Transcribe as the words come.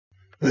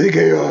The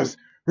Chaos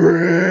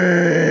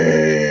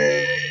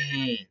Reign.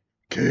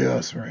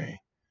 Chaos Reign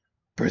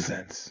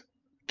presents.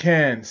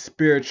 Can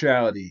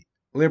spirituality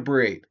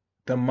liberate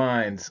the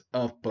minds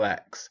of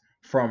blacks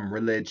from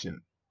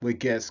religion? With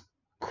guest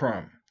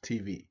Crumb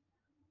TV.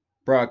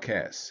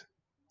 Broadcast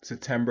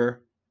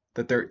September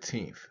the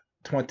 13th,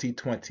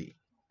 2020.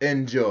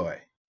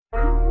 Enjoy.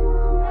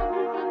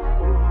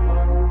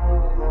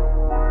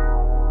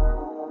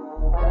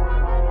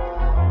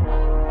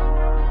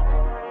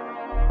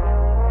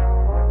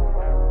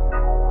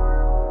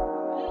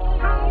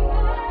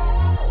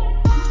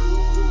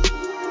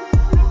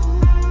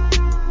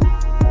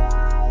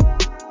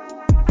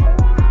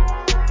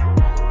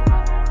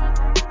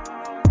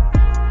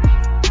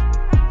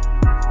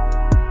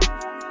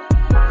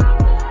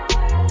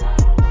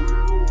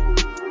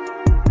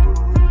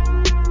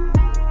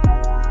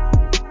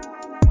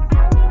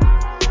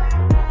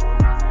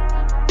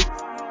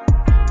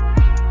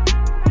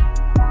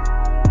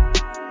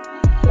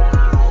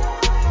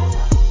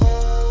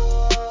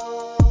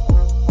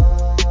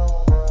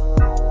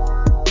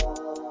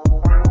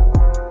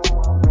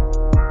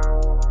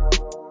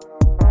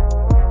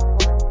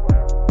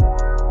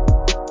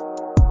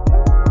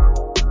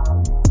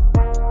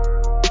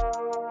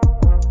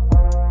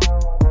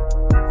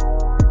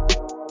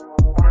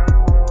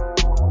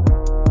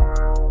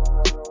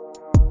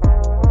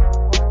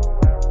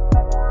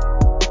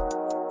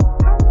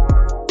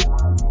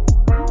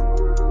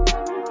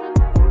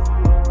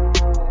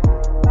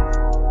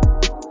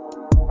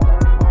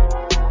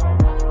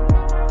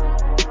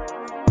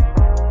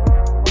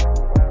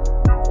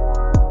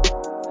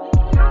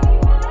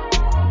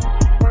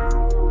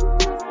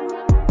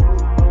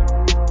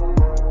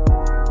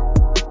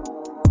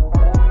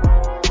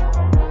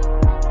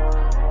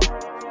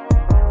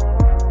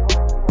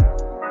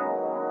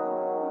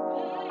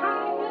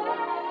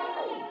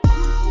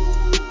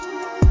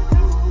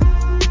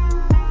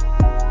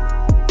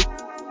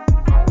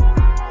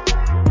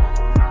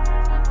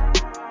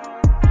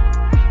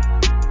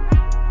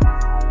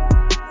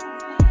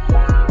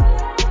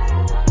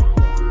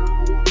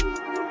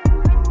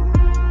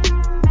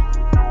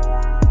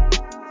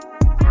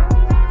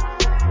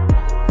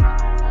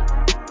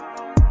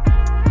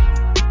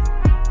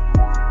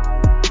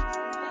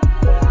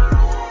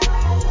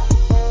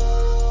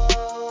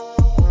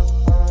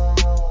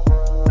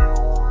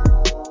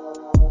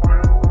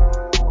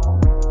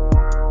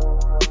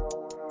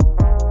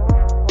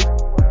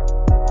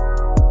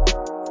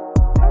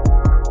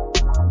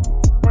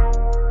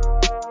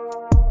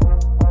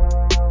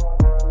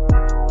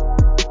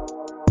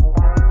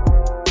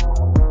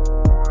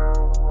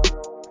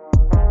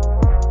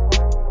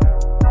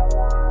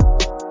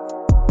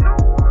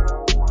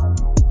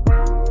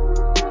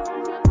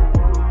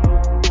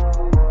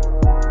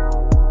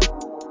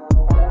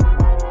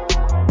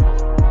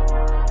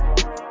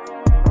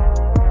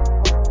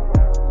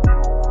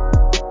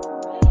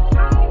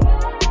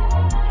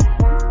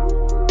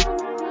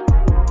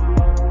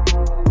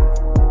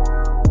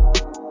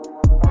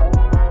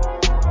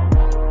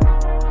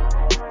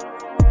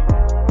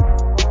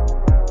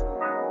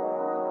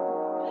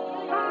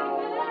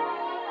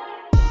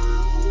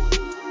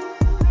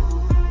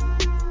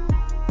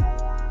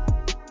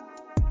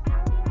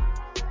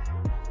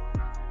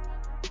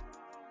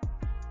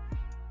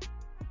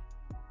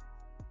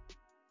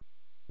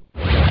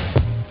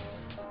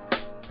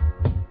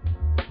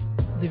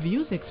 The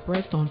views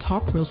expressed on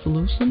Talk Real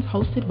Solutions,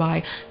 hosted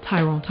by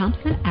Tyrone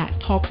Thompson at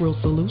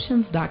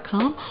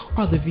TalkRealSolutions.com,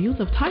 are the views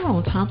of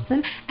Tyrone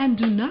Thompson and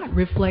do not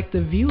reflect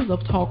the views of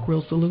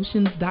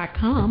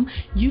TalkRealSolutions.com,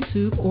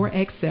 YouTube, or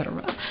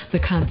etc. The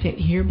content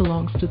here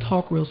belongs to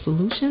Talk Real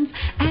Solutions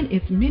and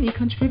its many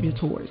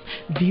contributors.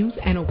 Views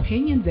and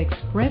opinions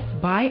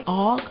expressed by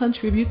all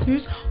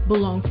contributors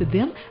belong to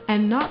them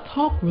and not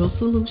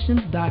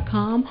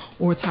TalkRealSolutions.com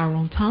or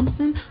Tyrone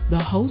Thompson, the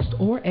host,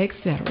 or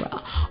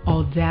etc.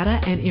 All data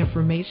and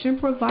information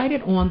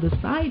provided on the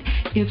site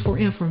is for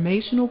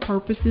informational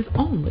purposes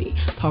only.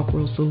 Talk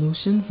Real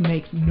Solutions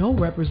makes no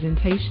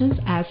representations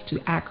as to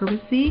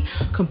accuracy,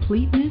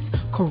 completeness,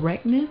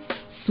 correctness,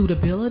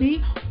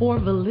 suitability, or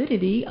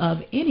validity of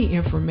any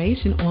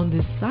information on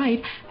this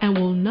site and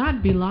will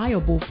not be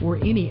liable for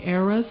any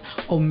errors,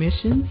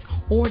 omissions,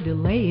 or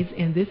delays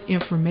in this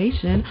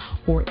information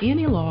or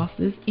any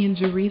losses,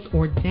 injuries,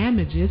 or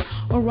damages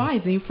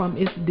arising from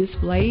its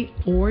display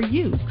or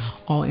use.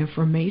 All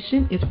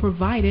information is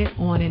provided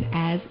on an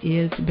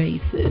as-is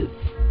basis.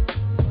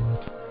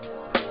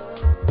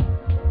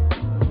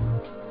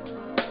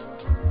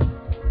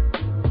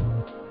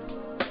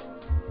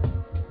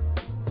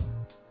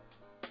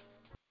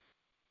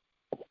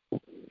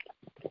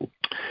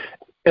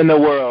 In a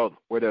world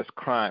where there's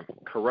crime,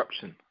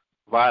 corruption,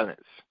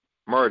 violence,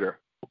 murder,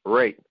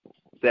 rape,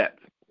 death,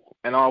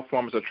 and all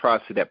forms of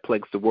atrocity that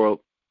plagues the world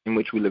in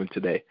which we live in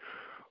today,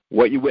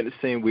 what you're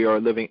witnessing, we are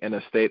living in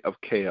a state of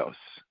chaos.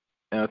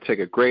 And it'll take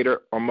a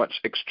greater or much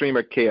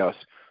extremer chaos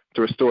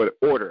to restore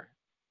the order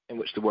in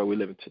which the world we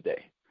live in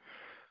today.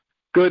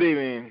 Good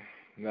evening,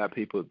 my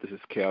people. This is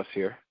Chaos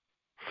here.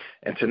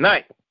 And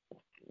tonight,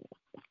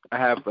 I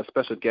have a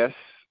special guest,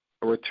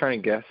 a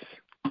returning guest,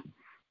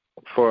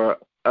 for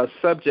a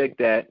subject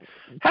that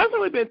hasn't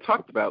really been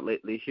talked about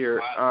lately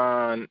here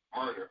on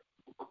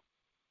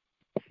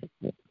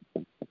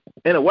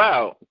in a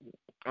while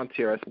on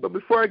TRS. But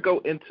before I go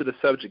into the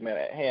subject matter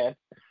at hand,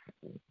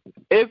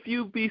 if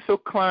you be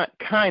so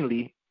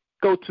kindly,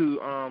 go to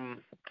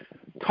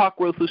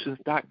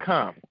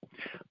talkworldsolutions.com.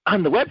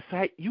 On the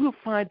website, you will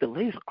find the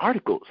latest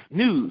articles,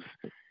 news,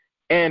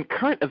 and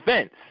current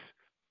events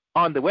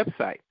on the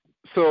website.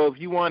 So if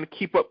you want to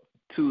keep up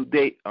to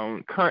date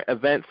on current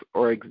events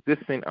or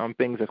existing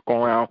things that's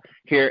going on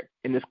here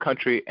in this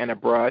country and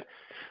abroad,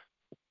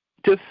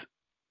 just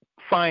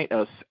find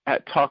us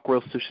at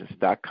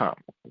talkworldsolutions.com.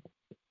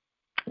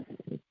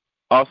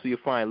 Also, you'll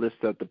find a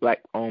list of the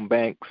black-owned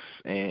banks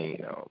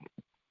and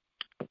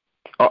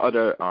all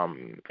other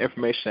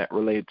information that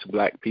related to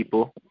black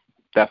people.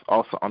 That's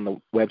also on the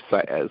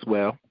website as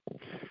well.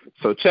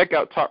 So check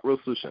out Talk Real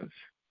Solutions.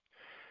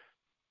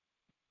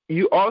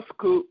 You also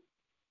could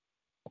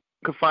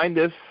find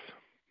this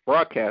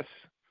broadcast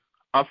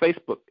on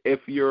Facebook.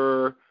 If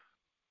you're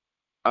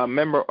a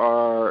member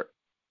or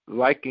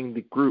liking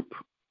the group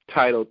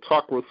titled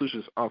Talk Real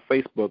Solutions on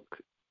Facebook,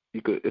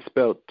 it's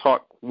spelled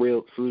Talk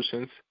Real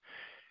Solutions.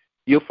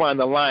 You'll find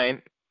the line,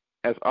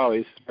 as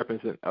always,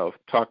 representative of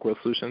Talk Real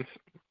Solutions.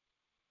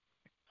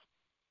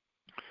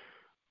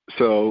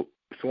 So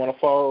if you want to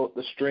follow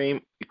the stream,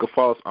 you can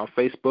follow us on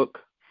Facebook.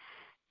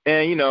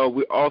 And,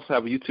 we also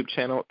have a YouTube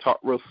channel, Talk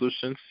Real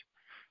Solutions.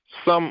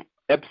 Some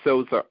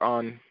episodes are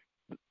on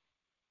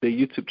the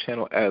YouTube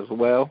channel as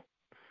well.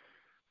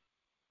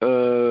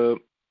 So,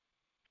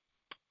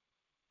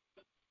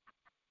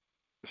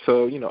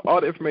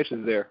 all the information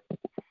is there.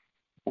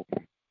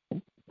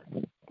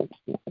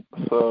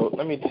 So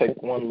let me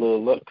take one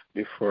little look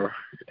before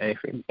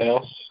anything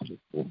else.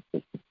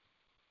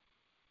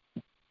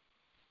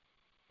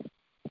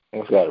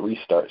 I've got to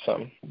restart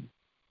something.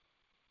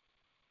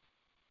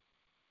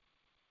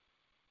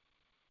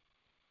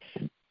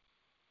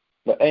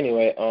 But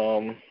anyway,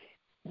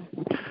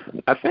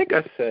 I think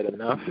I said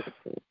enough.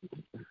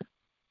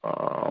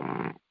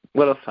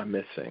 What else am I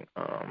missing?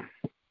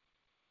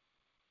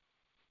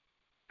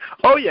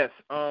 Oh, yes.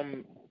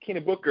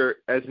 Keenan Booker,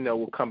 as you know,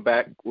 will come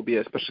back, will be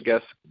a special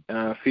guest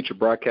feature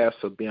broadcast,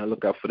 so be on the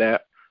lookout for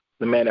that.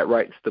 The man that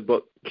writes the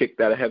book, Kicked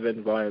Out of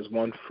Heaven, volumes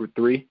 1 through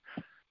 3.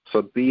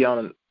 So be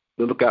on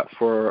the lookout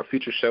for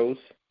future shows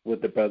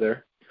with the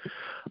brother.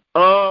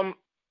 Matter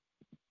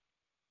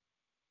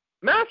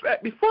of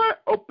fact, before I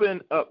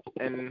open up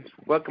and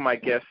welcome my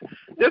guests,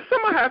 there's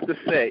something I have to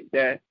say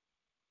that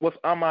was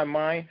on my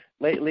mind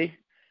lately.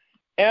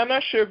 And I'm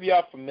not sure if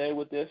y'all are familiar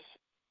with this,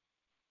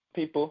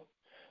 people.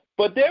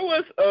 But there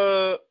was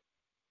a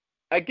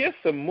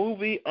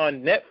movie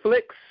on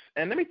Netflix,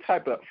 and let me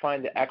type it up,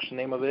 find the actual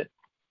name of it.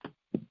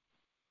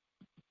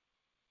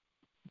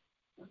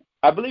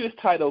 I believe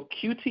it's titled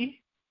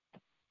Cutie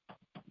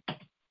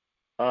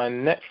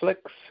on Netflix.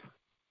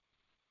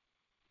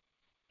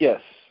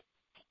 Yes.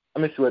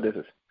 Let me see what this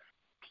is.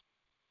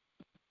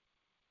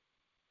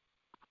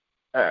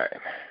 All right.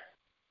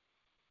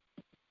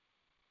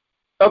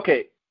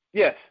 Okay.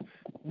 Yes.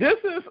 This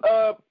is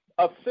a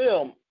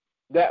film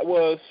that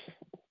was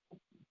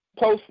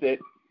posted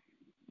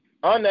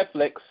on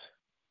Netflix.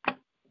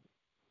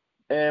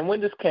 And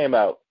when this came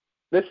out,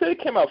 they said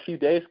it came out a few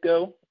days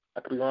ago.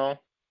 I could be wrong.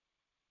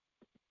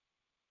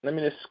 Let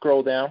me just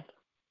scroll down.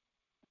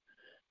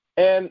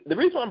 And the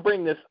reason I'm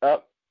bringing this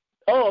up,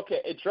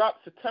 it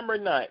dropped September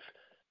 9th.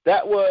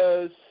 That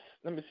was,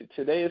 let me see,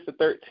 today is the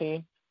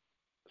 13th.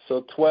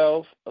 So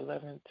 12,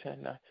 11,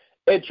 10, 9.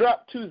 It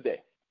dropped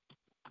Tuesday.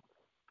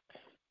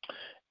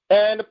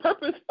 And the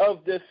purpose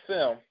of this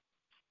film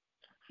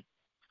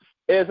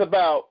is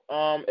about,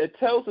 it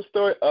tells the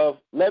story of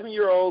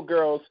 11-year-old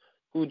girls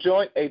who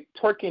joined a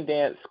twerking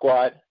dance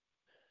squad.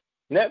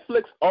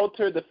 Netflix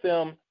altered the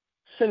film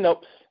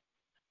synopsis,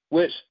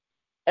 which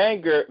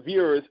angered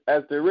viewers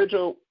as the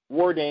original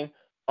wording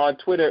on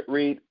Twitter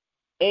read,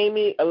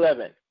 Amy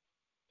 11,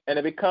 and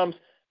it becomes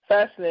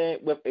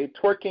fascinated with a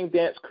twerking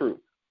dance crew.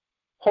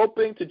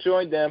 Hoping to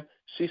join them,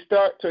 she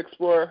starts to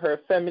explore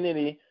her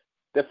femininity,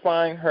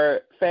 defying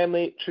her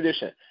family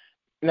tradition.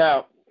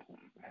 Now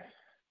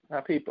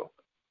people,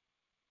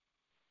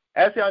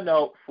 as y'all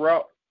know,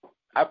 throughout,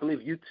 I believe,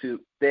 YouTube,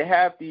 they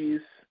have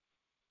these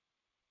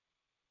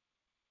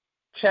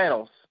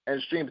channels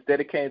and streams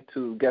dedicated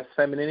to guest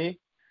femininity.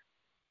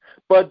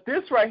 But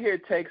this right here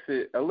takes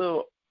it a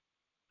little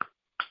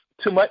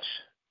too much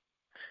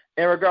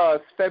in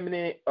regards to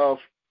femininity of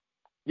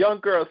young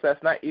girls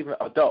that's not even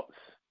adults.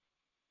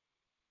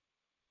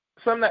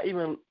 Some not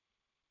even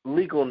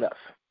legal enough.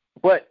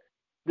 But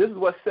this is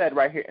what's said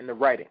right here in the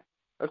writing.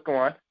 Let's go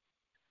on.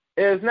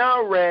 It is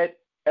now read,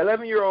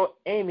 11-year-old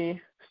Amy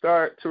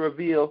started to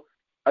reveal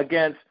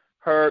against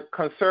her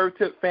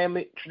conservative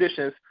family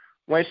traditions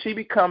when she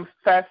becomes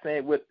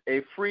fascinated with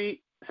a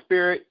free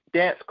spirit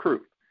dance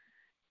crew.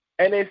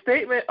 And a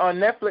statement on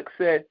Netflix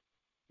said,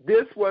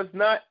 this was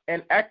not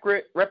an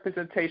accurate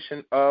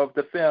representation of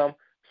the film,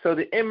 so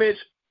the image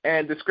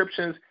and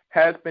descriptions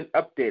has been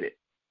updated.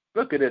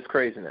 Look at this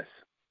craziness.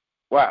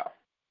 Wow.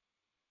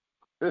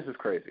 This is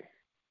crazy.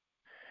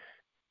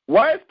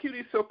 Why is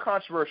Cuties so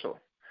controversial?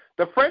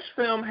 The French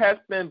film has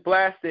been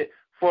blasted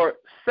for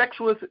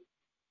sexualizing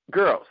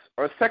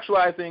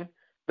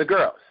the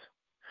girls.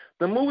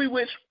 The movie,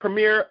 which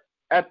premiered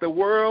at the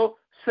World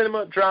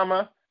Cinema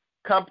Drama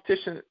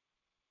Competition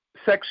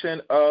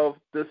section of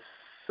the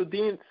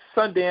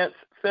Sundance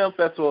Film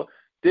Festival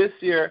this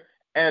year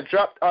and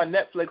dropped on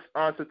Netflix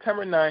on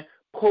September 9,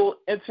 pulled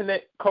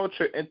internet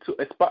culture into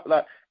a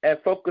spotlight and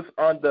focused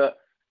on the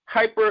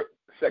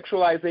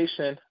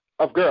hypersexualization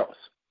of girls.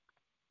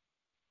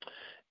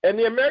 In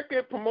the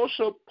American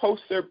promotional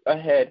poster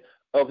ahead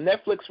of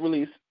Netflix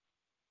release,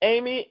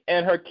 Amy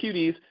and her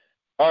cuties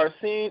are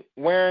seen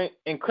wearing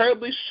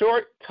incredibly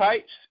short,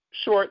 tight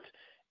shorts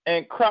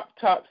and crop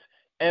tops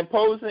and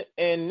posing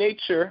in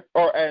mature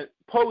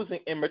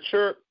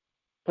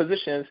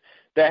positions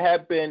that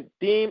have been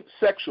deemed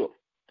sexual.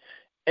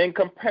 In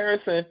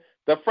comparison,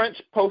 the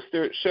French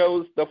poster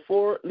shows the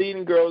four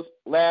leading girls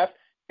laugh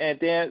and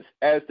dance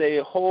as they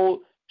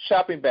hold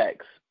shopping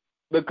bags.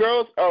 The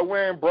girls are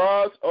wearing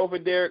bras over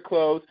their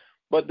clothes,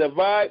 but the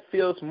vibe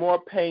feels more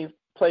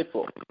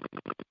playful.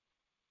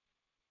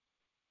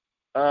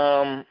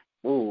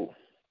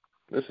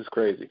 This is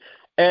crazy.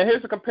 And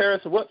here's a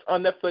comparison. What's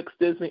on Netflix,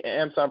 Disney,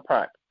 and Amazon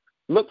Prime?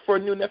 Look for a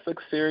new Netflix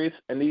series,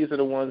 and these are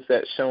the ones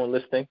that show in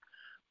listing.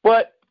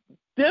 But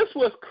this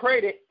was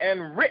created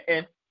and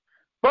written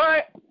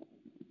by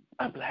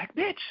a black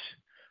bitch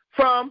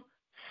from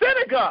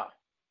Senegal.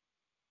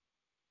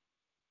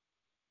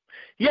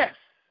 Yes.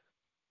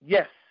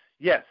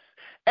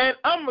 And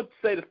I'm going to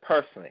say this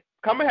personally.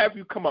 I'm going to have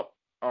you come up,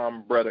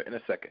 brother, in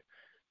a second.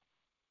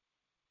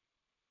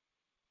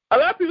 A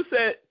lot of people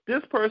said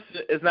this person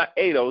is not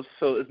ADOS,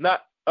 so it's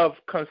not of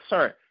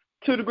concern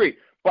to a degree.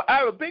 But I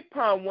have a big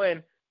problem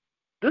when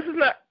this is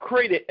not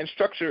created and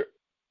structured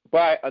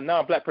by a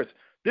non-black person.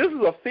 This is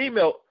a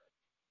female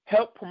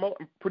help promote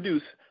and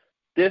produce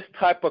this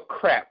type of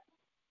crap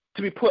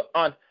to be put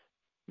on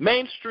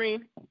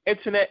mainstream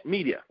internet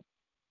media.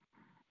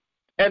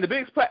 And the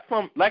biggest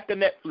platform like the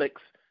Netflix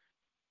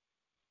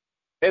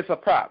is a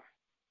problem.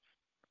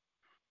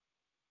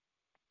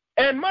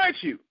 And mind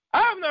you,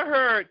 I have not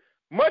heard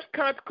much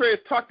content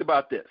creators talked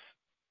about this.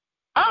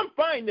 I'm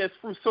finding this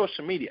through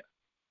social media.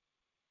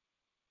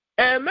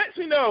 And it lets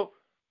me know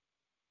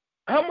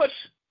how much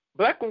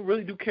black women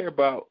really do care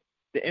about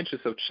the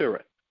interests of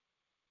children,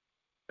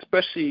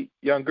 especially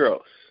young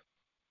girls.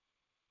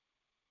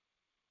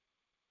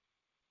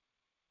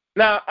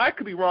 Now, I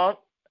could be wrong.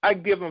 I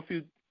give them a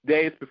few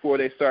days before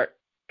they start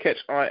catch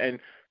on and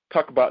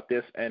talk about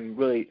this and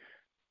really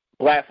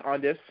blast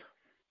on this.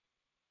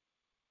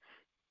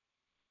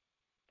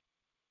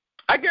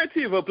 I guarantee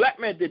you, if a black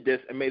man did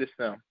this and made this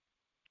film,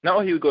 not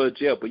only he would go to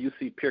jail, but you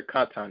see pure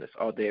content on this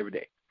all day, every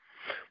day.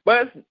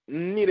 But it's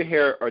neither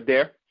here or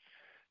there.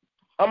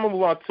 I'm going to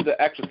move on to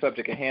the actual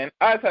subject at hand.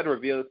 I just had to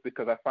reveal this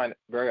because I find it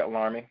very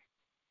alarming.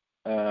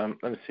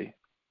 Let me see.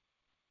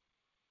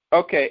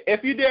 Okay,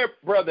 if you dare,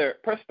 brother,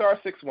 press star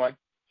 61.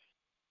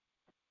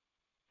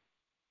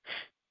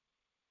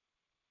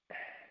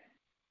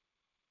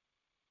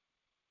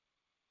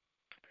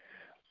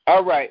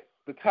 All right,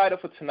 the title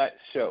for tonight's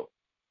show,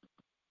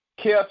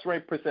 Chaos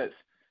Reign presents,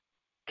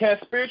 Can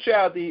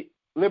Spirituality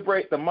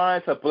Liberate the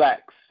Minds of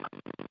Blacks?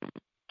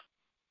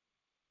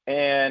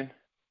 And,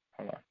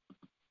 hold on.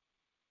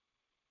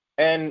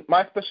 And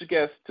my special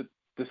guest to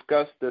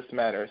discuss this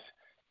matters,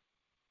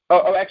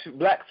 actually,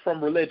 Blacks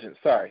from Religion,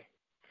 sorry.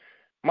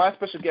 My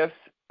special guest,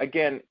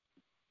 again,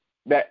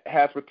 that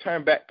has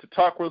returned back to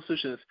Talk World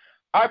Solutions,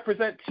 I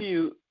present to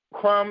you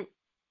Crumb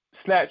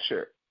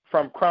Snatcher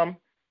from Crumb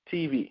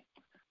TV.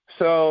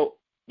 So,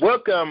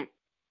 welcome,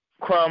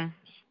 Crumb,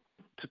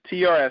 to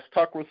TRS,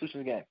 Talk World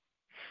Solutions again,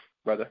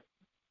 brother.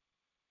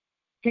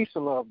 Peace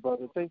and love,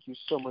 brother. Thank you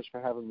so much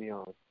for having me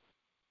on.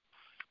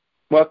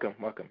 Welcome.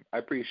 I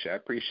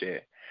appreciate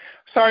it.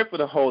 Sorry for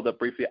the hold up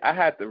briefly. I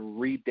had to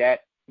read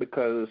that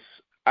because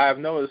I've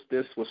noticed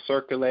this was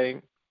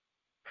circulating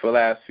for the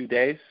last few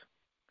days.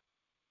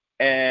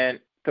 And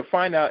to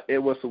find out it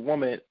was a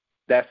woman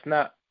that's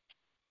not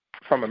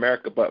from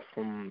America but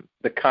from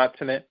the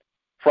continent,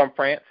 from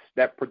France,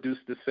 that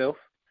produced this filth.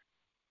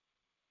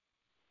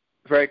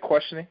 Very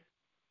questioning.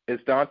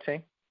 It's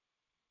daunting.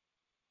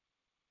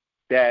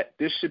 That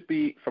this should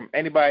be, from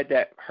anybody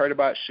that heard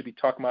about it, should be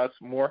talking about this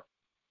more.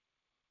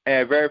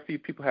 And very few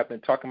people have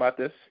been talking about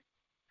this.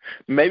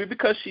 Maybe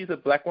because she's a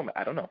black woman.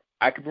 I don't know.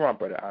 I could be wrong,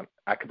 brother.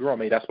 I could be wrong.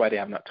 Maybe that's why they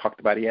have not talked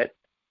about it yet.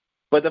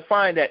 But to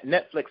find that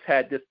Netflix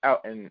had this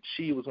out and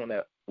she was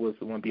the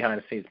one behind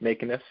the scenes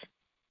making this,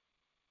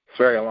 it's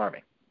very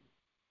alarming.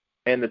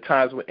 And the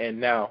times we're in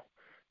now,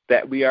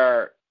 that we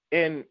are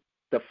in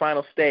the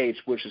final stage,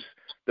 which is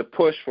the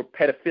push for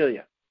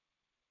pedophilia,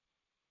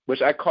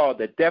 which I call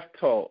the death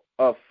toll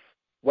of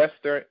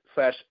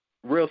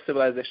Western/real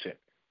civilization,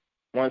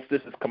 once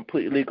this is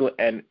completely legal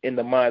and in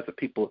the minds of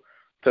people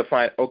to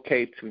find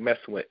okay to be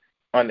messing with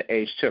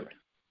underage children.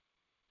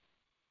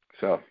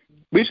 So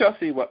we shall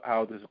see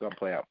how this is going to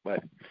play out.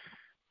 But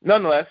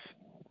nonetheless,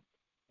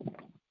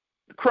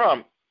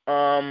 Crumb,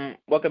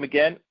 welcome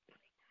again.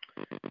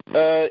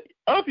 I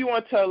don't know if you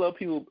want to tell a little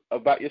people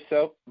about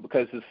yourself,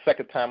 because it's the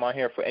second time on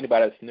here for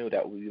anybody that's new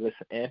that will be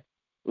listening in. A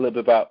little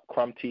bit about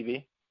Crumb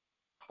TV,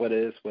 what it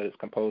is, what it's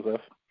composed of.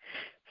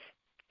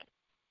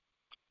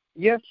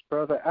 Yes,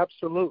 brother,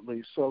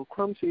 absolutely. So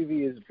Crumb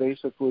TV is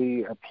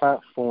basically a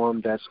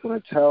platform that's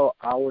going to tell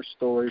our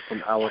story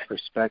from our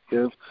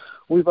perspective.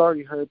 We've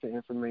already heard the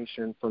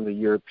information from the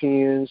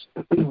Europeans,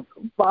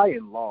 by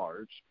and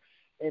large,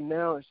 and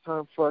now it's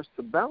time for us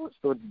to balance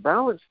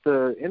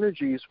the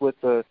energies with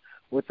a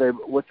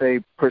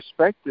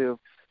perspective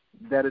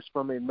that is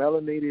from a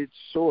melanated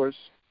source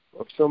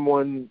of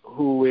someone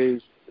who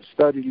is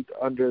studied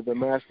under the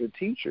master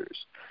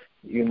teachers.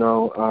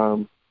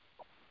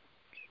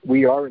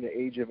 We are in the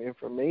age of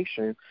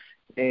information,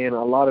 and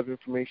a lot of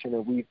information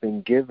that we've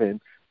been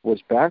given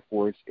was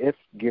backwards, if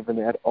given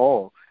at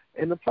all.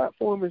 And the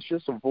platform is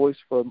just a voice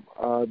for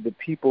the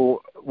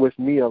people with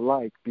me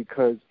alike,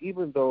 because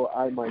even though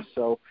I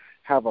myself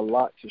have a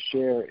lot to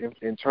share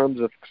in terms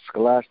of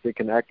scholastic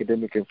and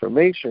academic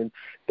information,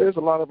 there's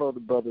a lot of other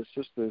brothers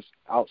and sisters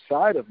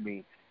outside of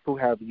me who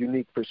have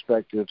unique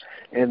perspectives,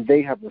 and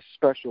they have a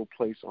special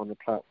place on the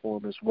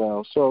platform as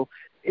well. So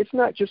it's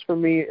not just for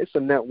me, it's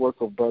a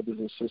network of brothers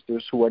and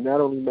sisters who are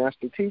not only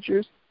master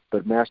teachers,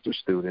 but master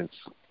students.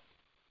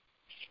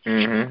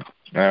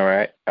 Mm-hmm. All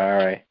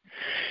right.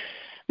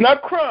 Now,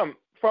 Crumb,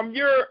 from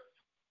your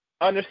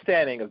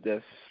understanding of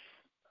this,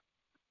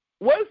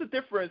 what is the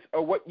difference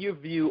of what you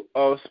view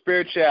of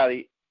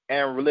spirituality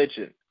and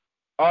religion?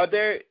 Are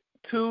there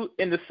two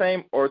in the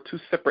same or two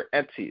separate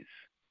entities?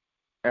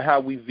 And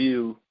how we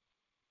view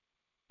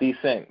these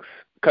things.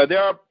 Because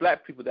there are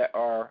black people that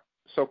are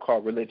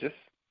so-called religious.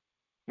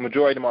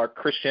 Majority of them are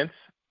Christians,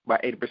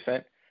 about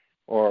 80%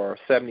 or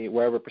 70,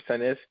 whatever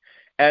percent is.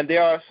 And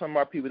there are some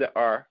more people that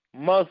are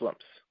Muslims,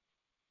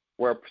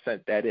 whatever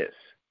percent that is.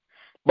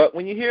 But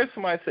when you hear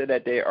somebody say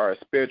that they are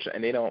spiritual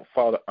and they don't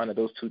fall under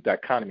those two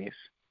dichotomies,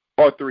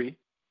 or three,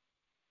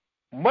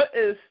 what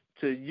is,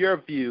 to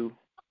your view,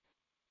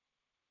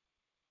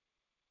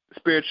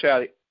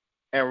 spirituality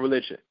and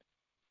religion?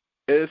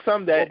 It is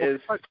something that is.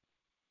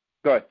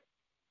 Go ahead.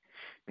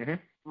 Mm-hmm.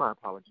 My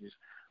apologies.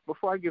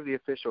 Before I give the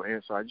official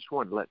answer, I just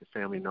wanted to let the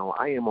family know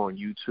I am on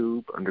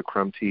YouTube under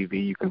Crumb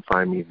TV. You can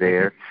find me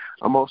there.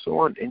 I'm also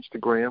on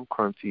Instagram,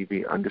 Crumb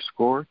TV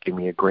 _. Give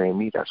me a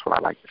Grammy. That's what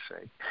I like to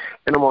say.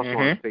 And I'm also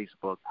on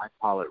Facebook. I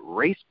call it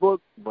Racebook,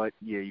 but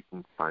yeah, you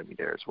can find me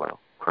there as well,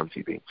 Crumb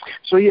TV.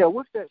 So yeah,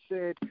 with that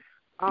said,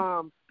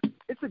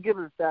 it's a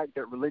given fact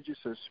that religious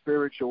and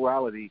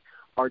spirituality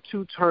are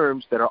two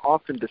terms that are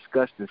often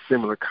discussed in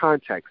similar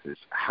contexts.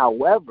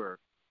 However,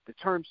 the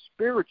term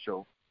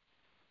spiritual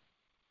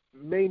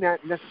may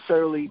not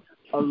necessarily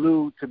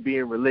allude to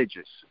being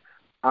religious.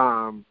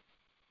 In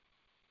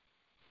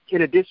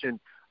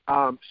addition,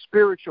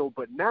 spiritual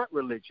but not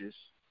religious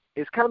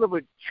is kind of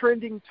a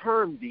trending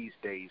term these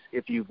days,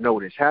 if you've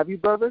noticed. Have you,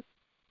 brother?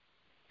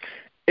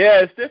 Yeah,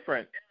 it's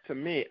different to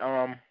me.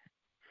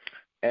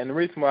 And the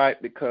reason why,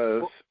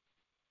 because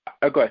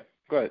go ahead,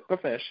 go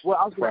finish. Well,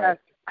 I was going to ask,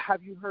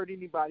 have you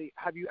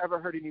ever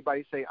heard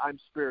anybody say, I'm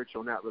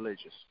spiritual, not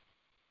religious?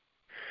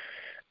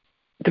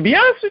 To be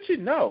honest with you,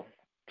 no.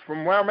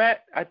 From where I'm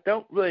at, I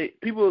don't really.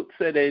 People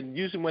say that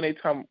usually when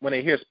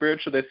they hear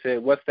spiritual, they say,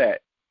 "What's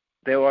that?"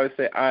 They always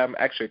say, "I'm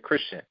actually a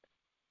Christian."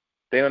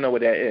 They don't know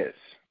what that is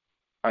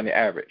on the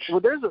average.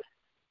 Well,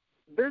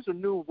 there's a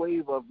new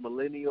wave of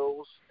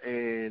millennials,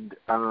 and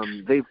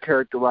they've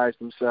characterized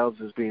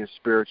themselves as being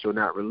spiritual,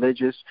 not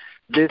religious.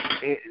 This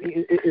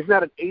is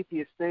not an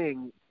atheist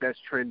thing that's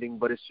trending,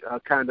 but it's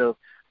kind of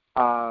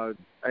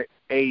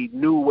a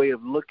new way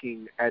of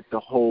looking at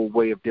the whole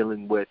way of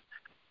dealing with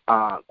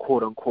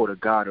quote unquote a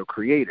God or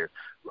creator.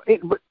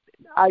 But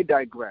I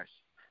digress.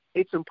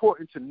 It's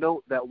important to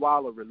note that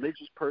while a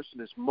religious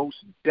person is most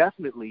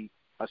definitely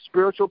a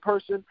spiritual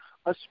person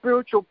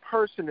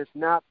is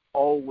not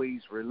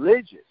always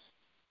religious.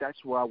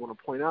 That's what I want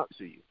to point out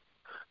to you.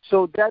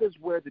 So that is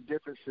where the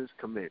differences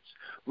commence.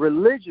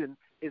 Religion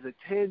is a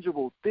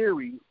tangible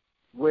theory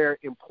where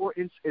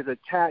importance is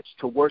attached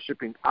to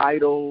worshiping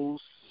idols,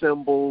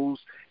 symbols,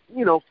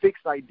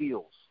 fixed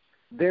ideals.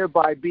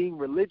 Thereby, being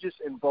religious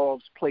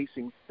involves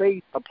placing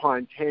faith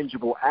upon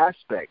tangible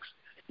aspects.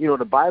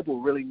 The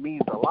Bible really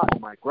means a lot to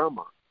my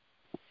grandma.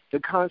 The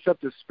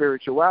concept of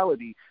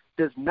spirituality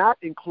does not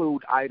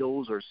include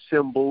idols or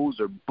symbols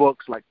or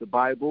books like the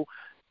Bible,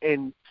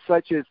 and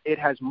such as it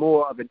has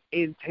more of an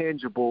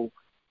intangible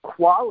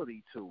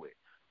quality to it,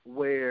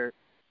 where,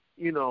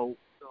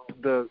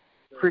 the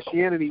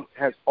Christianity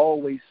has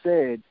always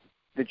said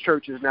the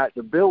church is not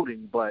the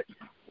building, but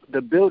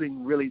the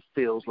building really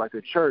feels like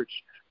a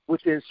church.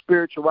 Within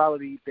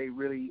spirituality,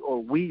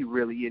 we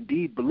really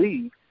indeed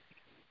believe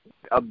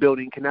a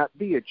building cannot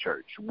be a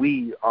church.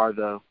 We are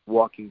the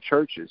walking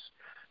churches.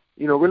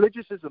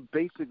 Religious is a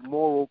basic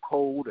moral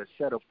code, a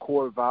set of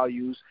core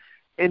values,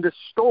 and a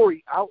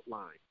story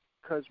outline,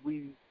 because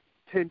we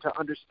tend to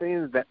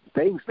understand that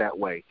things that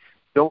way.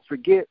 Don't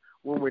forget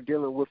when we're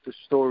dealing with the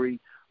story,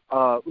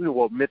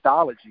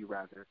 mythology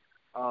rather,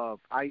 of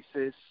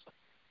Isis,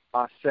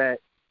 Aset,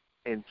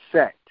 and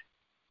Set.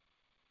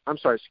 I'm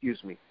sorry,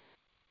 excuse me.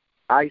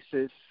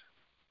 Isis,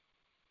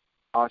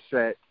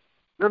 Aset,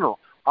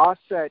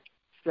 Aset,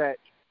 Set,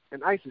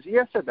 and Isis.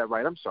 Yeah, I said that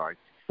right. I'm sorry.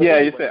 But yeah,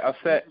 anyway, you said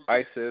Aset,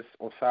 Isis,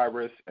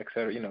 Osiris,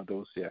 etc.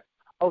 Those, yeah.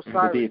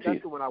 Osiris, the deities.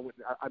 That's the one I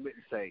meant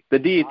to say. The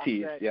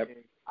deities, Aset yep.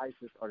 And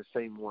Isis are the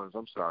same ones.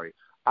 I'm sorry.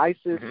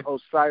 Isis,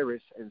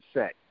 Osiris, and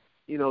Set.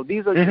 These are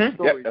just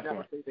stories. Yep,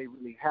 not to say they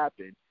really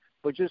happened,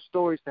 but just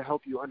stories to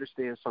help you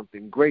understand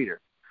something greater.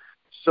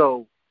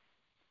 So,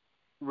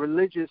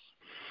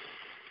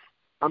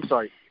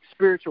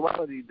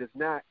 spirituality does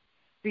not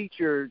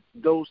feature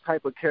those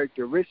type of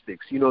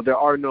characteristics. There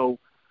are no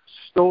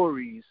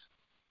stories,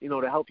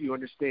 to help you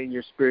understand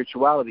your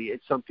spirituality.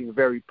 It's something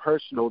very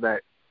personal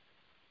that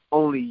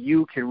only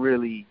you can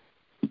really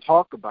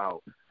talk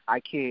about. I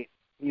can't,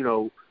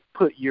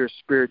 put your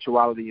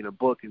spirituality in a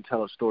book and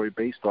tell a story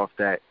based off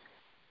that.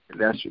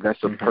 That's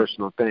a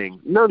personal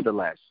thing.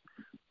 Nonetheless,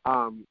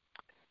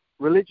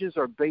 religions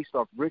are based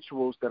off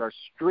rituals that are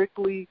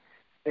strictly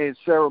and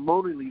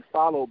ceremonially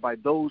followed by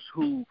those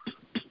who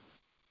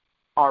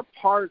are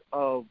part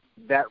of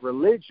that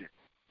religion.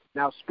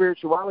 Now,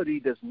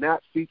 spirituality does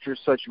not feature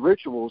such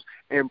rituals,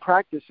 and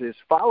practices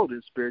followed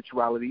in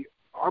spirituality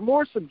are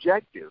more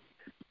subjective.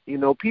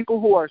 People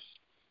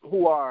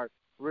who are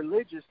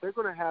religious, they're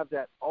going to have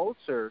that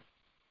altar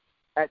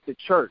at the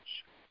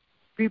church.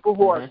 People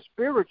who are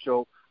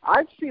spiritual,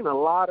 I've seen a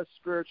lot of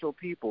spiritual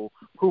people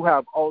who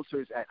have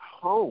altars at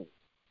home.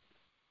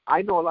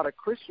 I know a lot of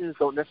Christians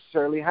don't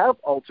necessarily have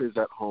altars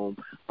at home,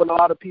 but a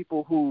lot of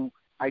people who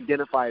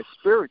identify as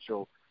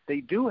spiritual, they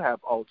do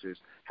have altars.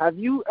 Have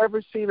you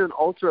ever seen an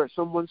altar at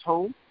someone's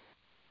home?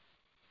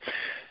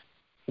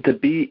 To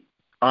be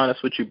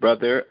honest with you,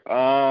 brother,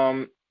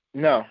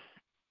 no.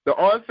 The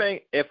only thing,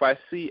 if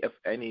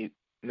any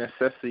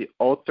necessity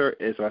altar,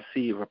 is I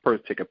see if a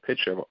person take a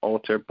picture of an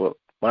altar, but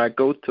when I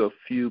go to a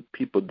few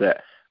people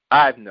that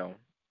I've known,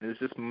 and it's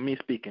just me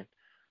speaking,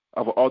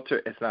 of an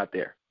altar, it's not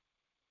there.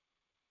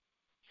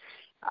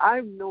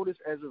 I've noticed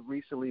as of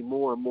recently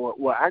more and more.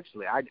 Well,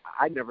 actually,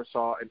 I never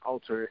saw an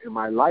altar in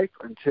my life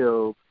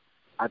until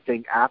I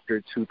think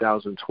after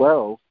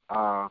 2012.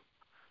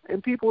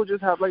 And people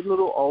just have like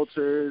little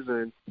altars,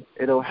 and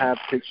it'll have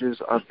pictures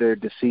of their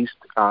deceased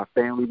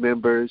family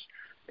members.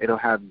 It'll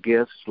have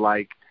gifts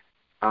like,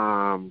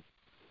 $1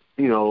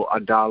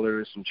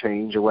 and some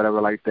change or whatever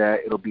like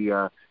that. It'll be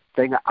a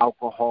thing of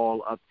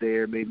alcohol up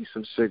there, maybe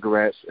some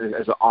cigarettes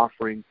as an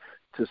offering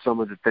to some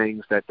of the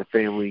things that the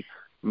family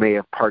may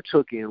have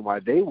partook in while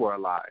they were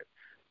alive.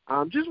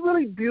 Just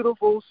really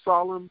beautiful,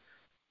 solemn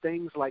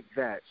things like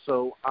that.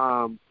 So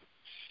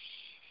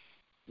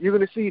you're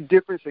going to see a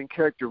difference in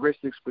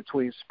characteristics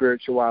between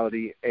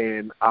spirituality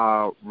and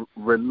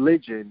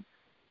religion,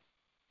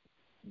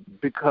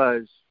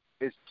 because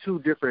it's two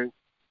different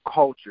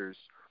cultures,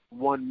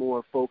 one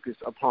more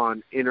focused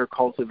upon inner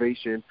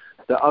cultivation,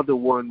 the other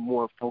one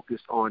more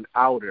focused on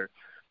outer.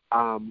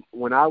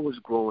 When I was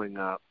growing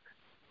up,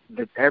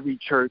 every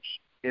church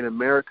in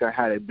America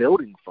had a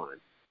building fund.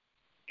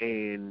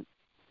 And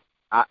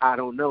I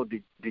don't know,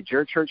 did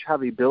your church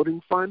have a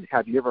building fund?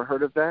 Have you ever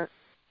heard of that?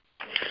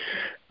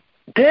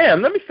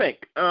 Damn, let me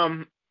think.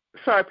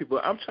 Sorry,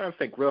 people, I'm trying to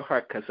think real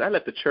hard because I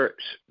left the church,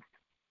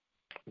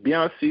 be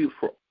honest with you,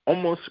 for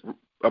almost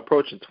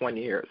approaching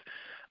 20 years.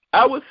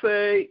 I would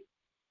say,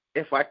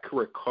 if I could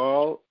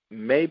recall,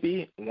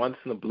 maybe once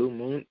in a blue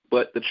moon,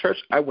 but the church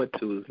I went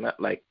to is not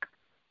like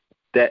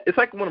that. It's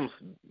like one of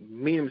those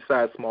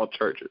medium-sized small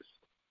churches,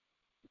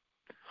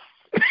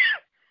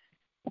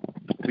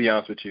 to be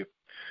honest with you.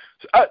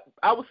 So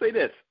I would say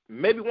this.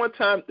 Maybe one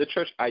time the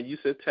church I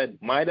used to attend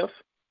might have,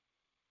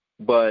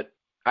 but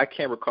I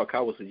can't recall because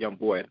I was a young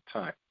boy at the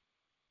time.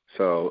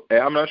 So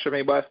I'm not sure if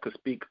anybody else could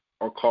speak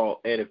or call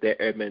in if they're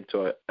ever been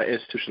to an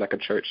institution like a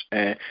church,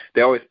 and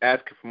they always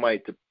ask for money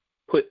to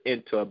put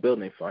into a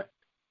building fund.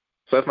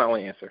 So that's my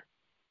only answer.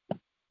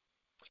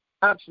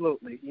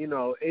 Absolutely.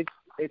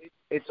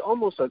 It's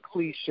almost a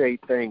cliche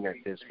thing at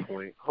this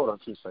point. Hold on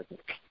 2 seconds.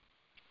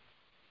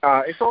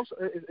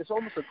 It's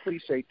almost a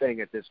cliche thing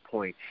at this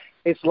point.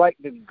 It's like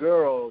the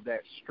girl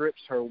that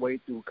strips her way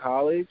through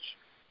college.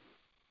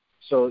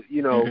 So,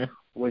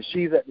 when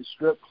she's at the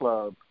strip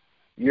club,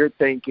 you're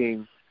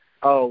thinking,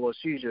 oh, well,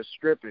 she's just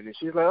stripping. And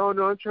she's like, oh,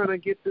 no, I'm trying to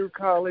get through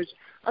college.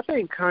 I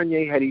think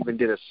Kanye had even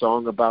did a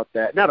song about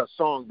that. Not a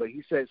song, but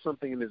he said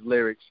something in his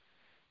lyrics.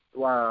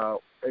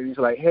 Wow. And he's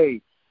like,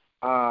 hey,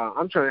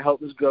 I'm trying to help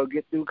this girl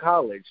get through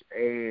college,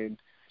 and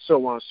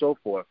so on and so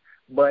forth.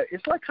 But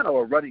it's like kind of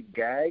a running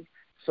gag.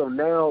 So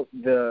now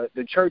the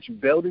church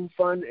building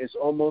fund is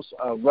almost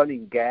a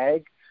running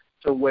gag,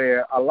 to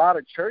where a lot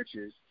of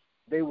churches,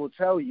 they will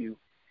tell you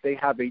they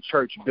have a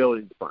church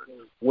building fund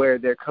where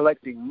they're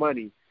collecting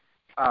money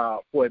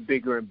for a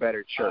bigger and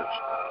better church.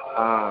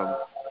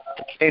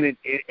 And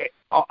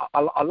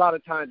a lot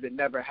of times it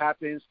never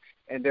happens,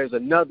 and there's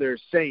another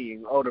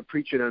saying, oh, the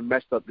preacher done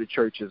messed up the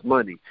church's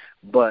money.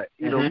 But,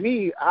 you know,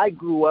 me, I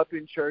grew up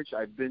in church.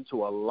 I've been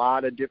to a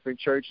lot of different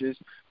churches.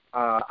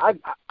 I've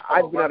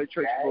been out of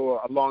church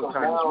for a long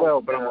time as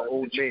well, but I'm an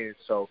old man,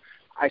 so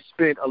I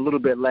spent a little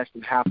bit less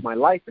than half my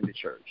life in the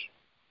church.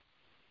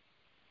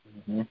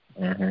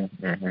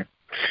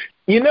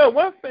 You know,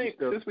 one thing,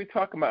 since we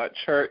talk about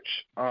church,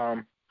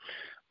 I'm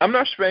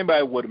not sure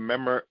anybody would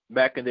remember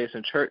back in the days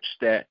in church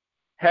that,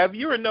 have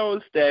you ever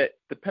noticed that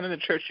depending on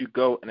the church you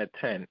go and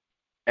attend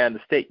and the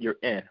state you're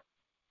in,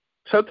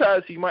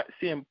 sometimes you might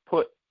see them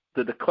put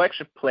the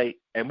collection plate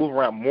and move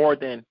around more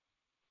than,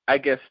 I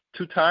guess,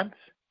 2 times?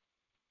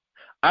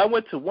 I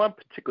went to one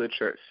particular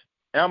church,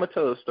 and I'm going to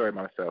tell the story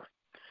myself.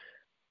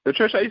 The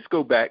church I used to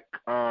go back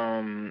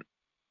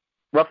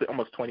roughly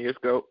almost 20 years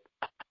ago,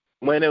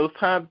 when it was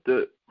time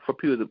for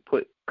people to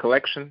put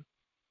collection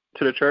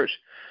to the church,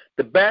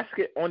 the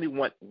basket only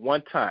went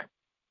 1 time.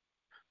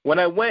 When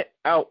I went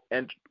out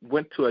and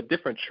went to a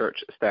different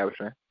church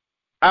establishment,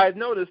 I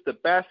noticed the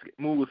basket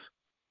moves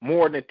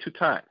more than 2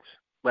 times.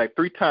 Like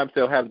 3 times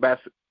they'll have the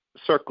basket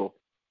circle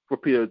for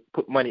people to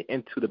put money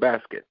into the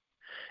basket.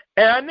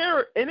 And I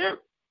never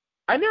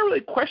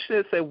really questioned it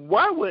and said,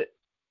 why would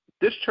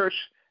this church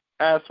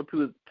ask for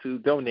people to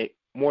donate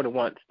more than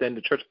once than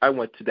the church I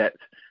went to that's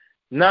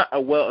not a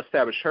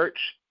well-established church?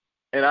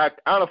 And I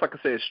don't know if I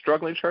can say a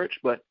struggling church,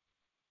 but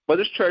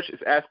this church is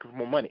asking for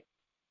more money.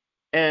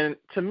 And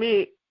to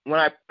me, when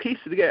I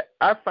pieced it together,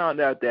 I found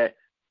out that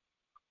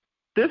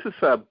this is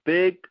a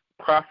big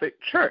profit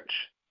church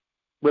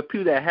with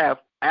people that have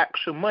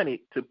actual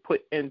money to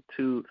put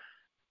into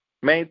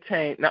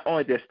maintain not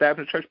only the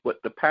establishment church,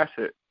 but the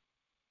pastor's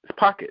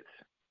pockets.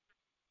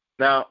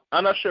 Now,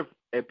 I'm not sure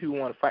if people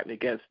want to fight me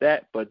against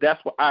that, but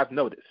that's what I've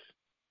noticed.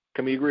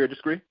 Can we agree or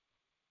disagree?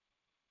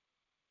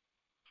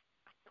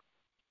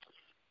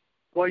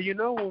 Well, you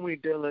know, when we're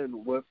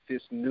dealing with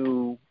this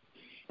new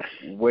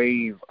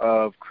wave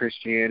of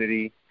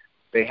Christianity,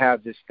 they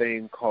have this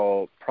thing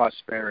called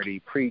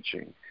prosperity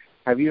preaching.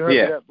 Have you heard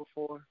of that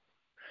before?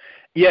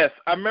 Yes,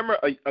 I remember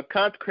a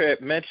consecrator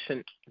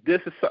mentioned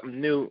this is something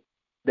new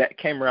that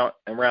came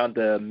around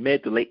the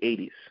mid to late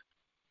 80s.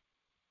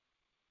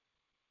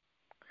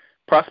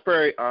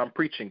 Prosperity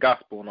preaching,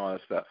 gospel, and all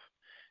that stuff.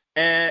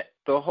 And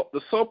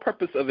the sole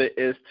purpose of it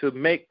is to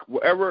make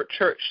whatever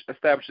church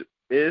established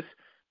is,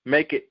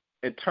 make it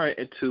and turn it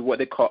into what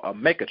they call a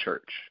mega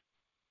church.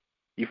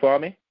 You follow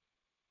me?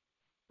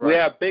 Right. We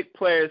have big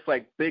players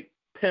like big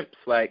pimps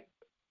like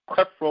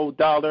Creflo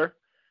Dollar,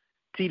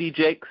 T.D.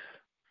 Jakes,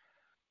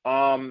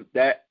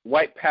 that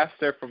white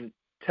pastor from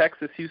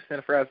Texas, Houston,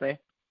 I forgot his name.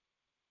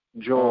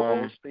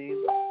 Joel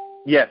Osteen.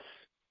 Yes.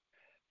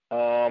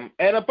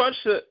 And a bunch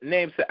of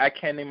names that I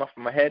can't name off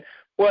of my head.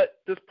 But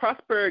this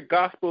prosperity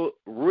gospel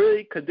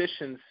really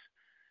conditions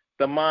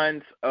the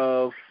minds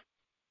of,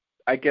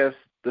 I guess,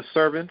 the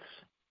servants.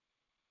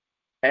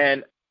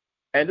 And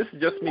this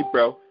is just me,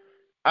 bro.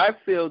 I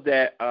feel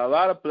that a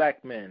lot of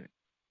black men,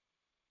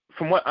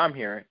 from what I'm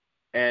hearing,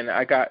 and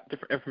I got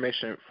different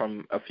information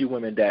from a few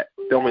women that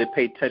don't really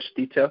pay attention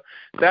to detail,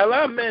 that a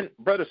lot of men,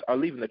 brothers, are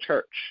leaving the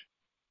church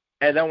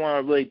and don't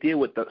want to really deal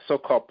with the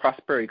so-called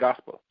prosperity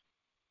gospel.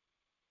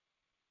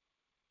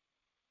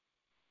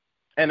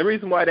 And the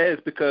reason why that is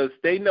because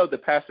they know the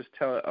pastor's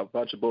telling a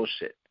bunch of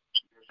bullshit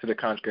to the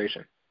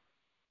congregation.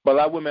 But a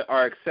lot of women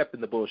are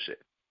accepting the bullshit.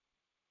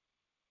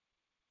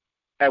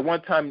 At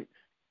one time,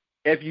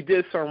 if you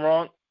did something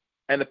wrong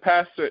and the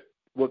pastor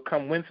would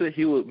come Wednesday,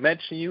 he would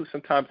mention you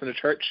sometimes in the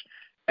church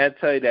and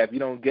tell you that if you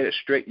don't get it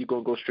straight, you're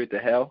going to go straight to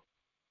hell.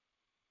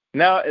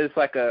 Now it's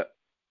like a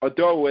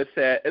door where it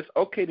said it's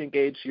okay to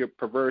engage your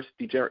perverse,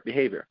 degenerate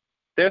behavior.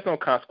 There's no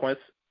consequence.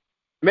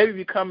 Maybe if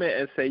you come in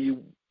and say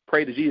you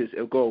pray to Jesus,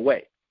 it'll go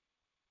away.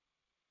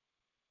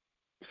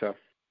 So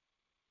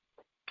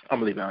I'm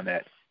going to leave it on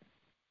that.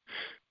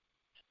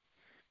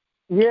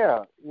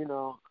 Yeah, you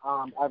know,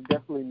 I've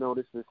definitely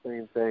noticed the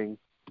same thing.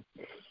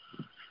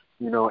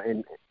 You know,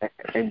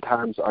 and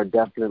times are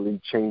definitely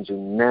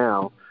changing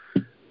now.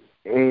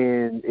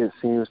 And it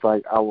seems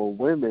like our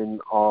women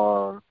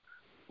are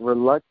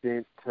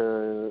reluctant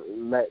to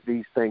let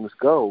these things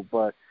go.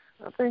 But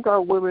I think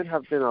our women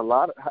have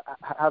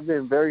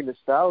been very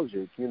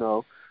nostalgic. You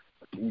know,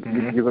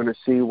 you're going to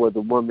see where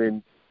the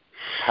woman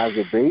has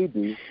a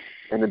baby,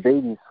 and the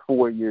baby's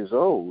 4 years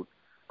old,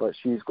 but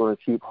she's going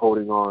to keep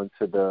holding on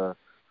to the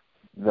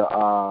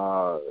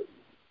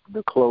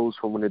clothes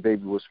from when the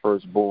baby was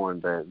first born,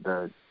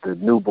 the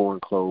newborn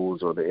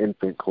clothes or the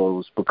infant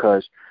clothes,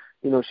 because,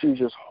 you know, she's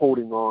just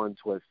holding on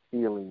to a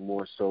feeling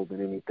more so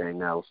than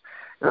anything else.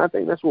 And I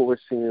think that's what we're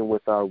seeing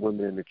with our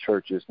women in the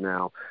churches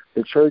now.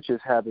 The church is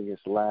having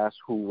its last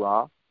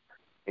hoorah,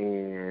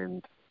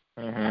 and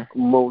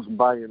most,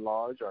 by and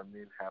large, our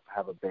men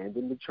have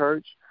abandoned the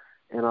church,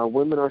 and our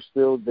women are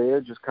still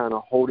there just kind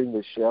of holding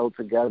the shell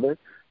together.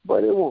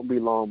 But it won't be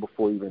long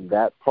before even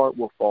that part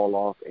will fall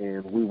off,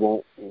 and we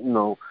won't, you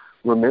know,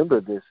 remember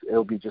this.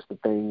 It'll be just a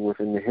thing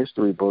within the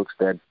history books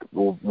that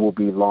will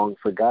be long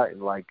forgotten,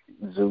 like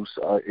Zeus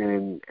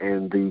and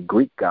the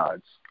Greek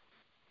gods.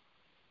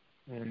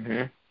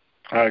 Mm-hmm.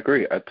 I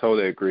agree. I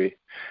totally agree.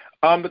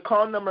 The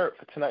call number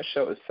for tonight's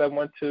show is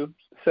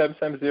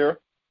 712-770-4160.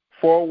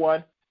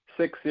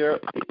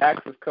 The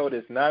access code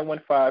is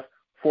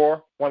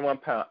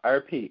 915-411-pound. I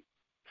repeat,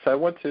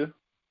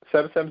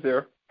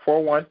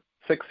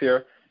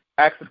 712-770-4160.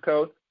 Access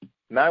code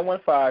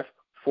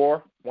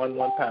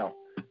 915-411-pound.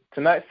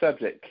 Tonight's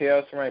subject,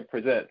 Chaos Reign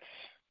presents.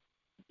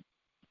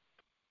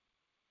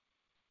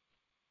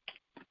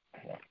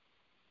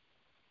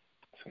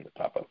 It's going to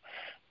pop up.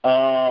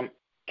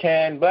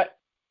 Can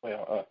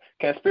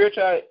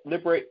spirituality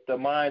liberate the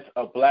minds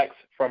of blacks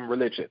from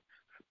religion?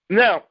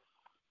 Now,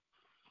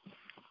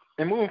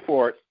 and moving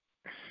forward,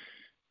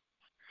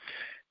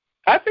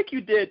 I think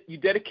you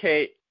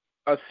dedicate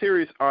a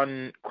series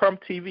on Crumb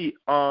TV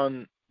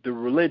on the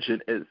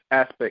religion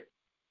aspect,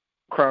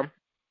 Crumb,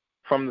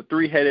 from the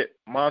three-headed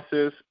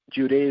monsters,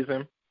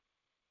 Judaism,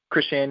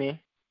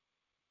 Christianity,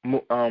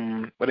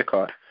 Islam.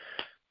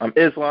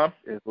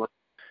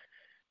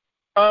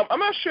 I'm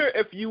not sure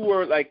if you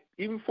were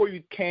even before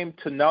you came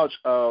to knowledge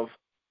of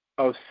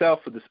self,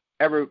 or this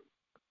ever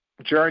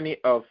journey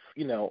of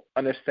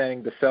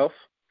understanding the self.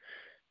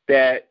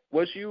 That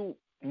was you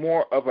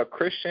more of a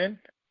Christian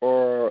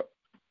or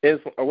a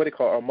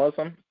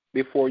Muslim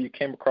before you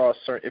came across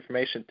certain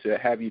information to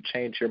have you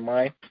change your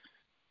mind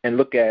and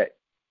look at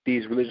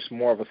these religions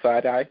more of a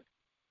side eye?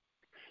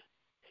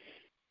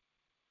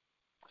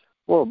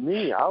 Well,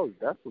 me, I was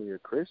definitely a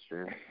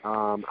Christian.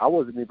 I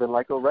wasn't even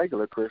like a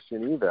regular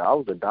Christian either. I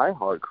was a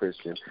diehard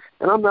Christian.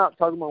 And I'm not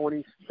talking about when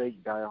he's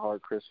fake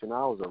diehard Christian.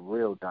 I was a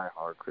real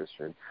diehard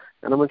Christian.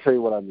 And I'm going to tell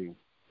you what I mean.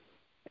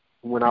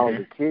 When I was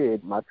a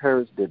kid, my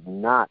parents did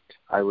not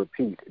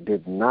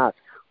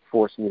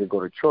force me to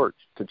go to church.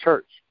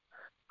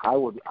 I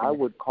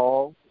would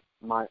call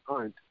my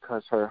aunt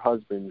because her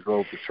husband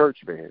drove the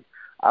church van.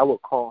 I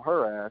would call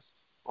her ass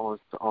on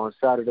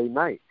Saturday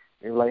night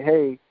and be like,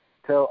 hey,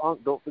 tell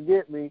Unc, don't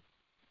forget me.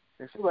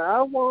 And she's like,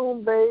 I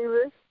won't,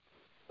 baby.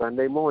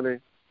 Sunday morning,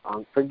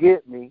 Unc,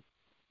 forget me.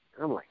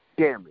 And I'm like,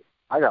 damn it,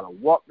 I got to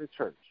walk to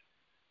church.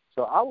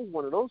 So I was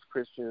one of those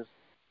Christians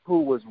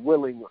who was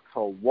willing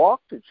to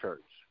walk to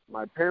church.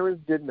 My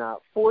parents did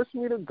not force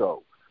me to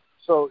go.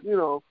 So,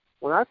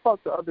 when I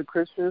talk to other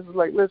Christians, it's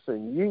like,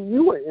 listen,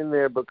 you were in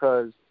there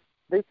because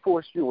they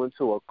forced you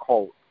into a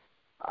cult.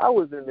 I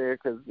was in there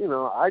because,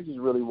 I just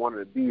really wanted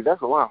to be.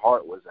 That's where my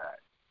heart was at.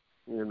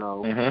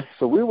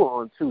 So we were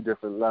on two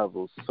different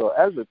levels. So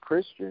as a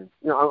Christian,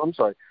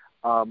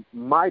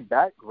 my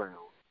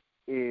background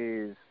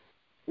is,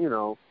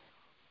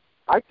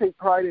 I take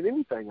pride in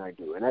anything I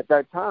do. And at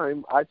that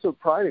time, I took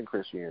pride in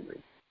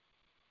Christianity.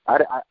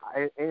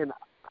 And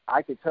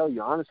I could tell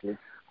you honestly,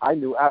 I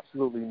knew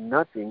absolutely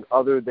nothing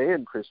other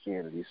than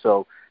Christianity.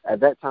 So at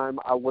that time,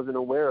 I wasn't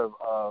aware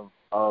of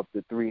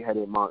the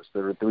three-headed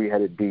monster, the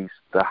three-headed beast,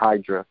 the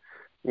Hydra.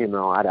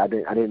 I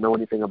didn't know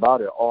anything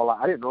about it.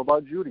 I didn't know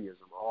about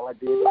Judaism. All I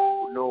did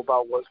know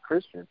about was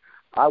Christian.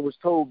 I was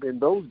told in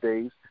those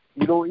days,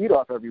 you don't eat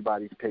off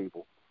everybody's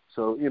table.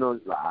 So,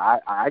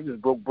 I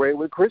just broke bread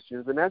with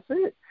Christians, and that's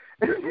it.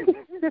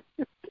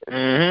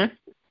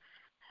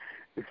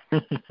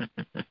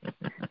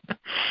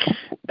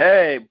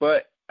 Hey,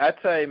 but I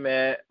tell you,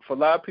 man, for a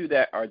lot of people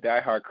that are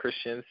diehard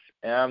Christians,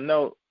 and I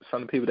know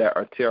some people that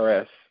are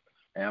TRS,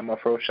 and I'm going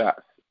to throw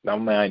shots.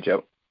 Don't mind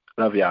you.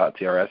 Love y'all at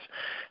TRS.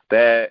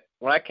 That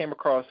when I came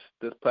across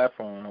this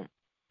platform,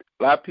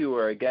 a lot of people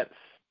were against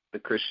the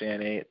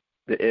Christianity,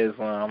 the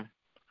Islam,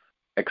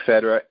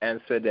 etc.,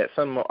 and said that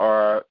some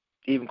are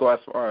even go as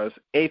far as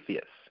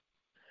atheists.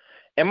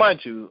 And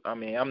mind you,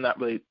 I'm not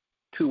really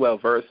too well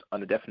versed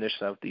on the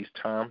definition of these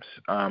terms.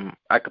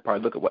 I could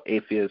probably look at what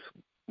atheist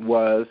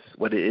was,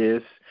 what it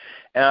is,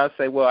 and I'd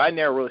say, well, I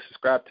never really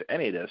subscribed to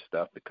any of this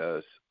stuff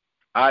because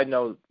I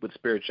know with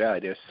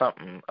spirituality there's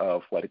something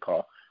of what they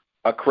call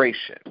a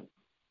creation.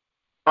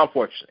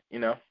 Unfortunately,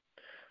 a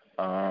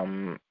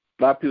lot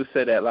of people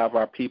say that a lot of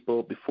our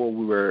people before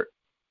we were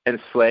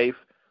enslaved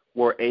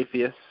were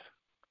atheists.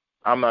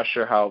 I'm not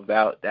sure how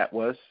valid that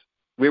was.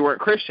 We weren't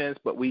Christians,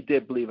 but we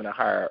did believe in a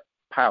higher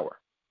power.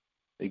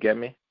 You get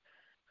me?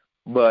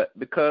 But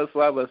because a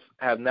lot of us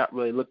have not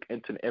really looked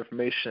into the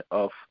information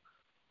of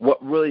what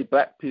really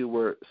black people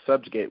were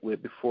subjugated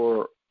with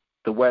before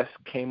the West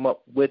came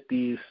up with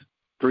these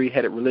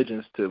three-headed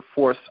religions to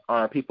force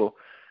on our people,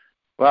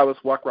 a lot of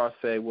us walk around and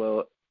say,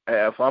 well,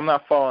 if I'm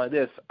not following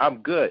this, I'm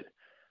good.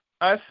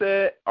 I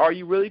said, are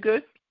you really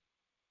good?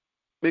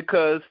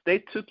 Because they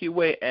took you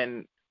away,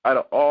 and out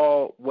of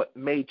all what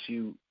made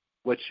you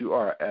what you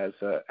are as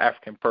an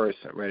African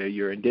person, whether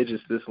you're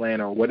indigenous to this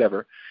land or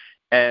whatever,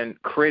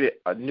 and created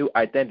a new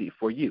identity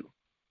for you.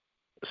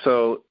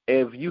 So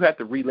if you have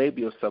to relabel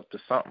yourself to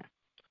something,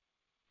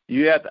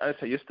 you have to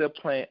understand you're still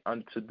playing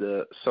under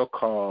the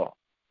so-called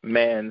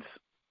man's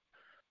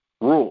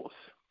rules.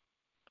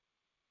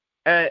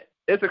 And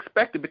it's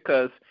expected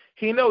because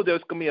he knows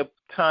there's going to be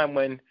a time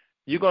when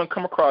you're going to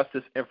come across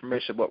this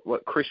information about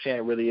what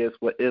Christianity really is,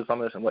 what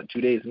Islam is, and what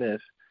Judaism is.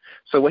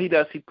 So what he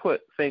does, he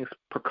put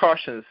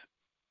precautions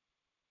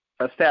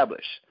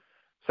established.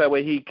 So that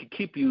way he can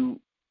keep you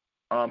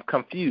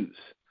confused,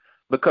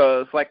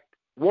 because like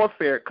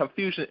warfare,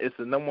 confusion is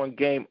the number one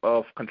game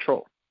of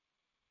control.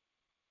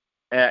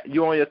 And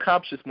you only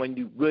accomplish this when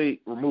you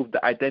really remove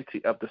the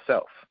identity of the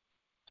self.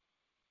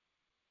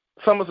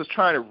 Some of us are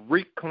trying to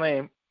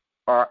reclaim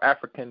our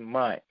African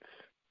minds.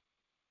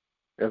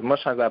 As much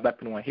as black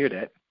people want to hear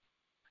that.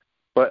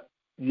 But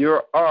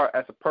you are,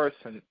 as a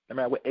person, no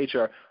matter what age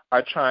you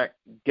are trying to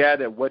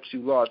gather what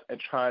you lost and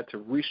trying to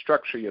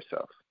restructure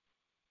yourself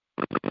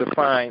to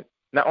find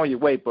not only your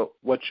way, but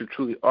what you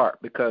truly are.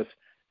 Because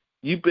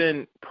you've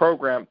been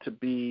programmed to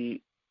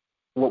be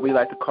what we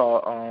like to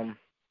call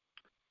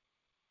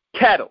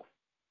cattle,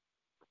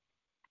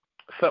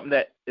 something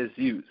that is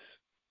used,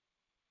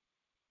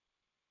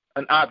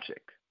 an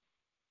object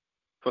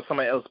for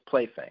somebody else's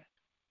plaything.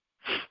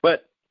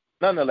 But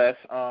nonetheless,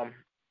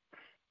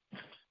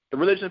 the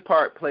religion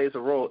part plays a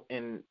role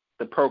in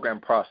the program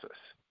process.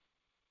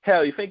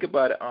 Hell, you think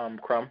about it,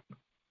 Crumb.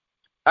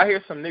 I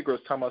hear some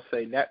Negroes talking about,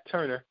 say, Nat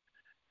Turner,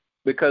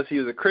 because he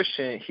was a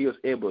Christian, he was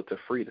able to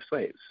free the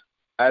slaves.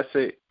 I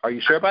say, are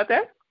you sure about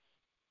that?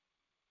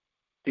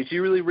 Did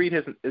you really read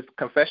his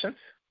confessions?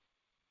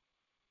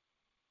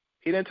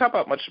 He didn't talk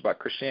about much about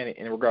Christianity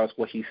in regards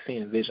to what he's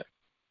seen in vision.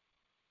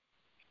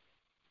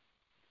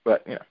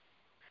 But, you know,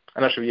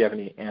 I'm not sure if you have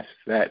any answers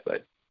to that,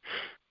 but...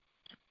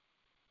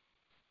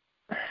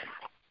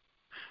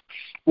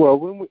 Well,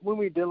 when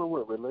we're dealing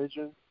with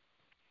religion,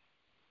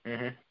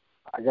 Mm-hmm.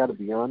 I got to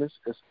be honest.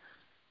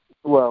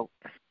 Well,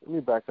 let me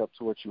back up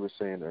to what you were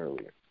saying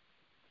earlier.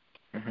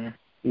 Mm-hmm.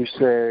 You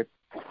said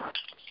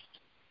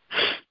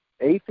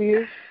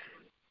atheist,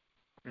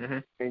 Mm-hmm.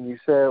 and you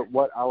said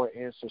what our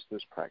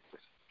ancestors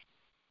practiced.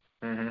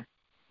 Mm-hmm.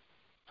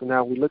 So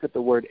now we look at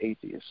the word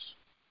atheist.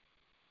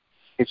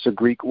 It's a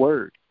Greek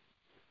word.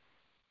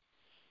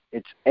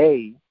 It's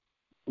a,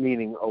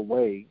 meaning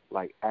away,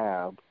 like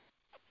ab,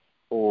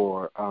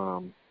 or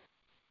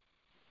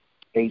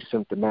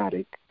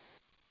asymptomatic.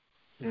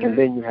 Mm-hmm. And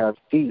then you have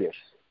theist.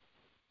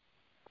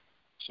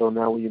 So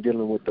now when you're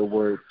dealing with the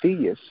word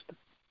theist,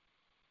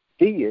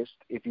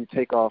 if you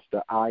take off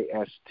the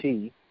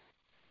IST,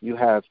 you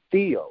have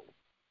theo.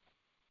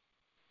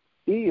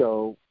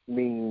 Theo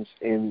means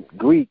in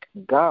Greek,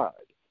 God.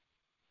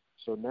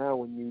 So now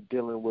when you're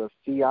dealing with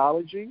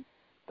theology,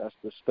 that's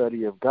the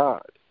study of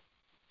God.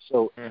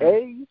 So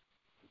a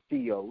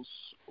theos,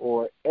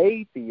 or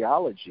a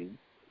theology,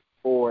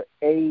 or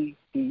a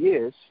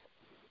theist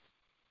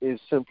is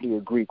simply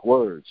a Greek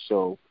word.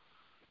 So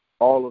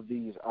all of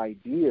these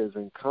ideas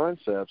and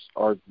concepts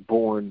are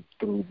born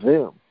through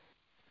them.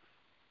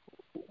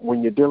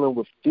 When you're dealing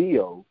with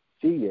theo,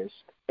 theist,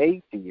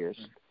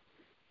 atheist,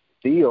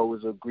 theo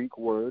is a Greek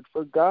word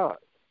for God.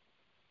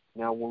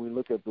 Now, when we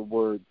look at the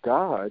word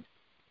God,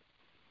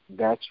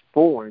 that's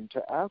foreign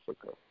to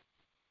Africa.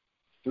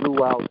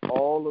 Throughout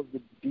all of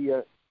the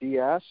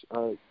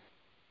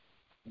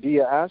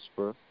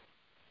diaspora,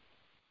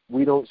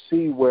 we don't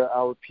see where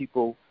our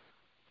people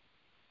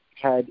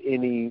had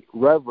any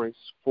reverence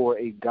for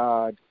a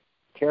God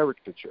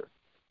caricature.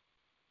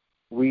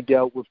 We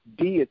dealt with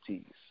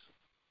deities.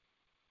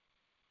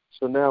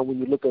 So now when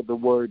you look at the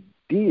word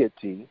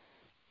deity,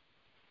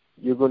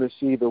 you're going to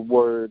see the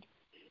word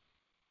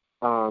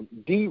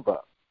diva.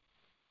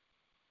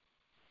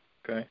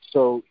 Okay.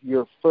 So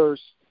your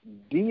first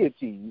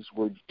deities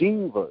were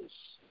divas.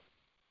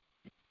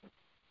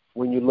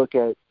 When you look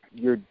at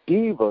your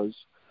divas,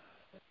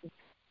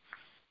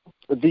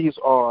 these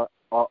are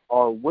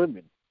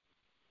women.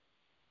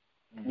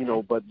 Mm-hmm. You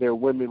know, but they're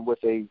women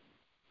with a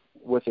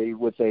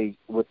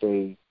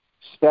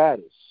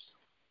status,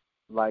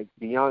 like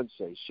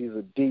Beyonce. She's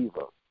a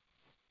diva.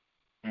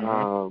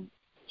 Mm-hmm.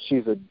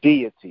 She's a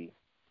deity.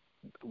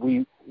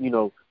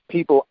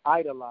 People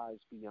idolize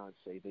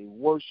Beyonce. They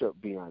worship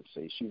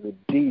Beyonce. She's a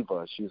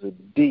diva. She's a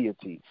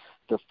deity.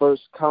 The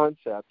first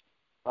concept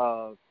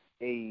of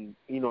in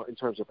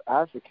terms of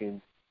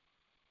African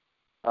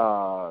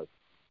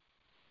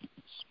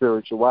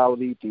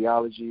spirituality,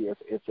 theology,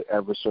 if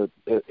ever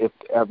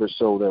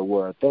so there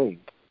were a thing.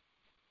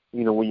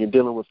 You know, when you're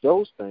dealing with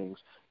those things,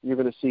 you're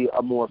going to see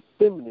a more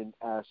feminine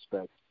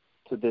aspect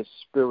to this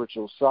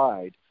spiritual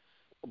side.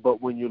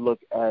 But when you look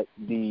at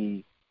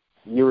the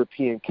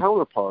European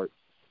counterpart,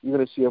 you're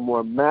going to see a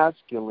more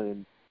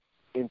masculine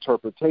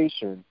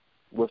interpretation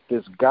with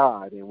this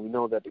God. And we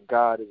know that the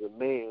God is a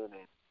man,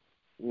 and,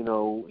 you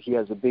know, he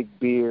has a big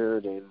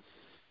beard, and,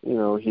 you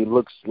know, he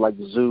looks like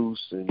Zeus,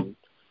 and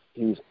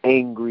he's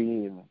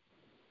angry, and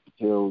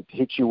he'll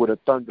hit you with a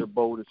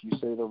thunderbolt if you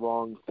say the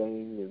wrong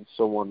thing, and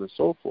so on and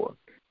so forth.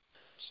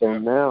 So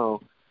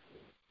now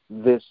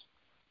this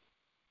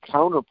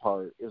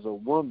counterpart is a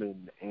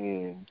woman,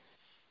 and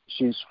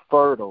she's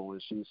fertile,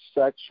 and she's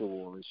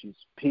sexual, and she's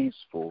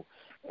peaceful.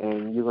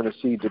 And you're going to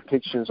see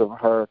depictions of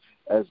her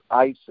as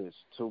Isis,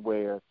 to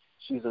where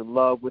she's in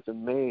love with a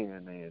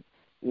man, and,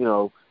 you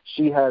know,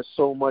 she has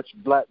so much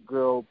black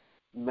girl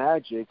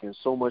magic and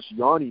so much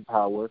yoni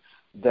power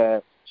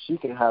that she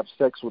can have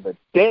sex with a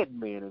dead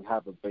man and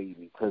have a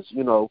baby. Because,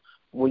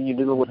 when you're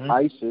dealing with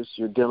Isis,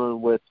 you're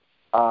dealing with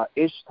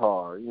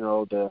Ishtar,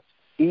 the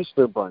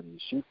Easter bunny.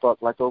 She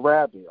fucked like a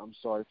rabbit. I'm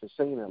sorry for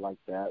saying it like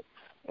that.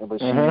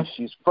 But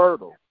she's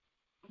fertile,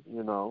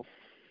 you know.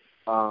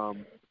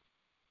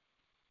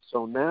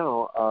 So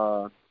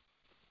now,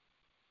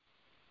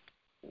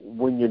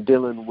 when you're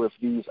dealing with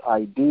these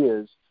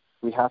ideas,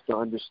 we have to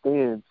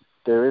understand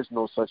there is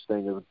no such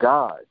thing as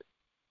God.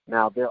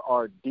 Now, there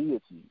are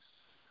deities,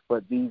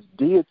 but these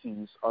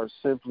deities are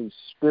simply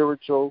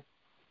spiritual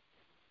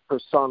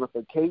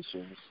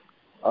personifications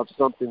of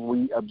something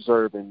we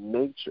observe in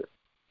nature.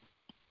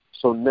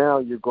 So now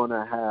you're going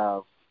to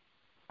have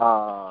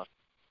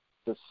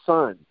the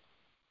sun.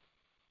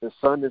 The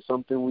sun is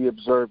something we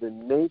observe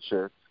in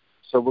nature,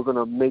 so we're going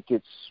to make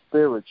it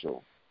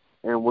spiritual,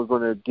 and we're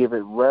going to give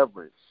it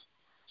reverence.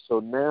 So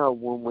now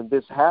when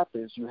this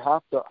happens, you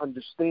have to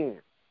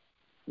understand,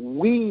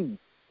 we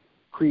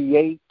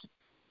create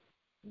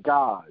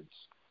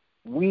gods.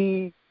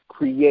 We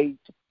create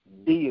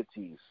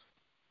deities.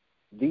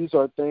 These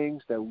are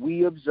things that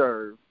we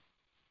observe,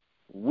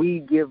 we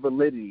give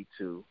validity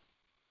to,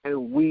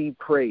 and we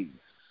praise.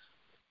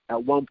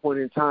 At one point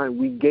in time,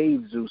 we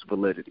gave Zeus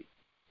validity,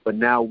 but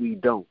now we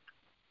don't.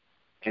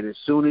 And as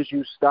soon as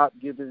you stop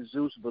giving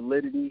Zeus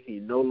validity, he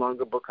no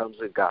longer becomes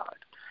a god.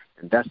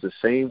 And that's the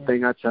same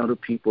thing I tell the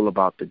people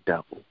about the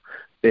devil.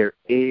 There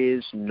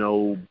is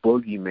no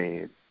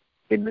boogeyman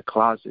in the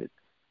closet.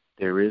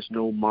 There is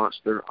no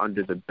monster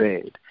under the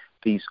bed.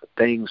 These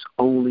things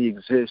only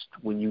exist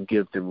when you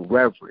give them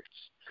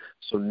reverence.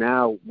 So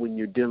now when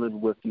you're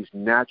dealing with these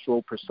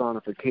natural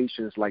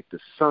personifications like the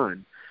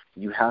sun,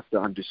 you have to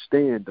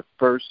understand the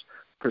first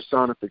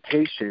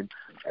personification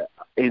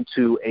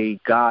into a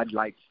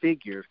godlike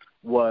figure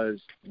was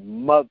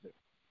mother.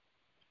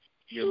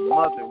 Your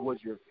mother was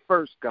your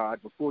first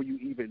god before you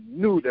even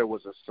knew there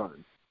was a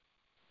sun.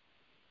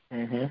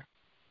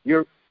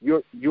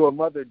 Your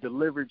mother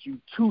delivered you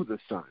to the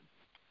sun,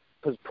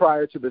 because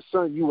prior to the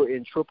sun, you were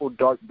in triple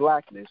dark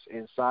blackness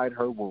inside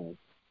her womb.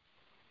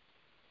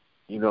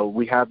 You know,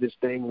 we have this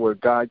thing where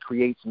God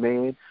creates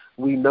man.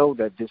 We know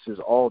that this is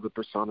all the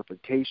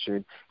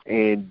personification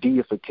and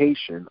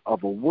deification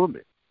of a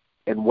woman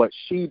and what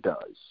she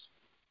does.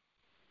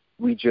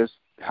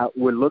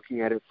 We're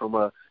looking at it from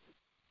a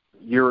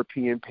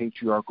European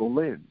patriarchal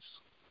lens.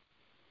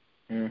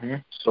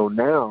 So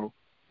now,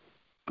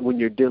 when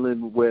you're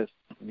dealing with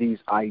these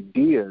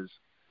ideas,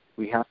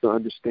 we have to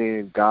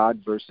understand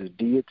God versus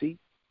deity.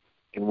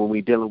 And when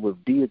we're dealing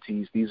with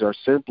deities, these are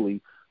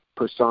simply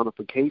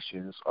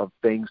personifications of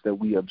things that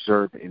we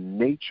observe in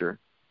nature,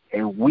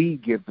 and we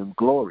give them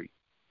glory.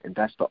 And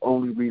that's the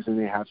only reason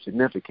they have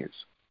significance.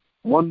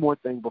 One more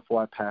thing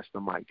before I pass the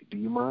mic. Do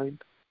you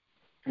mind?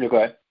 You go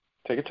ahead.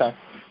 Take your time.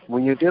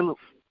 When you're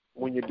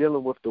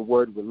dealing with the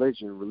word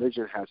religion,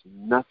 religion has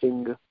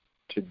nothing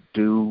to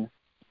do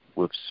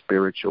with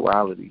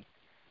spirituality.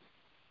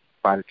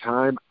 By the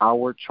time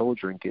our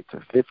children get to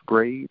 5th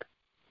grade,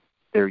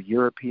 their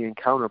European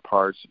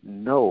counterparts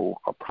know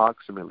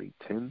approximately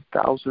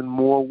 10,000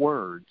 more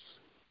words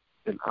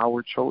than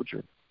our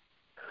children.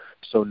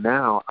 So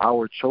now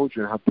our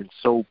children have been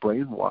so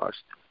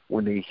brainwashed,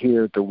 when they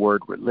hear the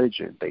word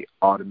religion, they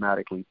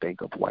automatically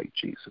think of white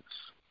Jesus.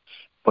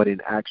 But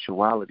in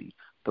actuality,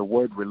 the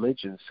word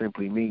religion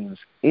simply means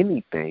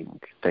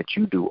anything that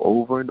you do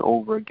over and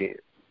over again.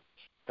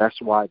 That's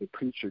why the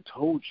preacher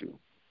told you.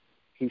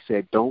 He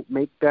said, don't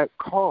make that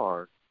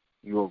car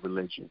your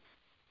religion.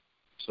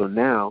 So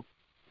now,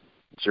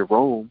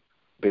 Jerome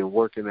been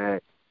working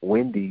at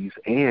Wendy's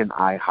and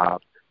IHOP,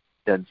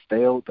 done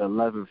failed the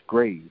 11th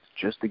grade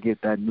just to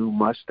get that new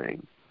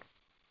Mustang.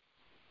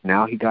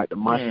 Now he got the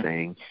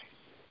Mustang.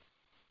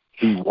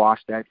 He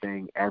washed that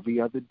thing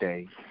every other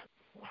day.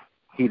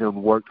 He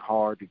done worked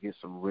hard to get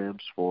some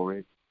rims for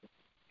it.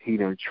 He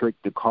done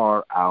tricked the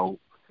car out,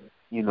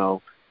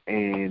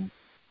 and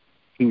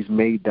he's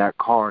made that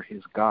car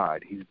his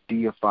God. He's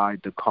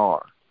deified the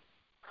car.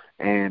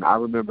 And I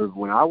remember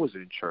when I was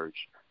in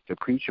church, the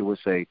preacher would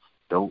say,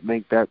 don't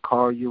make that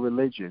car your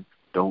religion.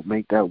 Don't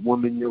make that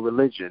woman your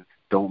religion.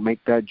 Don't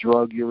make that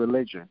drug your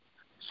religion.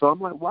 So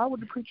I'm like, why would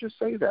the preacher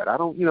say that? I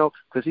don't,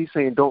 because he's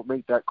saying don't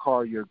make that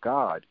car your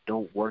God.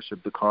 Don't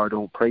worship the car.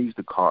 Don't praise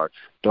the car.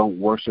 Don't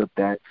worship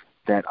that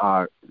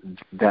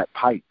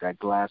pipe, that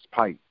glass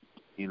pipe.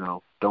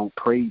 Don't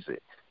praise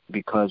it.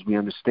 Because we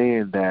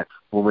understand that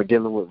when we're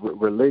dealing with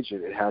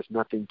religion, it has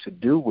nothing to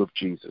do with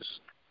Jesus.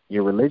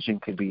 Your religion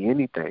can be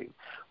anything.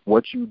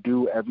 What you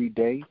do every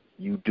day,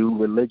 you do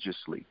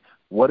religiously.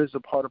 What is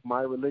a part of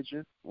my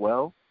religion?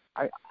 Well,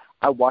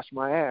 I wash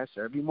my ass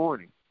every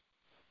morning.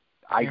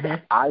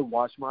 I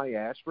wash my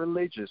ass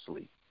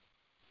religiously.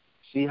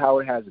 See how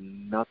it has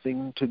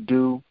nothing to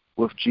do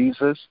with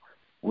Jesus?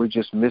 We're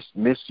just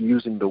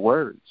misusing the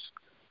words.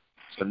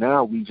 So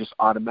now we just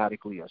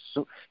automatically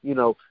assume,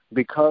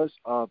 because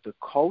of the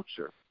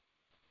culture,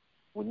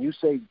 when you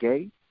say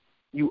gay,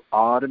 you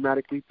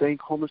automatically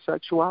think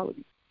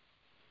homosexuality.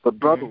 But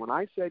brother, when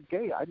I said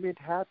gay, I meant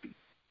happy.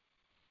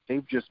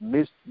 They've just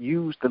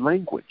misused the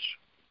language.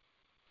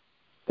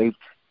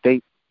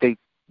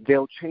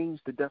 They'll change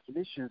the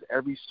definitions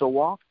every so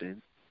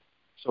often.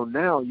 So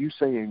now you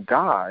saying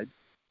God,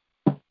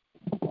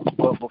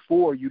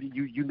 before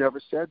you never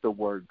said the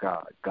word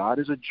God. God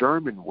is a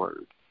German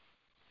word.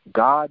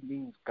 God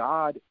means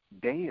God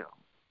damn,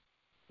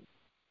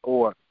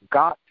 or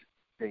Gott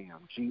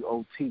damn,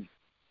 G-O-T.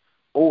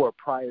 Or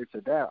prior to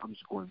that, I'm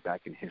just going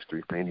back in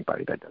history for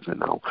anybody that doesn't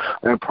know.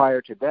 And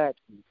prior to that,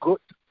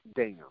 Gut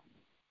damn.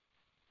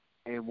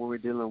 And when we're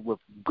dealing with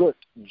Gut,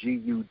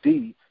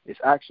 G-U-D, it's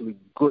actually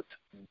Gut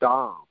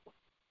dam.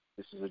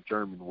 This is a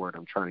German word.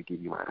 I'm trying to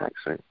give you my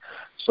accent.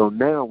 So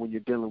now when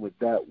you're dealing with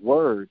that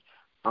word,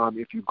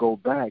 if you go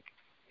back,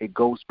 it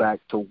goes back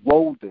to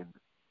Odin.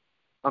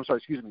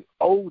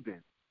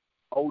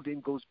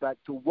 Odin goes back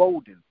to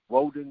Woden.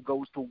 Woden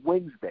goes to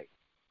Wednesday.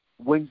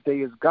 Wednesday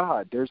is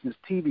God. There's this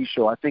TV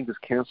show, I think it's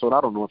canceled.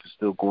 I don't know if it's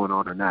still going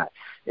on or not.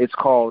 It's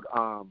called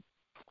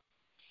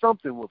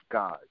something with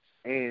gods.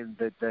 And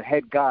the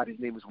head god, his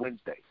name is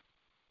Wednesday.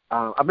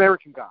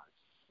 American Gods.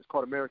 It's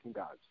called American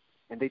Gods.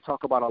 And they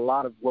talk about a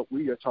lot of what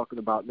we are talking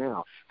about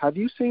now. Have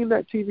you seen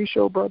that TV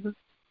show, brother?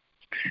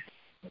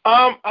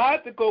 I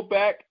had to go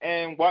back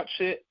and watch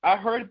it. I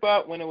heard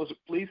about when it was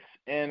released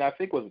in, I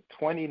think it was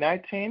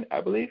 2019,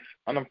 I believe.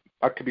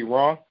 I could be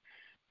wrong.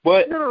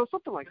 But no,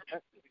 something like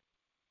that.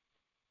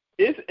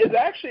 It's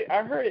actually,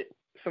 I heard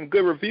some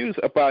good reviews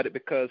about it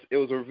because it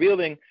was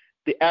revealing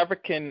the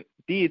African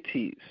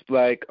deities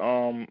like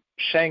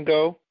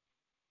Shango,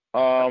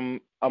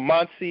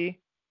 Amansi,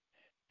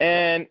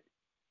 and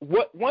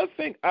one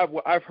thing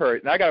I've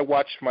heard, and I got to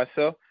watch for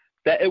myself,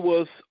 that it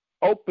was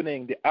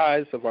opening the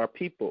eyes of our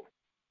people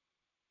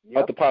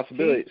of the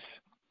possibilities.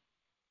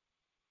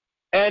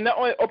 And not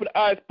only open the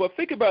eyes, but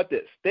think about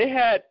this. They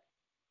had,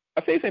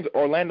 I think his name is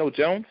Orlando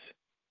Jones,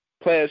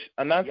 plays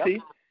Anansi.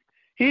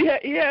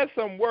 Yep. He had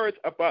some words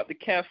about the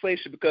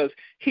cancellation because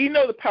he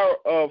knows the power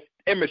of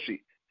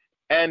imagery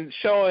and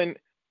showing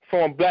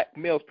from a black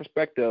male's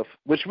perspective,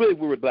 which really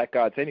we were black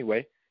gods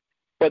anyway,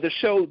 but to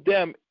show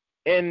them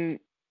in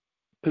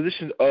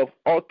positions of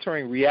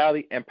altering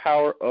reality and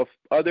power of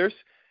others,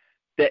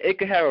 that it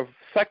could have a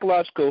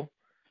psychological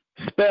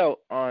spell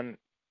on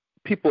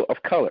people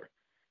of color.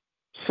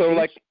 So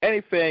like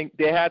anything,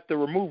 they had to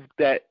remove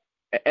that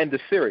and end the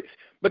series.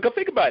 Because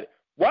think about it.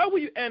 Why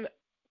would you end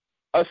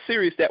a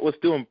series that was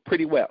doing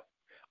pretty well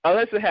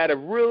unless it had a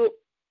real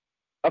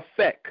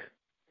effect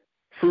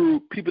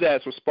through people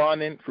that's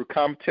responding, through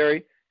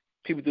commentary,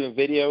 people doing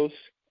videos?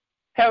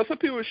 Hell, some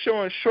people were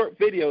showing short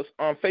videos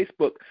on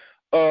Facebook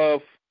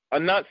of a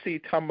Nazi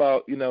talking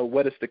about,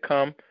 what is to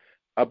come,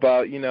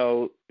 about,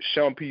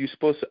 showing people you're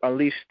supposed to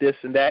unleash this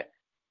and that.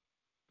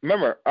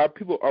 Remember, our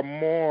people are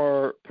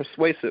more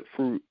persuasive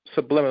through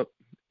subliminal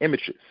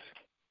images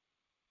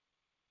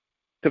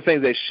to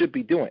things they should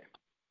be doing.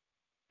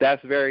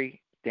 That's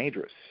very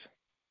dangerous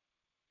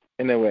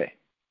in a way.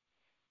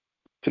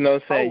 To know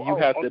saying you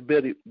have the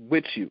ability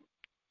with you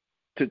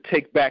to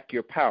take back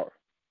your power,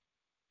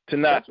 to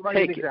not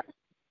take it.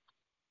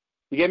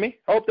 You get me?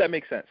 I hope that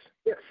makes sense.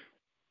 Yeah.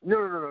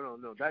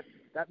 No.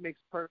 That makes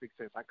perfect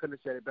sense. I couldn't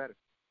have said it better.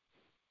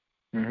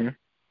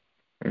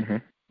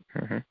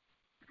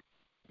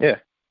 Yeah.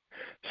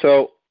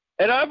 So,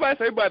 and I advise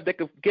everybody that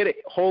could get a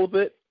hold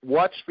of it,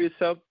 watch for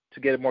yourself to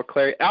get more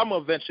clarity. I'm going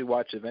to eventually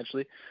watch it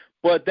eventually.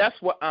 But that's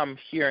what I'm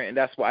hearing, and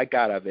that's what I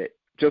got of it,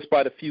 just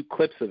by the few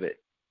clips of it.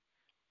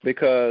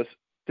 Because,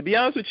 to be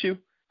honest with you,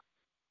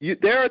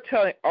 they are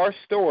telling our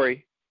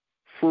story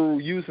through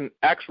using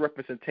actual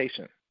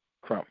representation,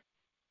 Crumb.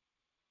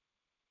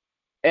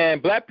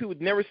 And black people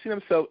would never see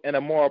themselves in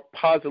a more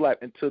positive life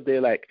until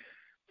they're like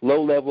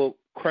low-level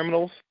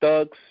criminals,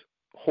 thugs,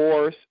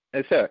 whores,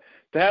 etc.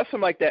 To have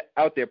something like that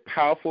out there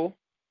powerful,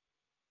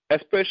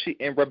 especially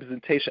in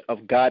representation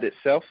of God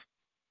itself,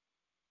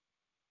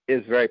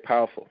 is very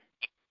powerful.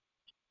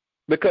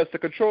 Because to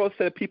control a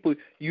set of people,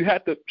 you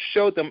have to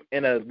show them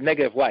in a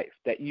negative life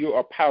that you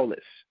are powerless.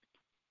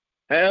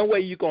 And the only way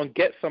you're going to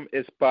get some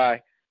is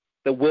by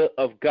the will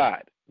of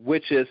God,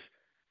 which is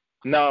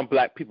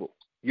non-black people,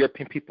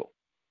 European people,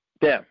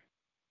 them.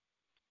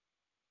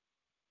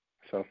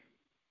 So,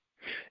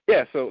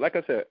 yeah, so like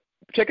I said,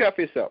 check it out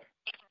for yourself.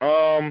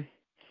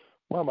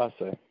 What am I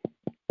saying?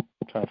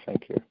 I'm trying to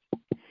think here.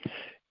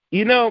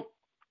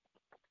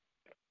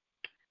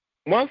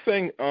 One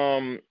thing,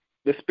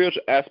 the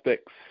spiritual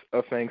aspects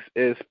of things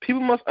is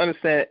people must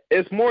understand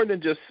it's more than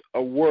just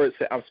a word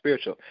say I'm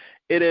spiritual.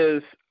 It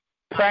is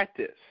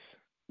practice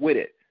with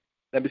it.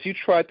 That means you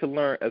try to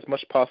learn as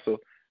much as possible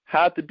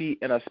how to be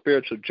in a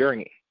spiritual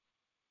journey.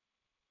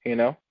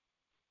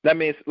 That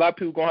means a lot of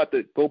people are going to have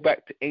to go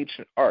back to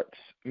ancient arts,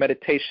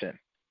 meditation.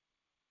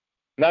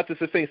 Not just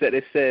the things that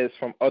it says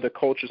from other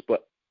cultures,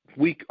 but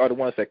we are the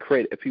ones that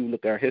create it if you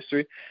look at our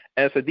history.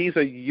 And so these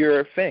are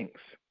your things.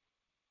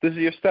 This is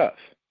your stuff.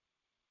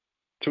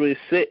 To really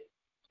sit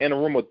in a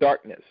room of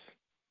darkness,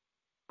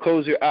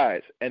 close your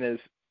eyes, and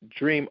just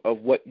dream of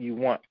what you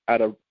want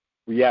out of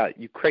reality.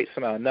 You create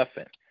something out of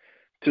nothing.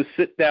 To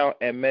sit down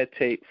and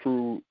meditate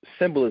through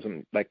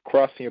symbolism, like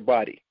crossing your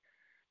body.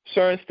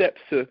 Certain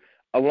steps to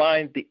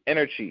align the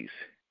energies,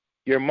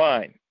 your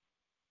mind,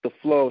 the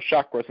flow of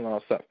chakras and all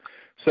that stuff.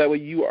 So that way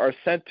you are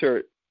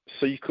centered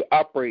so you could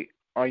operate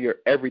on your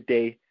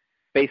everyday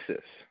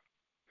basis.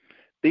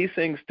 These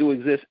things do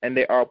exist, and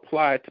they are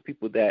applied to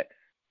people that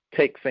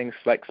take things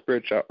like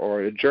spiritual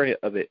or the journey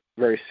of it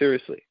very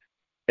seriously.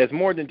 It's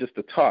more than just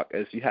the talk,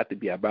 as you have to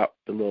be about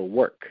the little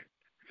work.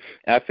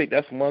 And I think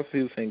that's one of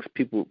the things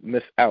people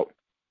miss out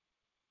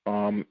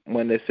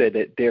when they say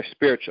that they're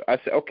spiritual. I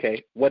say,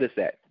 okay, what is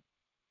that?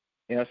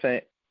 You know what I'm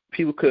saying?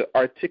 People could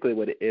articulate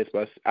what it is,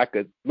 but I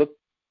could look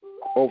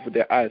over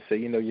their eyes and say,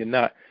 you're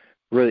not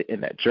really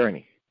in that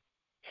journey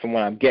from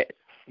what I'm getting.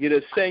 You're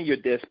just saying you're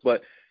this,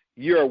 but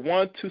you're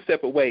 1-2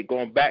 steps away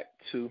going back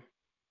to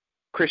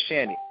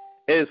Christianity,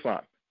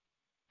 Islam.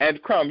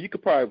 And Crumb, you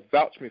could probably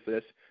vouch for me for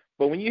this,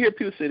 but when you hear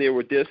people say they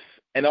were this,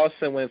 and all of a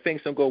sudden when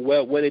things don't go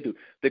well, what do?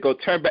 They go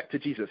turn back to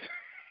Jesus.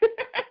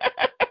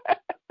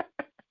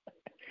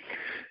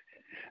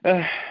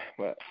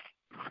 But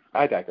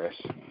I digress.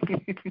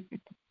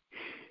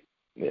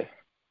 Yeah.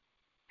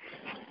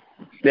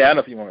 Yeah, I don't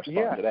know if you want to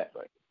respond to that,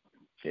 but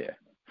yeah.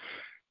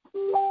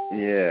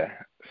 Yeah.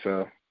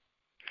 So,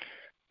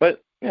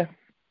 but yeah.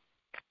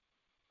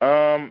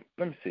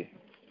 Let me see.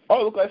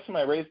 Oh, look like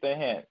somebody raised their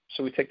hand.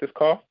 Should we take this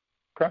call?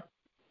 Okay.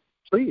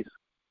 Please.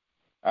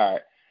 All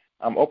right.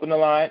 I'm open the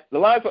line. The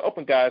lines are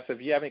open, guys. So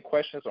if you have any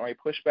questions or any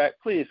pushback,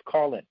 please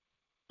call in.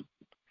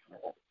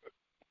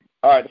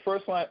 All right. The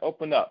first line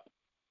open up.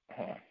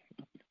 Hold on.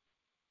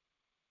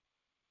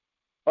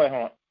 Oh, wait,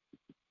 hold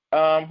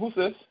on. Who's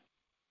this?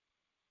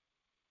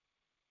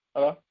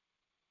 Hello?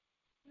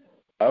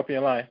 I open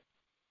your line.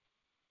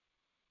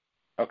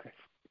 Okay.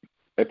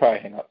 They probably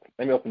hang up.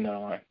 Let me open that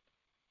line.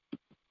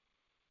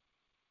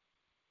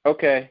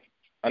 Okay.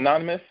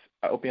 Anonymous,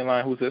 I open your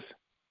line. Who's this?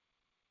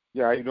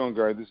 Yeah, how you doing,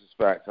 Gary? This is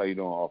Fax. How you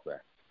doing, All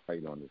Fax? How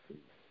you doing this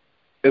evening?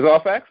 Is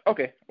All Fax?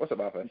 Okay. What's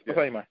up, All Fax? What's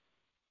on your mind?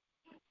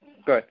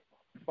 Go ahead.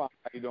 Fine.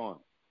 How you doing?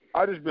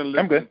 I just been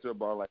listening to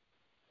about like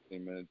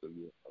 15 minutes of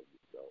your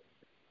show.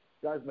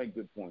 You guys make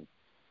good points.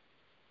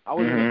 I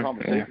was in a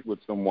conversation with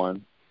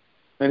someone,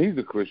 and he's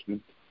a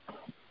Christian.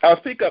 I'll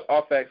speak up,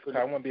 All Fax, because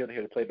I want to be able to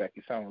hear the playback.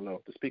 You sound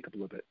low. To speak up a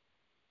little bit.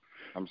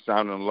 I'm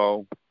sounding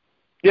low.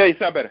 Yeah, you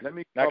sound better. Let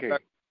me call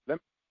back.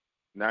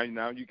 Now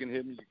you can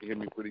hear me. You can hear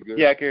me pretty good.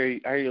 Yeah, I can hear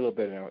you. I hear you a little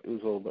bit now. It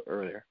was a little bit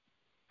earlier.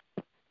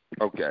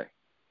 Okay.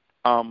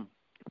 I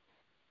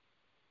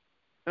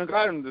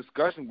got in a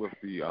discussion with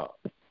the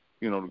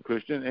the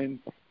Christian, and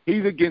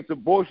he's against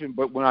abortion.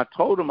 But when I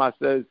told him, I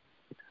said,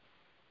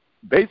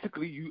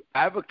 basically, you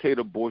advocate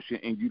abortion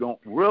and you don't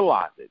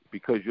realize it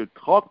because your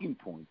talking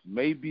points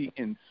may be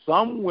in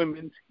some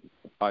women's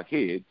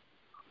head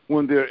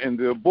when they're in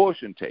the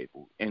abortion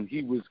table. And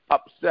he was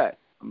upset.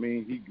 I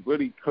mean, he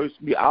really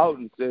cursed me out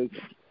and says,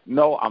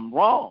 no, I'm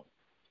wrong.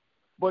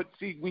 But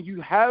see, when you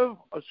have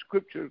a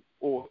scripture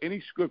or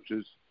any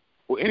scriptures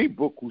or any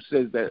book who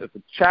says that if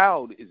a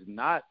child is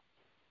not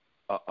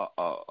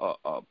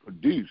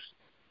produced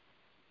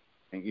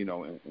and,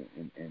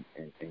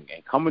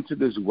 and come into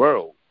this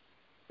world,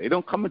 they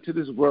don't come into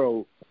this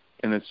world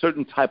in a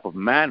certain type of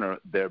manner.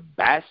 They're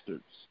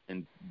bastards,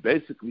 and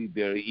basically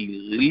they're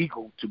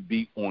illegal to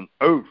be on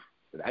earth.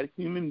 That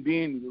human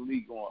being is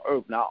illegal on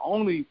earth. Not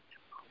only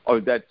or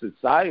that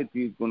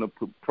society is going to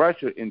put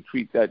pressure and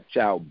treat that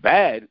child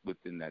bad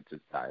within that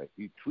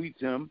society, treats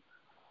him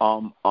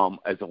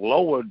as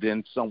lower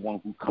than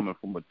someone who's coming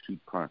from a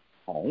two-parent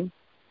home.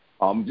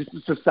 Just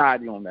a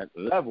society on that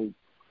level.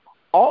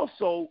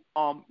 Also,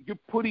 you're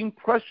putting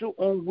pressure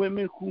on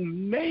women who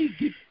may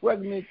get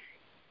pregnant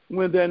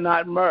when they're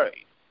not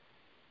married.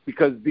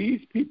 Because these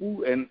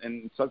people,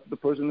 and such the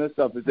person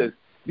herself, is that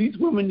these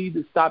women need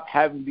to stop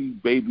having these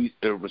babies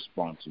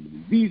irresponsibly.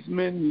 These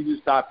men need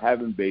to stop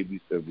having babies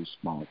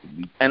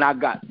irresponsibly. And I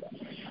got that.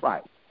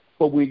 Right.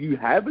 But when you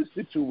have a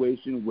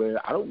situation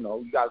where, I don't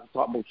know, you guys are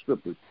talking about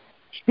strippers.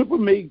 Stripper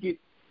may get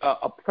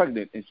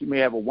pregnant, and she may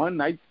have a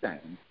one-night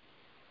stand.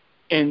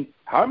 And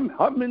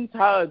her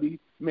mentality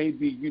may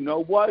be, you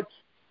know what?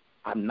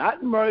 I'm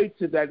not married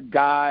to that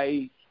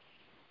guy.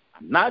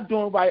 I'm not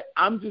doing right.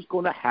 I'm just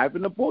going to have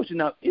an abortion.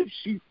 Now, if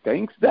she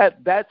thinks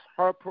that, that's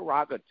her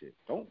prerogative.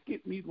 Don't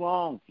get me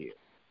wrong here.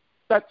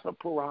 That's her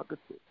prerogative,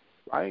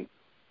 right?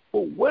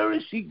 But where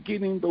is she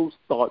getting those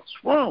thoughts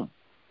from?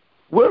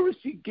 Where is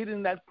she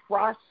getting that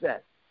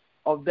process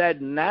of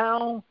that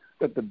now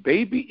that the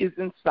baby is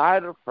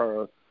inside of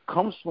her,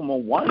 comes from a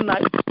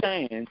one-night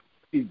stand,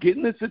 she's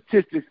getting the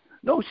statistics.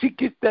 No, she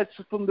gets that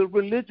from the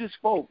religious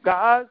folk,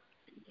 guys.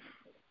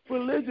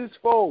 Religious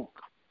folk.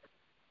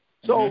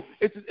 So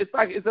it's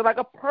like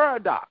a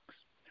paradox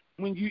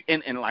when you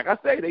and like I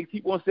say, they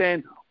keep on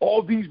saying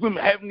all these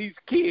women having these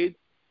kids,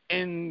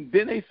 and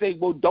then they say,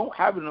 well, don't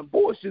have an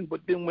abortion.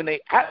 But then when they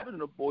have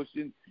an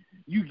abortion,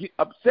 you get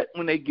upset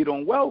when they get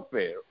on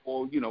welfare,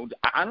 or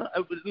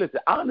listen.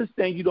 I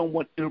understand you don't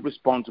want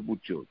irresponsible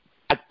children.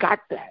 I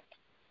got that,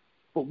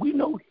 but we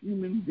know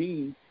human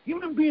beings.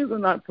 Human beings are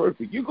not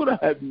perfect. You're going to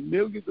have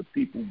millions of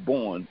people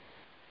born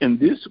in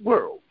this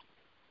world.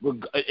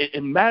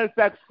 And matter of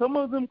fact, some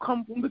of them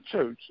come from the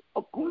church.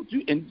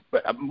 And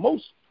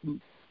most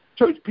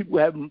church people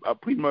have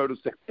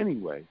premarital sex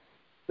anyway.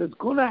 That's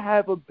going to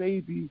have a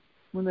baby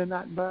when they're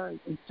not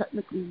married, and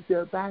technically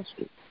they're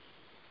bastards.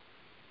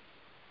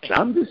 And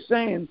I'm just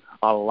saying,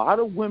 a lot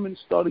of women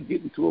started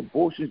getting to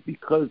abortions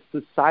because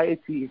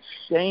society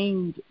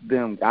shamed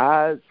them,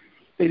 guys.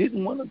 They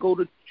didn't want to go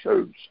to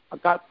church. I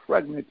got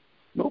pregnant.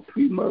 No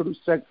premarital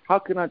sex. How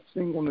can I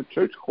sing on the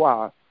church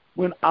choir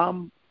when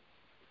I'm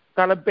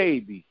got a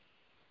baby?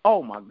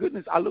 Oh, my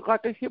goodness, I look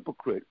like a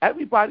hypocrite.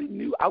 Everybody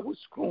knew I was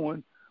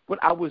screwing, but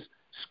I was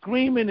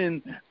screaming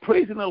and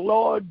praising the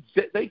Lord.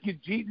 Thank you,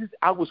 Jesus.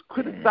 I was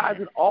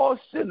criticizing all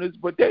sinners,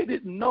 but they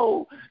didn't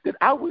know that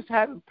I was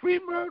having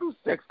premarital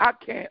sex. I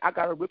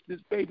got to rip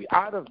this baby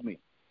out of me.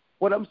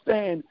 What I'm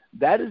saying,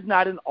 that is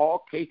not in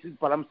all cases,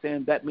 but I'm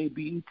saying that may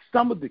be in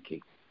some of the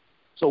cases.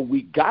 So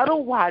we got to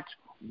watch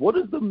what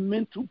is the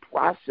mental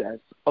process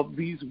of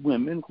these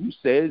women who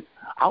says,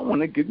 I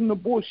want to get an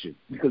abortion.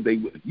 Because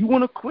you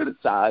want to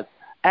criticize,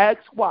 ask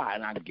why.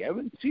 And I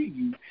guarantee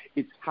you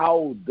it's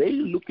how they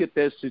look at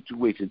their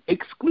situation,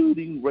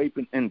 excluding rape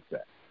and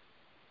incest.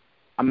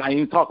 I'm not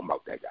even talking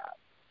about that, guy.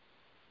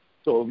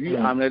 So if you,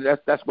 I mean,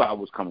 that's where I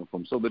was coming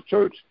from. So the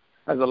church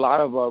has a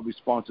lot of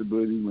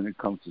responsibility when it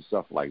comes to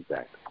stuff like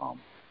that.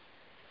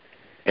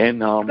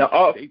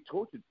 They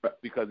tortured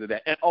because of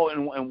that.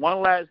 And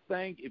one last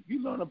thing, if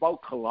you learn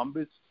about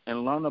Columbus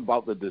and learn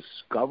about the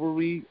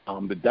discovery,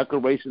 the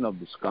Declaration of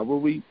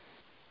Discovery,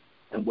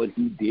 and what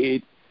he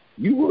did,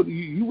 you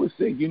would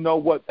say, you know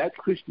what, that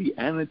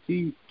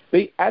Christianity,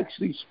 they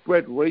actually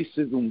spread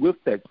racism with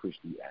that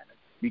Christianity,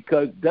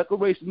 because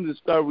Declaration of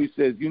Discovery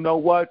says, you know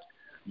what,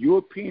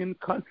 European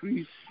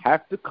countries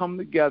have to come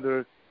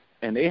together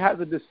and they have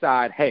to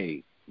decide,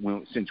 hey,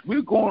 since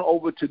we're going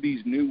over to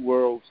these new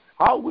worlds,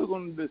 how we're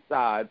going to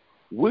decide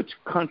which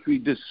country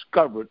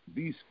discovered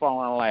these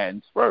foreign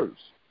lands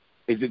first.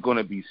 Is it going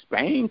to be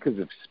Spain? Because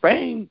if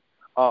Spain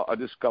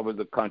discovers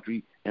a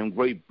country and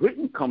Great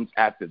Britain comes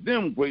after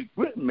them, Great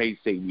Britain may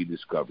say we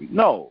discovered it.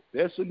 No,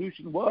 their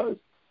solution was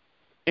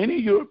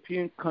any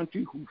European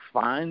country who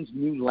finds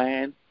new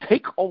land,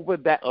 take over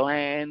that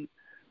land,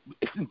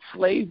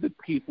 enslave the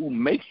people,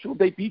 make sure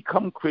they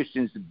become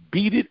Christians,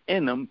 beat it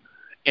in them,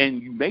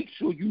 and you make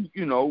sure you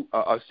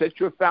set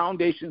your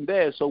foundation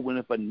there, so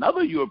if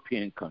another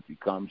European country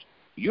comes,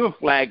 your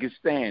flag is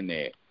staying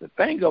there. The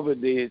thing of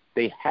it is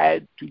they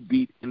had to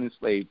beat and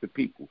enslave the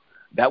people.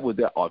 That was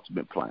their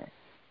ultimate plan.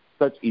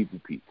 Such evil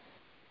people.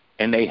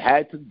 And they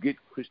had to get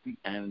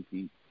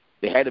Christianity.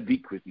 They had to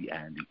beat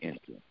Christianity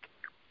into it.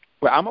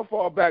 But I'm going to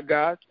fall back,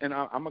 guys, and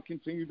I'm going to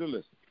continue to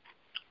listen.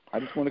 I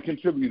just want to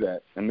contribute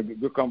that and a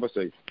good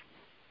conversation.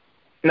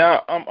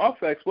 Now,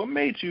 Alphax, what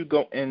made you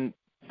go in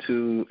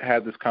to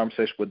have this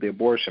conversation with the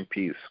abortion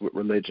piece with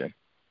religion?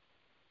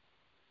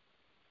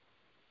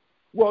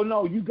 Well,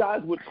 no, you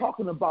guys were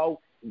talking about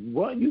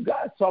religion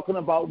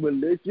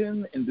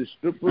and the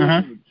strippers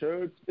and the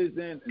churches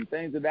and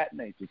things of that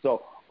nature.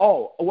 So,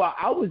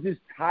 I was just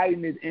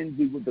tying it in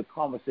with the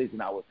conversation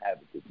I was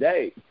having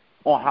today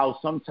on how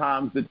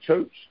sometimes the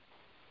church,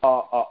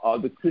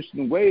 the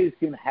Christian ways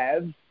can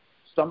have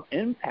some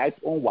impact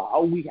on why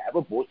we have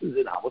abortions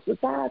in our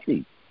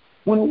society.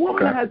 When a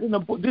woman has an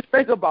abortion, just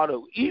think about it.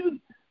 Even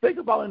think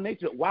about in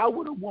nature. Why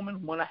would a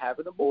woman want to have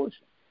an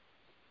abortion?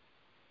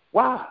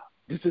 Why?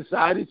 The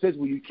society says,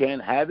 well, you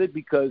can't have it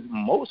because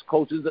most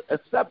cultures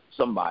accept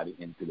somebody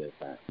into their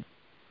family.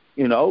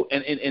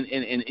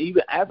 And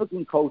even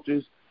African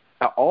cultures,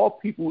 all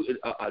people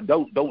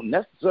don't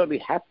necessarily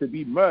have to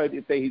be married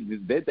if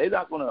they're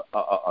not going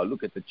to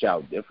look at the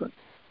child different.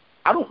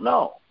 I don't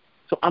know.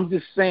 So I'm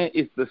just saying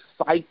it's the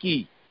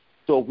psyche.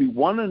 So if we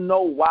want to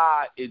know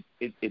why it's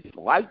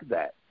like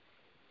that,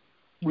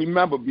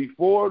 remember,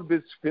 before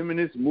this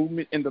feminist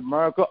movement in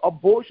America,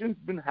 abortion's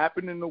been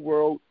happening in the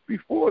world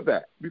before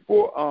that,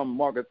 before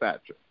Margaret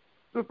Thatcher.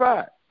 It's a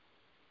fact.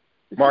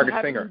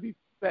 Margaret Singer.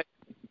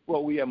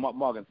 Well, we have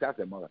Margaret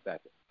Thatcher.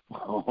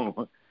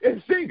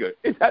 It's Singer.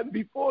 It's happened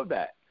before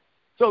that.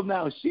 So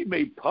now she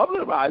may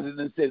popularize it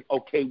and says,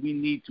 okay, we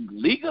need to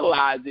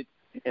legalize it,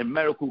 and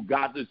medical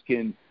doctors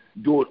can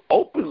do it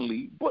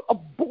openly. But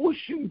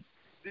abortion,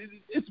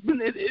 it's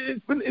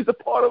a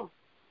part of,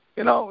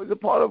 it's a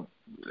part of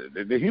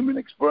the human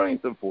experience,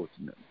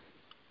 unfortunately.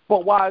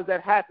 But why does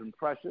that happen?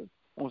 Pressure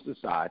on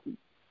society.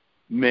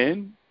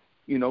 Men,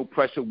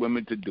 pressure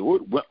women to do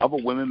it.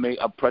 Other women may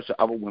pressure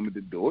other women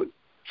to do it.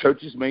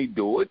 Churches may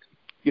do it,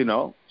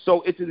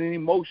 So it's an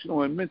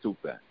emotional and mental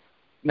thing.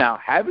 Now,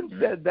 having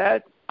said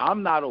that,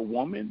 I'm not a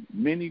woman.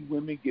 Many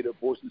women get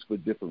abortions for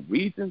different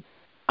reasons.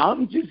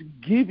 I'm just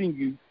giving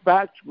you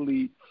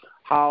factually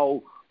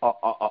how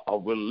a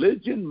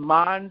religion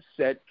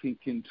mindset can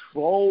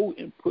control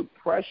and put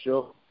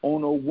pressure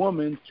on a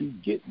woman to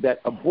get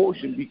that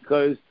abortion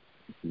because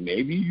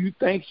maybe you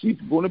think she's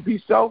going to be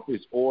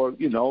selfish or,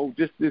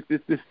 just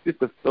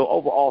the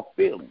overall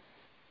feeling.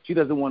 She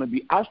doesn't want to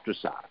be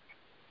ostracized.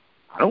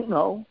 I don't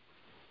know.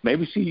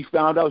 Maybe she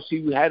found out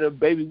she had a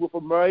baby with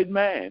a married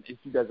man and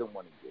she doesn't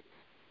want to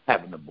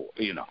have an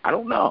abortion. I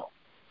don't know.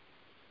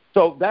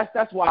 So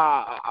that's why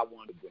I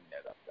wanted to bring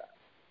that up.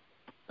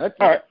 That's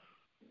all right.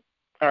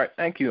 All right.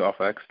 Thank you,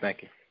 Alphax.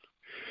 Thank you.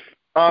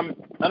 I'm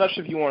not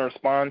sure if you want to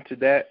respond to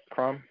that,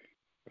 Crumb,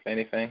 if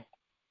anything.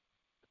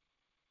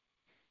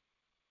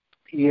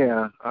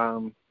 Yeah.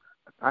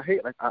 I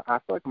hate I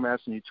feel like I'm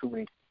asking you too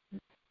many.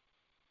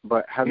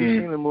 But have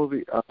you seen the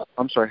movie?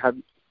 I'm sorry.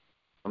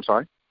 I'm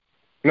sorry.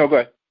 No, go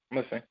ahead. I'm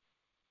listening.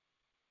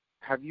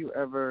 Have you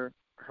ever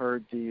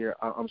heard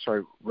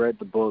read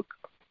the book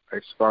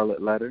A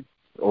Scarlet Letter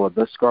or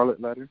The Scarlet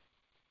Letter?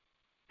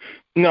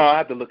 No, I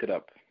have to look it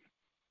up.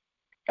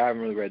 I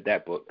haven't really read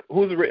that book.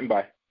 Who's it written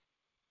by?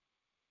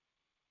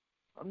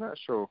 I'm not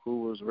sure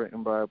who it was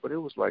written by, but it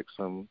was like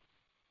some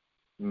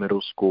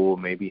middle school,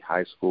 maybe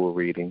high school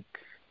reading.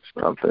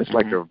 It's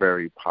like a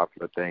very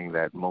popular thing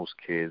that most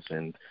kids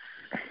in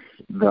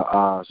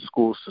the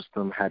school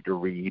system had to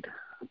read.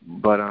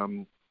 But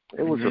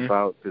it was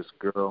about this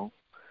girl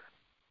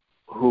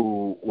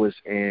who was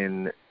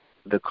in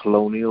the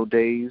colonial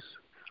days,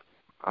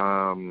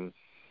 as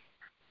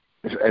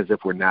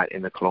if we're not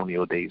in the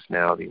colonial days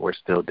now. We're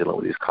still dealing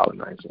with these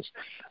colonizers.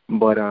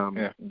 But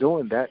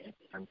during that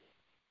time,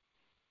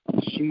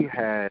 she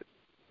had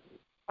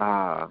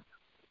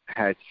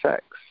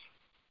sex,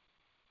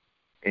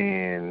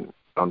 and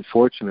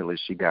unfortunately,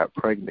 she got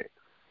pregnant.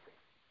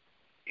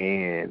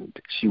 And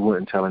she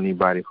wouldn't tell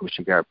anybody who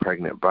she got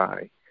pregnant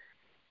by,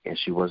 and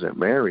she wasn't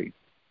married.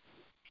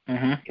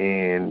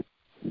 And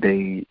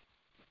they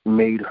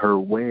made her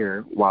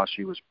wear, while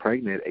she was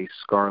pregnant, a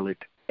scarlet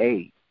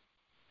A,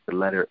 the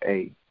letter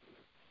A,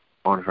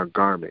 on her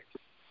garment.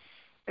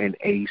 And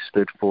A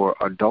stood for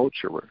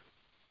adulterer.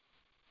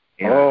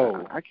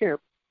 And I can't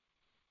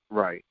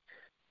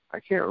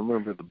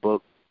remember the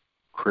book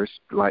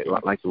crisp like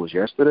it was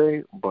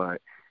yesterday,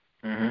 but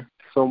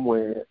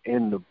somewhere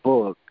in the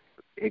book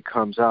it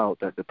comes out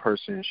that the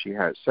person she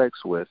had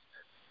sex with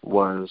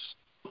was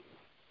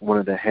one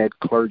of the head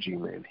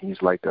clergymen.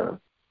 He's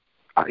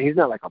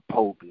not like a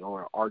pope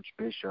or an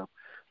archbishop,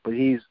 but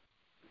he's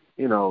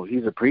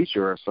a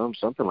preacher or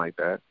something like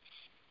that.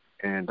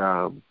 And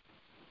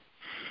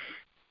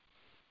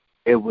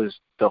it was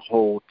the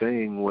whole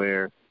thing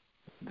where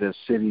the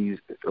city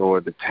or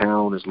the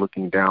town is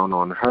looking down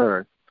on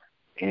her,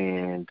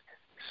 and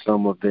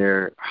some of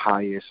their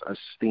highest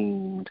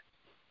esteemed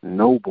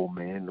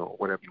noblemen, or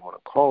whatever you want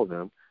to call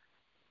them,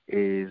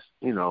 is,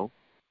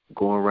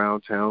 going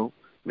around town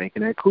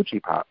making that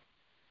coochie pop.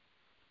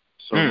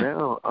 So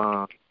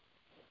now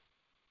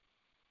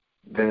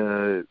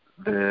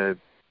the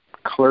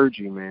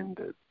clergyman,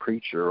 the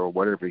preacher or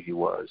whatever he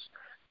was,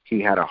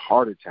 he had a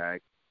heart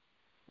attack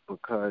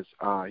because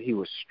he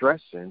was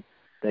stressing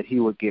that he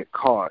would get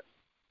caught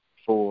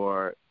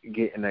for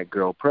getting that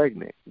girl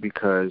pregnant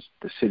because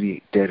the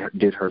city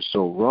did her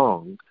so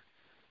wrong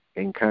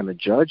and kind of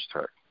judged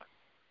her.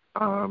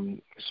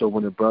 So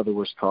when the brother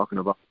was talking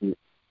about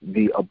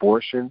the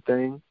abortion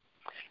thing,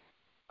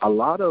 a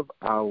lot of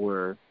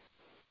our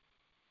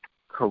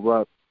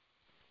corrupt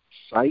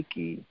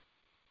psyche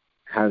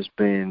has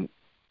been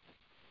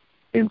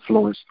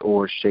influenced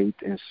or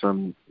shaped in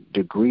some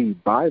degree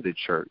by the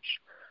church.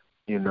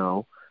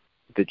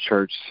 The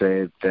church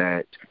said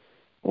that,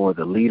 or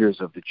the leaders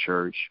of the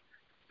church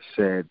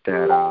said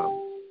that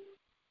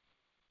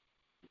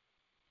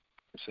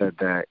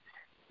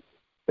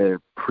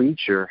the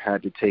preacher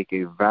had to take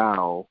a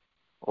vow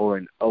or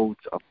an oath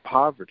of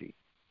poverty.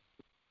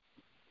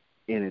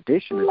 In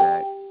addition to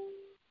that,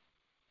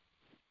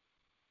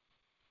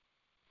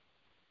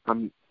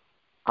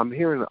 I'm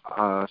hearing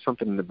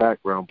something in the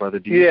background, brother.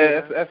 Do you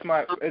hear that?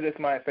 It is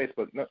my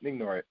Facebook. No,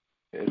 ignore it.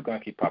 It's going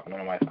to keep popping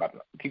on my popping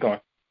up. Keep going.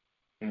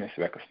 Let me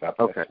see if I can stop.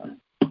 Okay.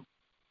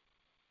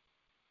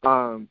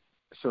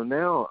 So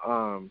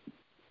now,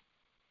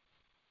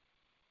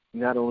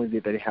 not only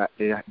did they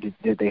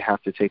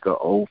have to take an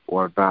oath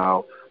or a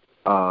vow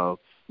of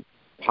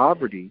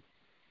poverty,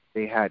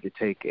 they had to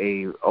take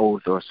a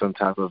oath or some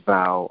type of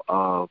vow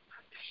of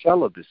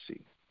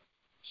celibacy,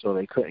 so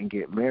they couldn't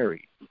get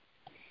married.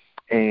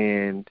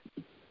 And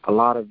a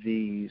lot of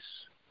these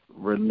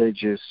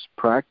religious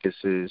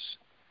practices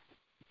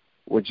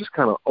were just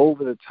kind of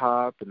over the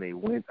top, and they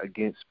went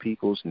against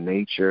people's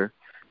nature,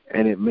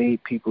 and it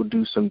made people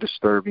do some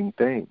disturbing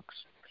things.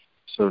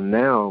 So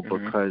now,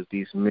 because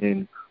these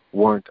men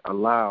weren't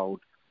allowed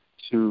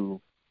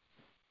to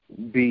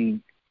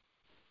be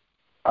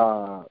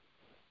to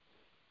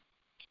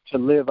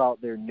live out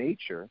their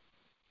nature,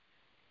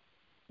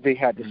 they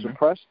had to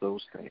suppress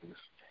those things.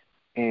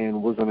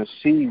 And we're going to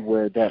see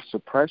where that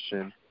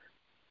suppression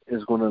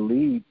is going to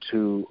lead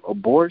to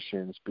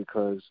abortions,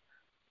 because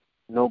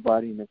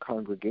nobody in the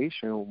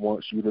congregation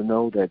wants you to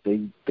know that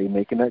they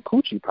making that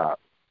coochie pop.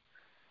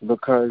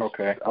 Because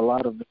a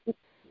lot of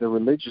the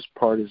religious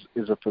part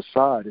is a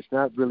facade. It's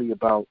not really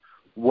about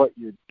what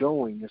you're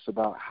doing. It's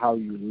about how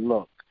you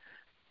look.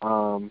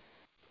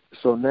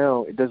 So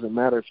now it doesn't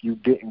matter if you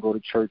didn't go to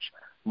church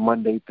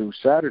Monday through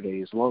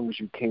Saturday. As long as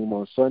you came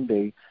on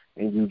Sunday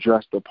and you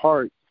dressed the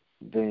part,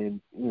 then,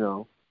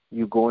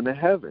 you're going to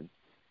heaven.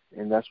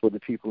 And that's what the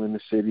people in the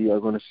city are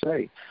going to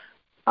say.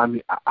 I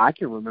mean, I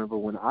can remember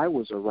when I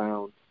was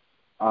around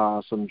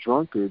some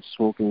drunkards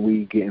smoking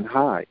weed, getting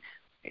high.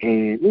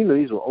 And,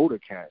 these were older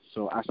cats.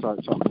 So I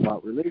started talking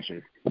about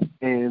religion.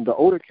 And the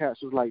older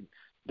cats was like,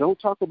 don't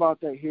talk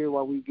about that here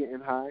while we getting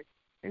high.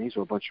 And these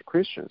were a bunch of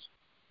Christians.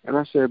 And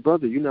I said,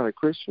 brother, you're not a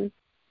Christian?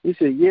 He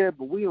said, yeah,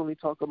 but we only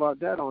talk about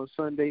that on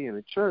Sunday in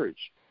a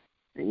church.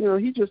 And, you know,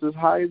 he's just as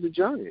high as a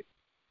giant.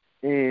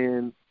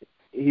 And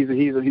he's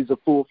a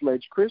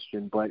full-fledged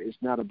Christian, but it's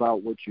not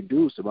about what you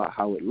do. It's about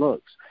how it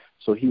looks.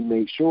 So he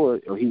makes sure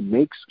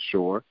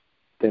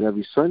that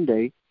every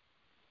Sunday,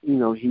 you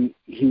know, he's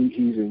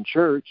in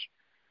church,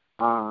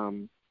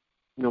 no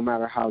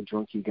matter how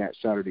drunk he got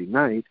Saturday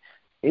night,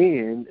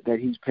 and that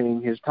he's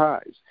paying his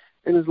tithes.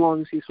 And as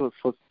long as he's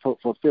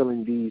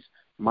fulfilling these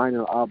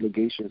minor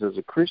obligations as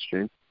a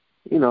Christian,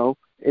 you know,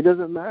 it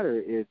doesn't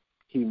matter if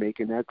he's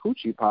making that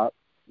coochie pop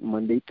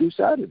Monday through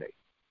Saturday.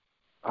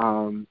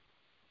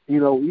 You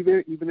know,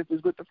 even if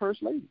it's with the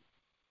First Lady.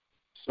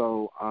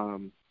 So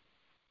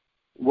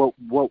what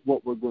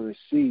we're going to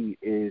see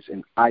is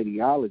an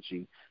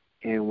ideology.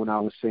 And when I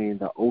was saying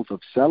the oath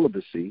of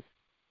celibacy,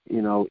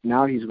 you know,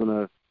 now he's going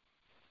to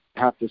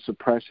have to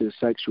suppress his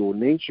sexual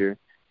nature,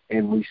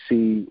 and we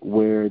see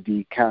where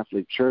the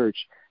Catholic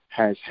Church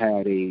has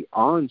had a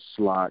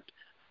onslaught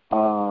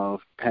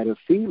of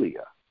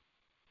pedophilia.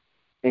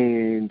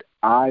 And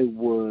I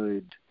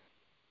would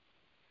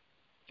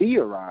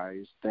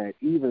theorize that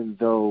even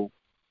though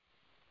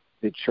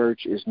the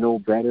church is no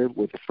better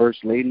with the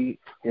First Lady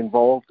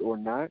involved or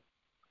not,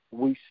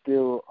 we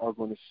still are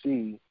going to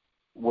see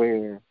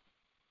where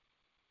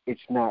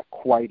it's not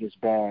quite as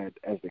bad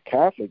as the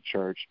Catholic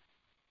Church,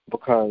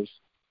 because,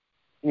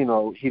 you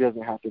know, he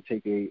doesn't have to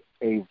take a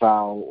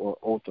vow or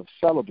oath of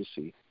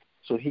celibacy,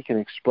 so he can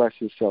express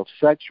himself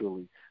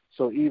sexually.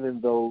 So even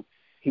though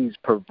he's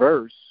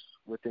perverse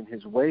within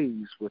his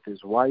ways with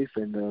his wife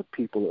and the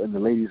people and the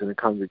ladies in the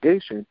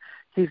congregation,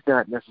 he's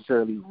not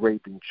necessarily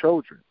raping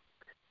children.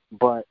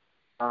 But,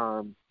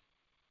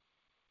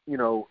 you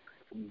know,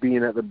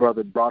 being that the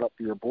brother brought up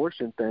the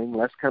abortion thing,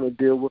 let's kind of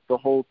deal with the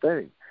whole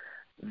thing.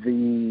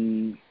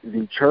 The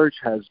church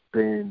has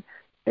been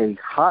a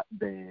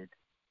hotbed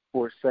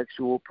for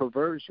sexual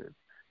perversion.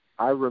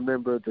 I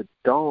remember the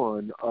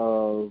dawn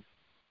of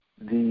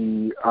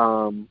the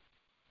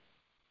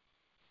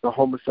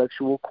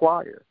homosexual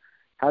choir.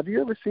 Have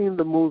you ever seen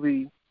the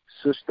movie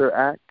Sister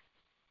Act?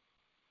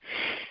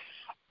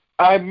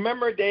 I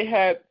remember they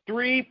had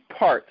 3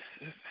 parts: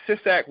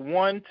 Sister Act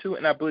 1, 2,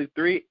 and I believe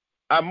 3.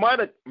 I might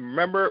have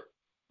remember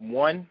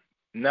 1,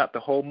 not the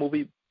whole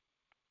movie,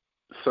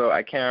 so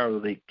I can't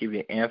really give you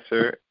an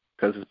answer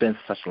because it's been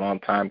such a long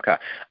time.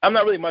 I'm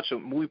not really much of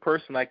a movie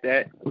person like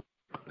that,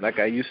 like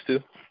I used to.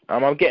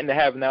 I'm getting to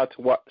have now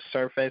to watch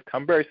certain things.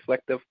 I'm very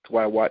selective to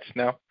what I watch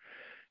now,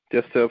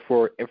 just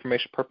for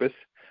information purpose.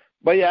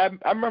 But yeah,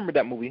 I remember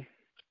that movie.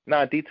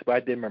 Not in detail, but I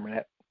did remember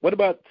that. What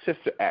about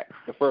Sister Act,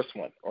 the first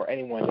one, or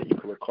any one that you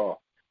could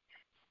recall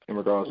in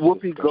regards to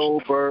Whoopi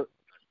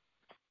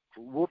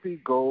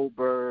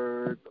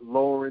Goldberg,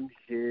 Lauryn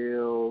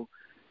Hill.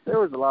 There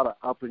was a lot of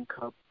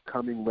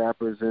up-and-coming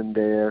rappers in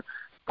there.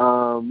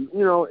 You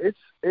know,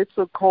 it's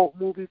a cult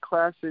movie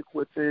classic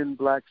within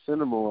black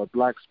cinema or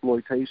black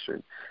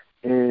exploitation,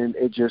 and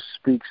it just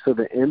speaks to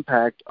the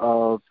impact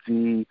of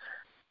the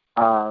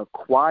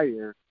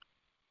choir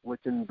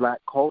within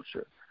black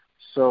culture.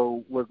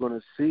 So we're going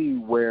to see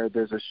where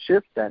there's a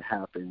shift that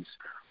happens,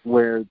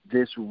 where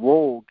this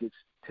role gets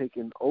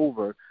taken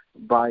over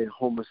by a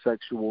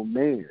homosexual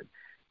man,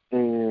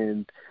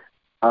 and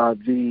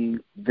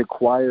the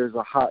choir is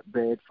a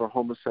hotbed for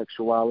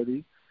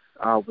homosexuality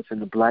within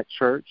the black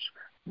church.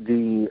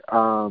 The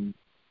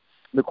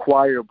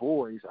choir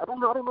boys, I don't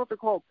know if they're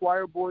called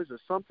choir boys or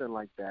something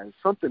like that. It's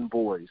something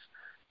boys.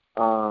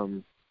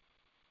 In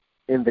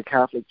the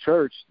Catholic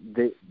Church,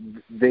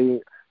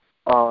 they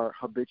are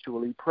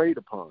habitually preyed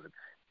upon.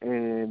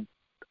 And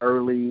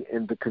early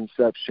in the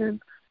conception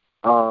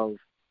of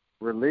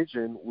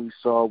religion, we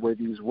saw where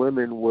these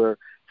women were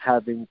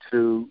having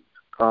to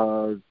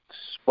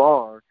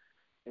spar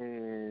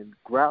and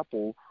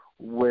grapple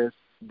with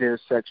their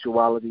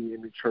sexuality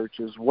in the church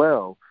as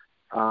well.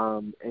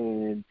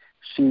 And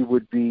she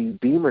would be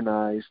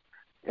demonized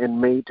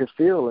and made to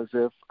feel as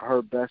if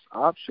her best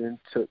option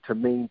to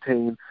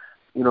maintain,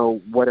 you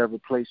know, whatever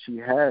place she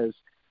has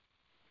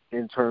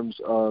in terms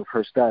of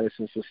her status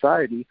in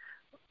society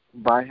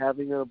by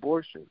having an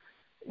abortion.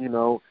 You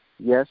know,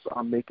 yes,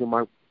 I'm making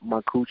my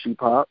coochie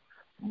pop,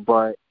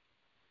 but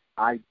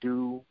I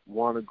do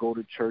want to go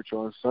to church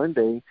on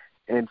Sunday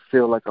and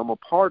feel like I'm a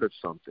part of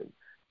something.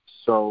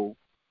 So,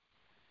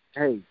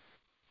 hey,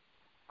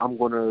 I'm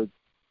going to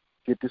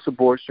get this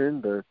abortion.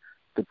 The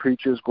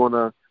preacher's going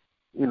to,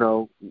 you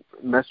know,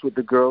 mess with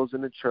the girls in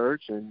the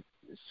church and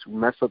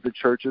mess up the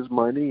church's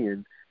money,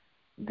 and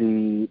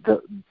the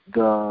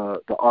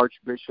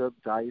archbishop,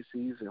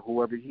 diocese, and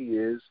whoever he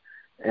is,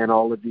 and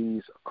all of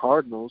these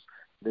cardinals,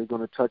 they're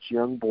going to touch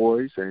young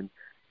boys. And,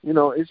 you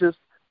know, it's just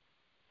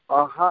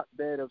a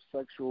hotbed of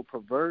sexual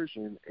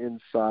perversion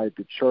inside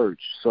the church.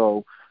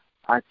 So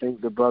I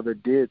think the brother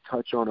did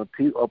touch on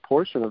a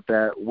portion of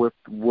that with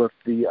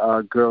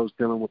the girls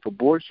dealing with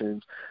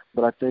abortions.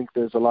 But I think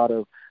there's a lot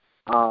of,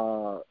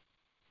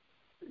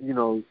 you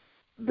know,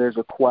 there's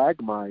a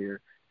quagmire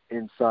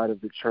inside of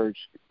the church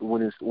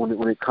when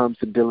it comes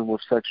to dealing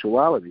with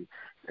sexuality.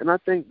 And I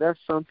think that's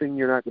something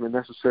you're not going to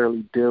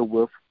necessarily deal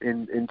with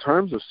in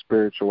terms of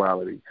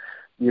spirituality.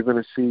 You're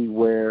going to see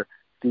where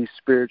these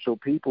spiritual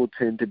people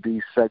tend to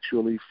be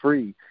sexually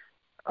free.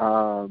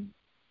 A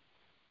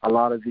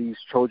lot of these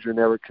children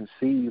that were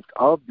conceived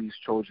of these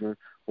children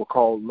were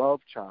called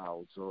love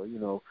childs, or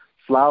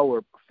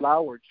flower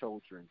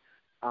children.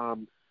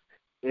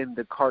 In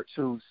the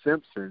cartoon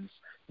Simpsons,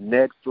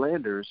 Ned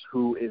Flanders,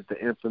 who is the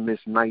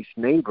infamous nice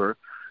neighbor,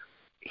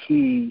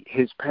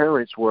 his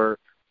parents were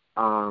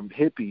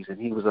hippies, and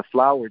he was a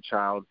flower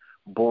child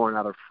born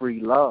out of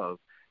free love.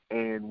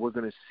 And we're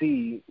going to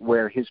see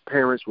where his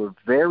parents were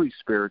very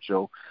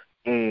spiritual,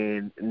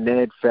 and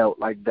Ned felt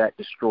like that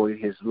destroyed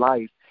his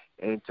life.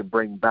 And to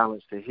bring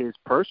balance to his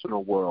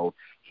personal world,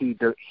 he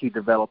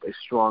developed a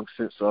strong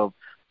sense of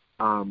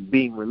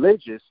being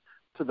religious,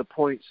 to the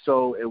point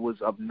so it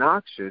was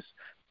obnoxious.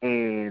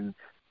 And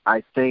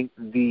I think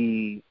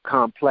the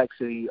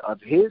complexity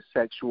of his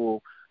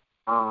sexual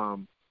part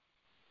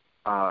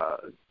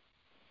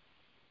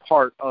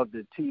of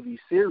the TV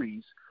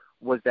series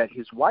was that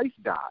his wife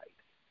died,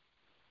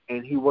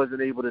 and he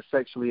wasn't able to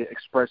sexually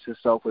express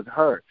himself with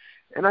her.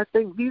 And I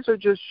think these are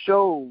just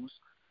shows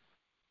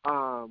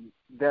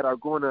that are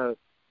going to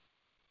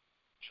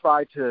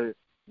try to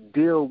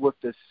deal with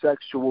the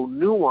sexual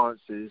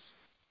nuances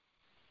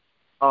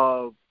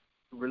of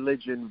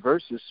religion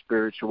versus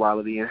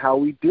spirituality and how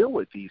we deal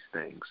with these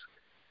things.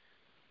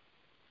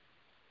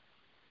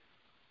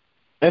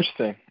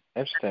 Interesting.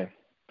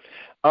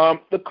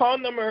 The call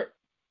number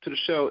to the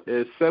show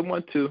is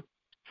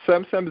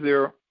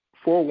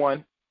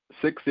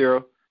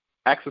 712-770-4160.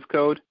 Access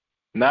code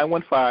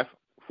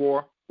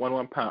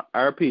 915-411#.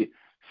 I repeat,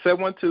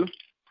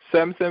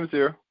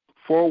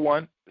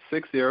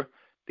 712-770-4160.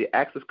 The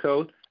access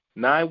code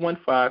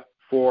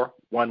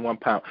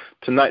 915-411#.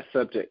 Tonight's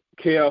subject,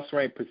 Chaos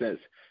Reign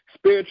presents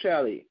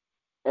spirituality,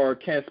 or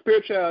can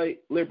spirituality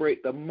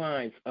liberate the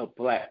minds of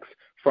blacks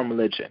from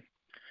religion?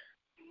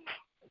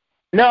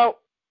 Now,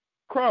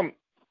 Crumb,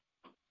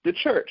 the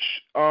church,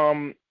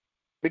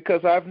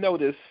 because I've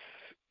noticed,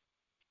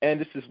 and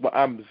this is what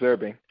I'm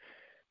observing,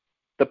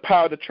 the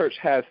power the church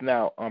has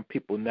now on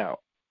people now.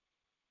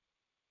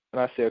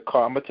 And I say a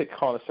call. I'm going to take a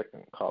call in a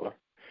second, caller.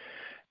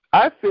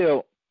 I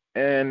feel,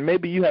 and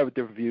maybe you have a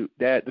different view,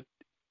 that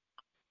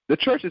the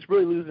church is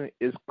really losing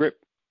its grip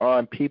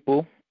on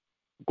people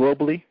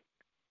globally,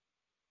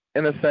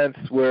 in a sense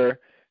where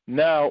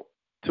now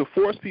to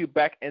force people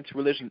back into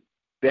religion,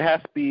 there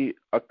has to be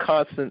a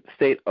constant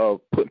state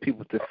of putting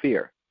people to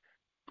fear.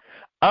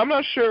 I'm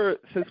not sure,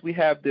 since we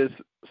have this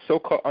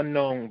so-called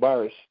unknown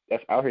virus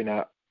that's out here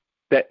now,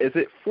 that is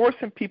it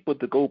forcing people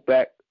to go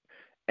back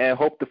and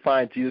hope to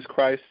find Jesus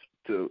Christ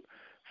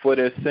for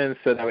their sins,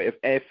 so that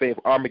if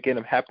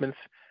Armageddon happens,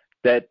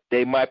 that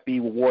they might be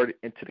rewarded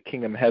into the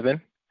kingdom of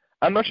heaven?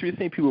 I'm not sure you're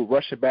seeing people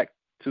rushing back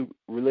to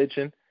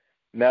religion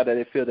now that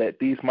they feel that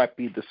these might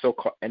be the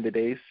so-called end of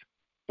days.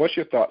 What's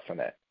your thoughts on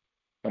that?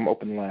 I'm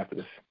open the line for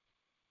this.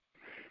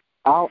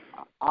 I'll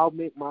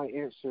make my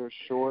answer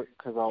short,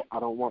 because I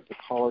don't want the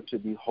caller to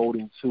be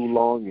holding too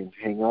long and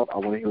hang up. I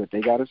want to hear what they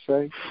got to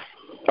say.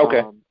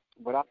 Okay.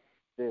 But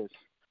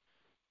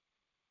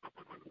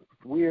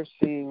we are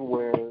seeing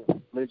where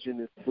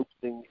religion is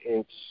losing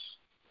its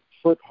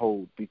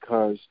foothold,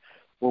 because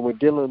when we're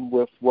dealing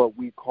with what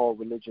we call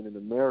religion in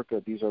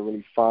America, these are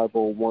really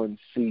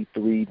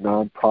 501c3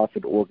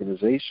 nonprofit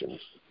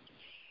organizations.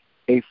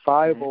 A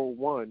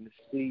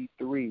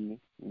 501c3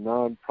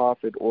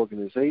 nonprofit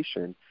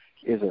organization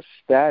is a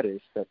status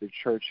that the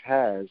church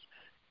has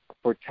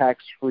for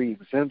tax-free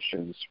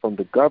exemptions from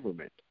the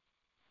government.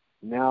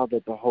 Now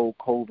that the whole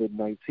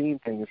COVID-19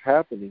 thing is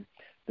happening,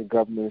 the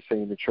government is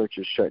saying the church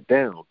is shut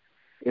down.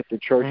 If the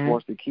church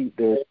wants to keep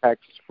their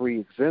tax-free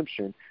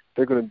exemption,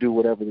 they're going to do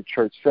whatever the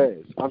church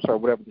says.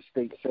 Whatever the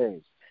state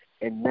says.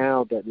 And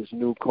now that this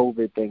new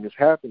COVID thing is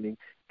happening,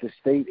 the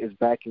state is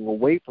backing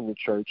away from the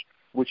church,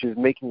 which is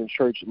making the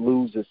church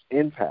lose its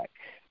impact.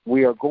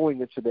 We are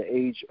going into the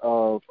age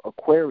of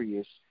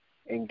Aquarius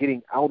and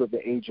getting out of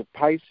the age of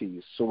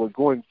Pisces. So we're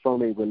going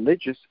from a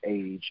religious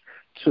age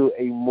to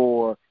a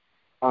more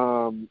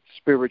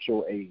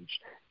spiritual age.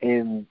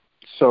 And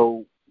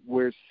so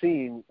we're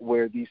seeing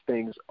where these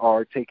things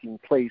are taking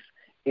place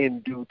in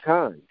due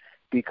time,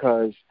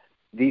 because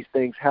these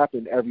things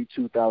happen every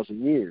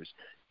 2,000 years.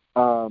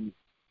 So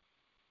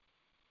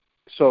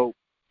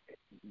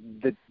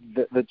the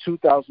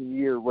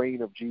 2,000-year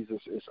reign of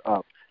Jesus is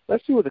up.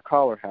 Let's see what the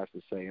caller has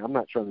to say. I'm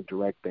not trying to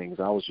direct things.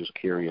 I was just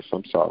curious.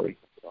 I'm sorry.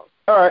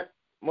 All right.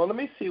 Well, let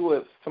me see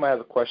what somebody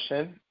has a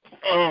question.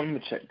 Let me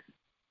check.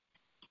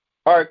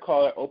 All right,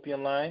 caller,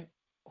 open line.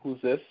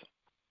 Who's this?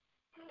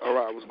 All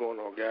right, what's going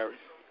on, Gary?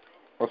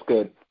 What's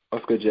good?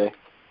 What's good, Jay?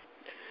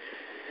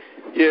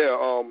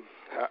 Yeah,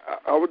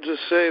 I would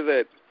just say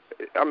that,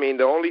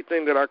 the only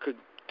thing that I could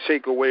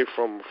take away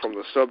from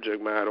the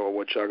subject matter or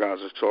what y'all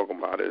guys are talking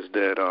about is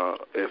that,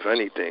 if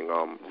anything,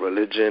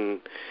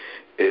 religion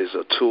is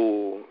a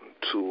tool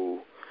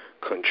to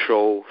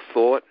control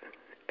thought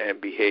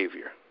and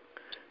behavior.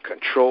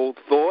 controlled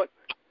thought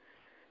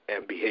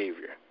and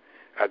behavior.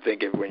 I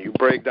think when you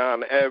break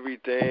down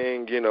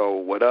everything,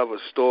 whatever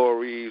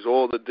stories,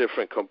 all the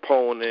different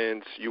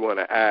components you want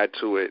to add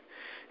to it,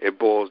 it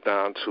boils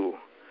down to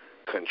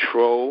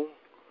control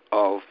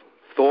of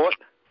thought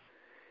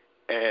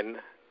and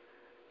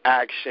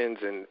actions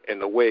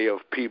and the way of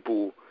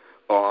people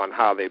on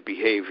how their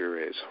behavior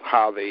is,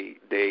 how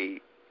they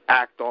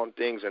act on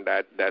things, and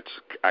that's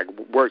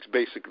works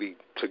basically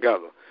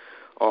together.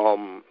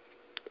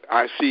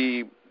 I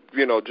see,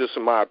 just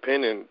in my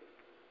opinion,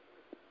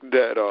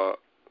 that,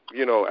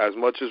 as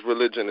much as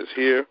religion is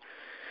here,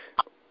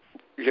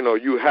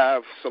 you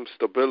have some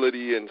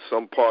stability in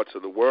some parts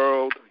of the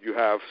world. You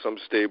have some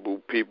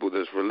stable people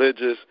that's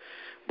religious.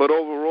 But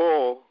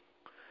overall,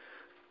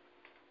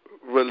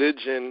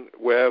 religion,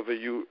 wherever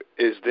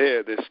is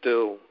there's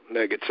still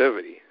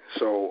negativity.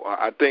 So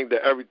I think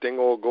that everything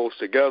all goes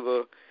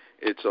together.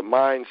 It's a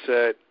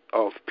mindset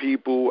of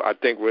people. I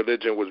think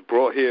religion was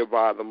brought here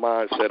by the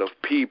mindset of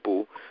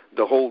people.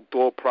 The whole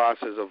thought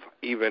process of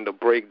even the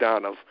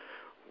breakdown of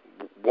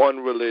one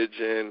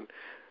religion,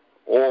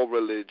 all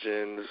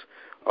religions,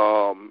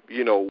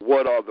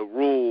 what are the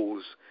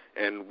rules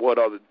and what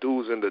are the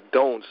do's and the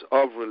don'ts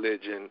of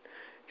religion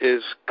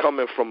is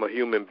coming from a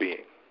human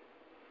being.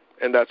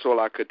 And that's all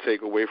I could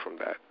take away from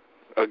that.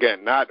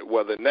 Again, not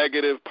whether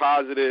negative,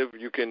 positive,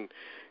 you can,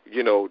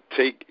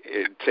 take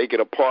it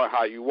apart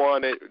how you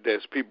want it.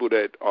 There's people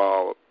that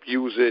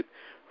use it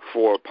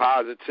for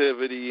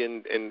positivity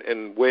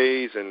in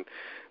ways, and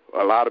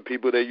a lot of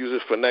people that use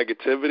it for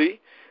negativity.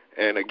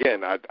 And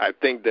again, I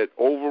think that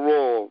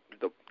overall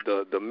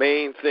the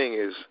main thing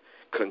is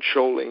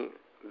controlling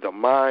the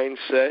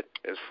mindset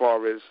as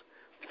far as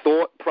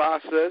thought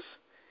process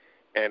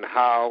and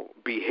how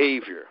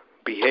behavior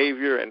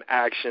and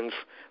actions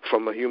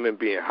from a human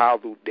being, how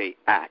do they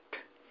act?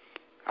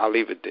 I'll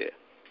leave it there.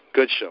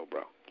 Good show,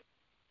 bro.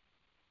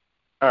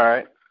 All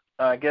right.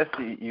 I guess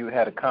you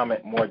had a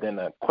comment more than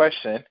a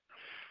question.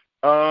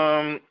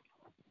 It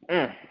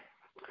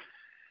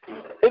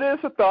is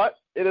a thought.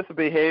 It is a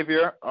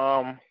behavior.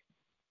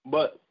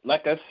 But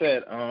like I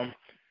said,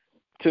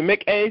 to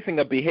make anything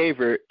a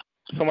behavior,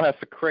 someone has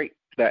to create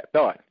that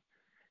thought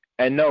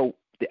and know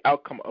the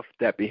outcome of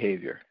that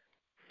behavior.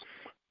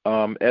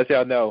 As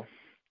y'all know,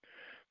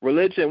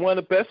 religion, one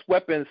of the best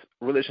weapons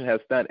religion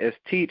has done is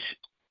teach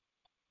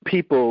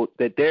people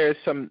that there's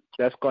some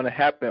that's going to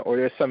happen, or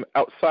there's some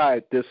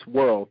outside this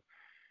world,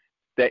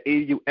 that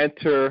either you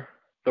enter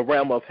the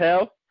realm of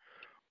hell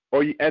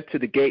or you enter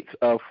the gates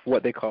of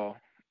what they call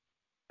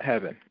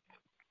heaven.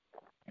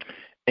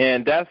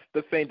 And that's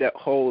the thing that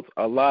holds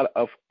a lot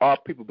of our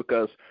people,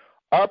 because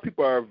our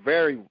people are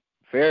very,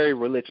 very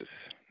religious.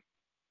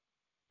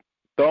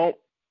 Don't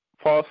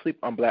fall asleep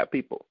on black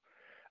people.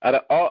 Out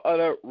of all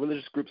other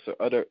religious groups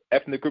or other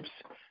ethnic groups,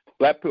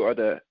 black people are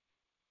the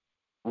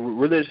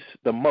religious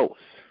the most.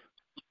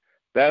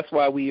 That's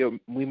why we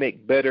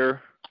make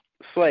better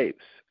slaves,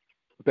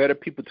 better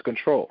people to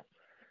control.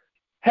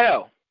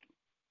 Hell,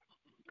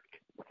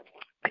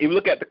 if you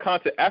look at the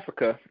continent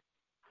Africa,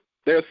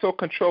 they're so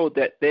controlled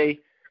that they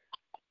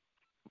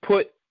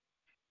put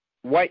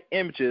white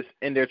images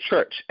in their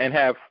church and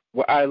have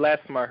what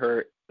last time I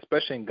heard,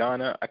 especially in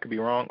Ghana, I could be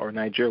wrong, or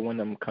Nigeria, one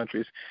of them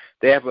countries,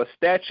 they have a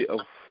statue of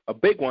a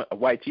big one of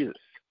white Jesus.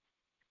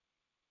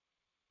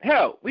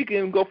 Hell, we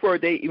can go further.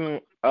 They even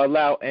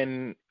allow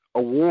an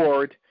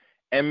award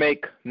and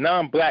make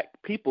non-black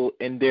people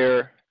in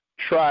their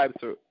tribes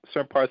or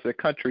certain parts of the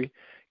country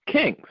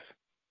kings.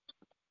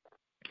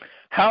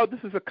 How this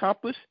is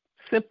accomplished?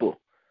 Simple.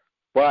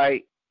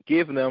 By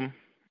giving them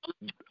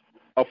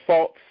a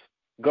false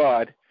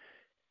god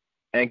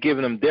and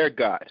giving them their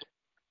god.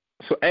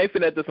 So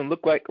anything that doesn't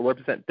look like or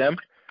represent them,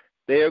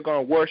 they are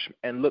going to worship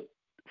and look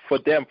for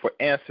them for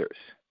answers.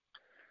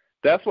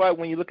 That's why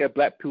when you look at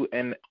black people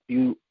and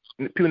people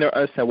never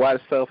understand why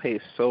the self-hate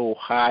is so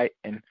high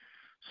and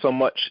so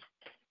much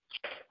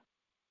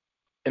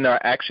in our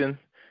action,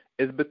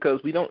 is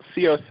because we don't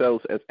see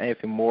ourselves as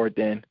anything more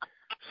than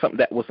something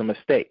that was a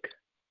mistake,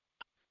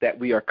 that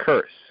we are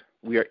cursed,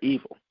 we are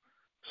evil.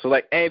 So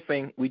like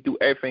anything, we do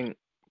everything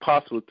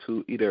possible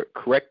to either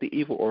correct the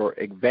evil or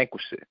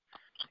vanquish it.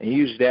 And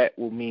usually that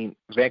will mean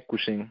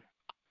vanquishing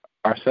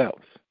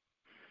ourselves.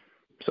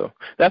 So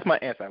that's my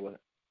answer I would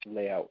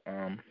lay out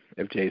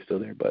if Jay's still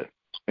there. But,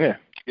 yeah.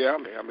 Yeah,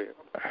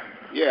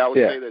 I would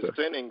say that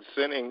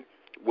sinning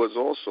was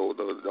also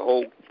the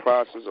whole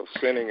process of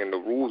sinning, and the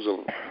rules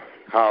of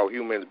how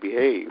humans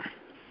behave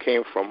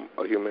came from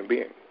a human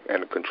being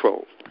and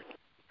control.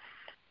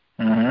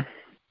 Mm-hmm.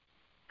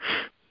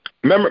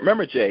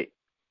 Remember, Jay,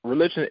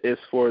 religion is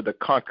for the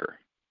conqueror.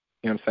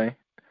 You know what I'm saying?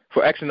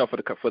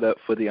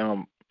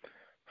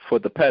 For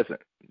the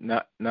peasant,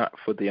 not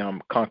for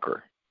the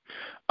conqueror.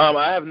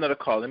 I have another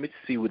call. Let me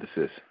see what this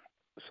is.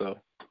 So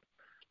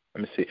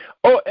let me see.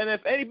 Oh, and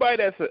if anybody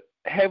that's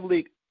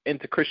heavily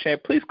into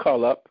Christianity, please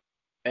call up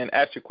and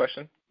ask your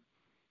question.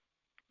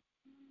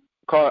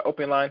 Call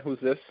open line. Who's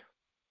this?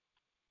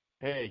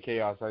 Hey,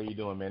 Chaos. How you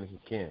doing, man? This is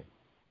Ken.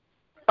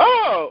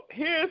 Oh, So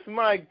here's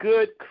my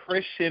good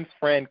Christian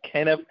friend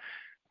Kenneth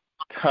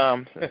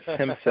Thompson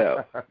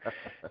himself.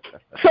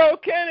 So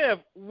Kenneth,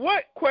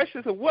 what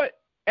questions or what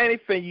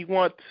anything you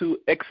want to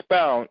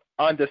expound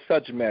on the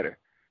subject matter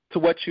to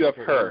what you have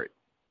heard?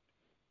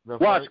 The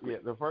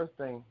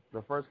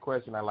first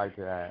question I like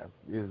to ask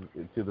is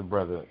to the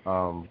brother,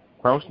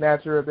 Crumb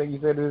Snatcher, I think you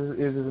said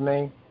is his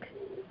name.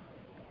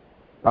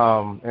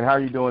 And how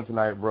are you doing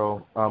tonight,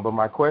 bro? But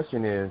my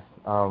question is,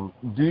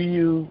 do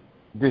you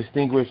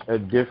distinguish a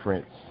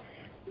difference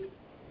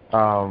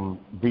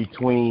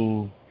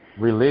between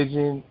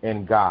religion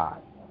and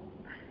God?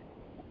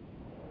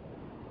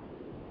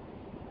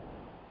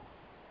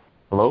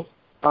 Hello?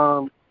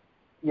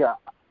 Yeah.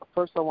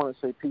 First, I want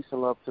to say peace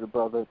and love to the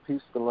brother.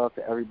 Peace and love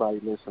to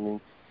everybody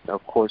listening. And,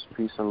 of course,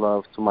 peace and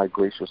love to my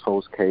gracious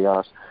host,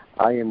 Chaos.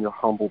 I am your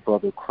humble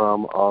brother,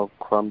 Crumb, of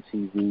Crumb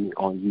TV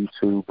on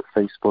YouTube,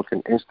 Facebook,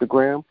 and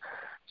Instagram.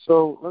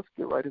 So let's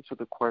get right into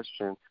the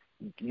question.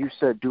 You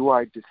said, do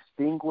I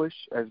distinguish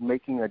as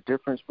making a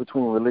difference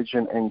between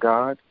religion and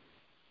God?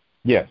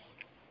 Yes.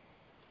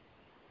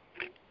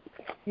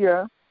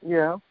 Yeah,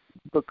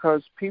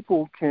 because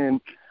people can,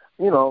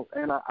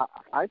 and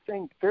I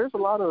think there's a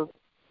lot of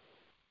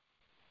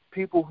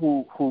people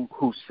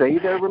who say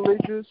they're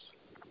religious,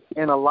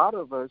 and a lot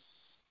of us,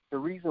 the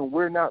reason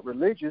we're not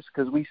religious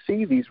because we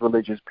see these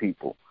religious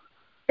people,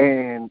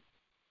 and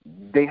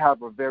they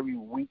have a very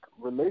weak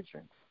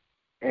religion.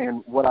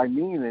 And what I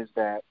mean is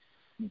that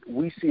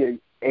we see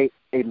a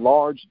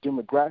large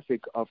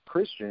demographic of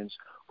Christians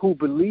who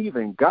believe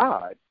in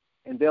God,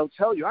 and they'll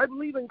tell you, I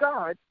believe in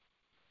God,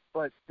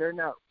 but they're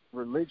not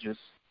religious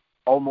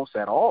almost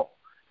at all.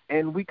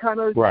 And we kind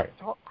of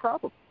talk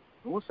crap about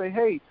it. We'll say,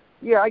 hey,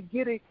 yeah, I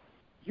get it.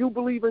 You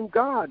believe in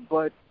God,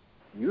 but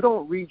you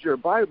don't read your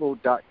Bible, ...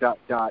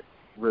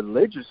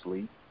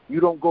 religiously. You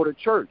don't go to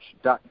church, ...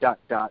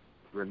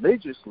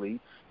 religiously.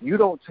 You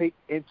don't take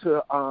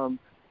into,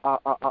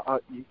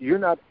 you're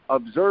not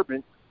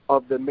observant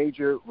of the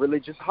major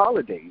religious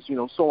holidays,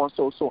 so on,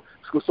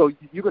 so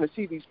you're going to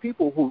see these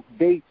people who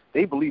they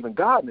believe in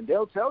God, and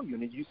they'll tell you,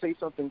 and if you say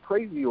something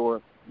crazy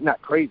or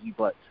not crazy,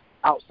 but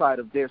outside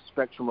of their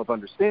spectrum of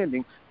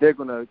understanding, they're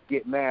going to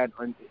get mad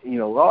and,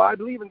 oh, I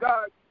believe in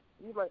God.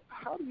 And you're like,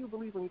 how do you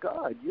believe in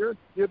God? You're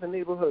the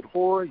neighborhood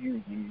whore,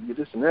 you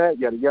this and that,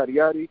 yada, yada,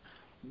 yada.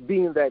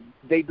 Being that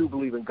they do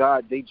believe in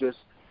God, they just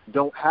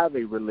don't have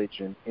a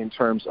religion in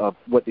terms of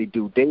what they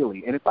do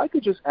daily. And if I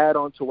could just add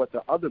on to what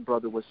the other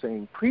brother was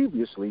saying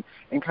previously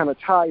and kind of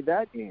tie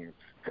that in,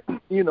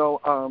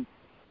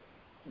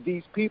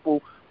 these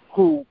people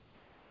who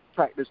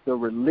practice the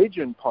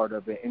religion part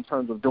of it in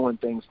terms of doing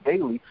things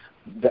daily,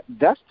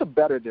 that's to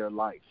better their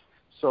life.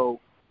 So,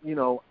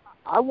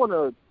 I want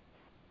to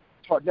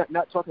talk,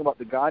 not talking about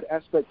the God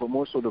aspect, but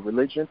more so the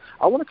religion.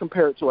 I want to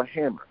compare it to a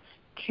hammer.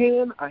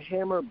 Can a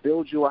hammer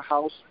build you a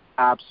house?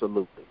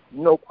 Absolutely.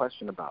 No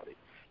question about it.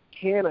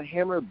 Can a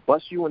hammer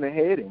bust you in the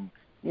head and,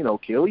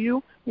 kill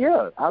you?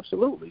 Yeah,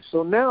 absolutely.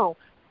 So now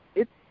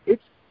it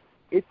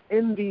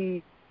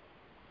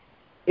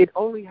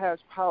only has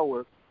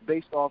power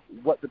based off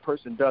what the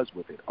person does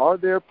with it. Are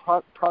there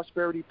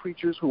prosperity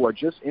preachers who are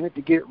just in it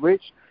to get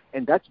rich,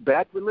 and that's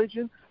bad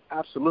religion?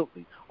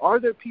 Absolutely. Are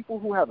there people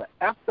who have an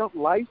effed up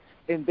life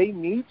and they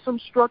need some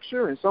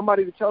structure and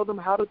somebody to tell them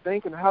how to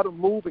think and how to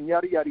move and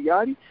yada, yada,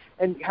 yada?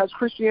 And has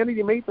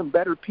Christianity made them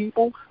better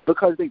people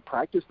because they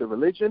practice the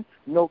religion?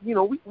 No,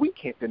 we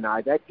can't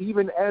deny that,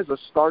 even as a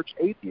starch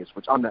atheist,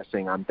 which I'm not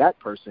saying I'm that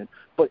person,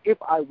 but if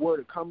I were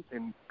to come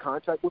in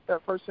contact with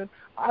that person,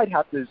 I'd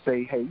have to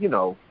say, hey,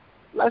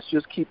 let's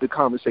just keep the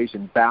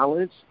conversation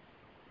balanced.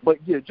 But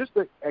yeah, just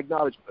to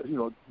acknowledge,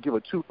 give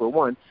a 2 for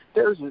 1.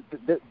 There's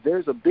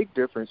a big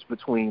difference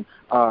between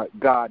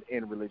God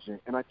and religion,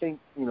 and I think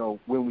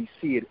when we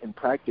see it in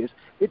practice,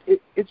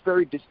 it's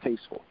very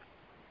distasteful.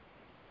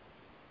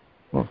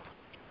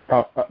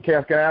 Cass,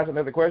 can I ask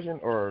another question,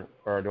 or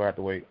do I have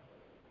to wait?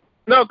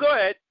 No, go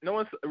ahead. No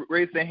one's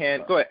raised their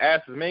hand. Go ahead,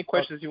 ask as many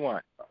questions you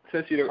want.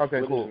 Since you're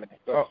okay, cool.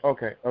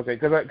 Okay,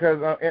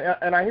 because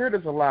and I hear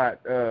this a lot.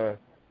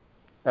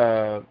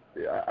 I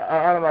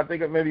don't know. I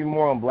think maybe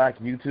more on Black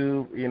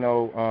YouTube,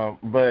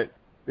 but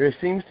there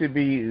seems to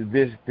be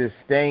this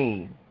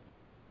disdain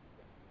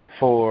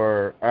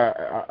for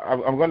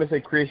I'm going to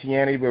say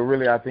Christianity, but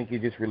really I think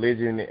it's just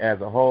religion as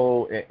a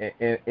whole,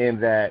 in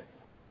that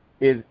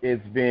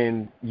it's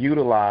been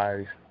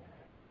utilized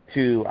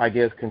to, I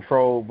guess,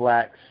 control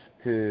blacks,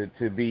 to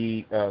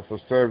be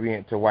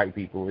subservient to white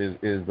people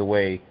is the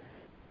way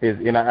is,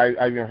 and I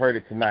even heard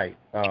it tonight,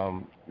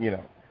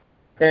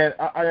 And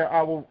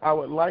I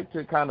would like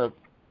to kind of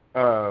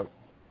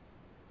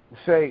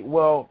say,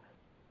 well,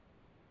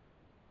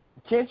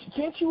 can't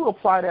you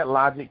apply that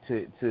logic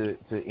to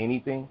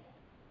anything?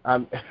 I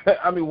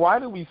mean, why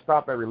do we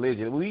stop at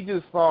religion? We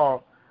just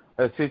saw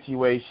a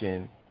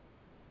situation,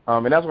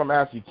 and that's what I'm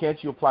asking you.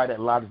 Can't you apply that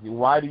logic?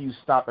 Why do you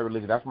stop at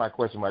religion? That's my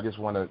question. I just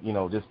want to,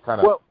 just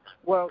kind of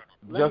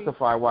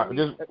justify why.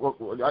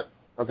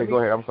 Okay, go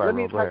ahead. I'm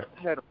sorry, go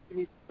ahead.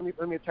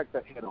 Let me attack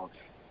that head on.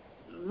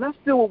 Let's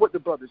deal with what the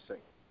brother's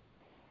saying.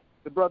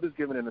 the brother's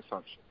giving an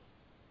assumption.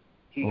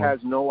 He has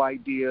no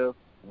idea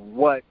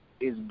what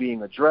is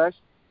being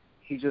addressed.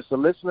 He's just a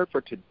listener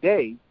for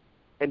today,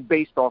 and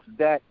based off of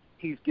that,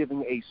 he's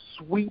giving a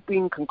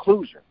sweeping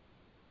conclusion.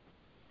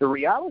 The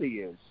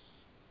reality is,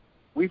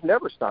 we've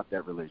never stopped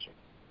that religion.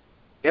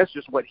 That's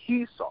just what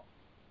he saw.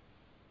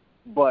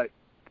 But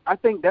I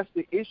think that's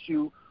the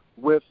issue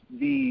with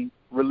the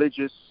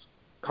religious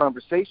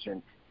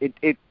conversation.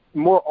 It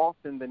more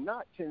often than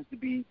not tends to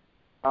be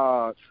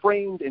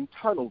framed in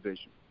tunnel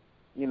vision.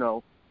 You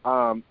know,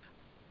 matter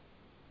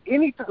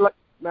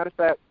of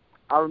fact,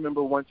 I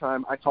remember one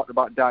time I talked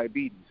about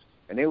diabetes,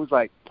 and it was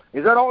like,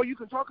 "Is that all you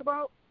can talk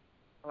about?"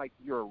 I'm like,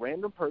 you're a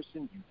random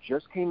person. You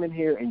just came in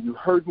here and you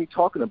heard me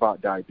talking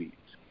about diabetes.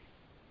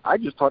 I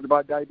just talked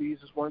about diabetes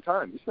this one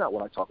time. It's not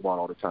what I talk about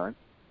all the time.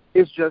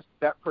 It's just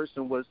that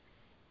person was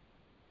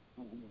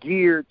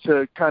geared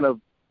to kind of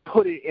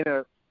put it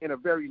in a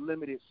very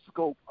limited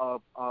scope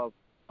of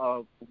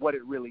what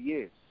it really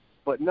is.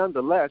 But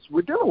nonetheless,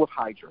 we're dealing with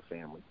Hydra,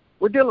 family.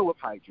 We're dealing with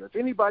Hydra. If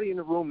anybody in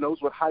the room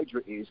knows what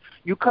Hydra is,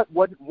 you cut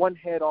one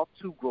head off,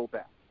 two grow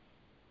back.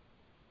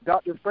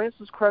 Dr.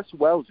 Frances Cress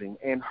Welsing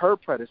and her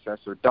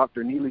predecessor,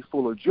 Dr. Neely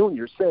Fuller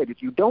Jr., said,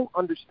 if you don't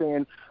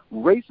understand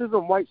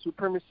racism, white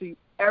supremacy,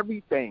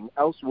 everything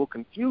else will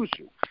confuse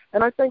you.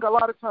 And I think a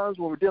lot of times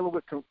when we're dealing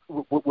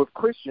with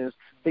Christians,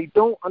 they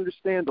don't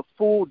understand the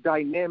full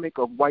dynamic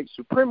of white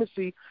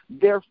supremacy.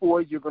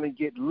 Therefore, you're going to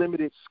get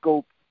limited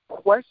scope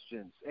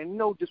questions. And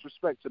no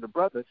disrespect to the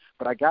brother,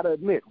 but I got to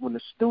admit, when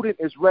the student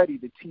is ready,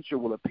 the teacher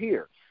will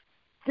appear.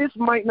 This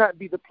might not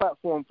be the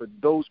platform for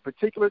those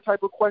particular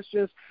type of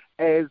questions,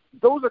 as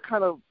those are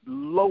kind of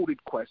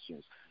loaded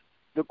questions.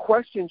 The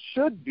question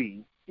should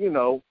be,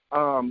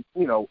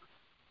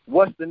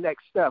 what's the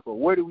next step, or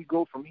where do we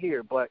go from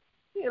here? But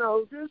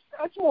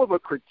that's more of a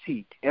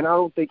critique, and I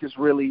don't think it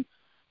really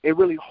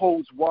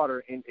holds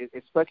water,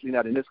 especially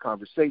not in this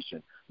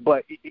conversation.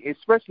 But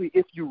especially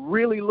if you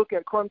really look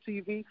at Crumb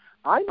TV,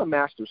 I'm a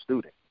master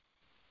student.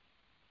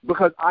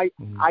 Because I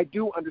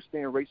do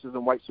understand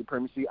racism, white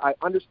supremacy. I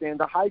understand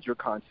the Hydra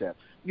concept.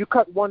 You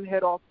cut one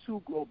head off,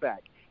 two grow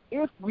back.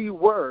 If we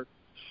were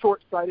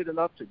short-sighted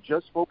enough to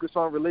just focus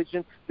on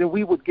religion, then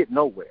we would get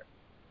nowhere.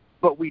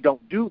 But we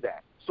don't do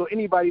that. So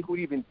anybody who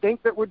would even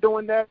think that we're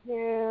doing that,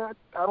 I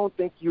don't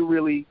think you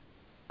really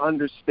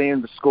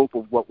understand the scope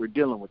of what we're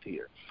dealing with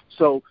here.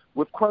 So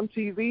with Crumb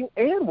TV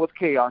and with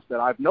Chaos, that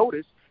I've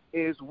noticed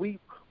is we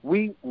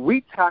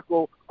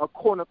tackle a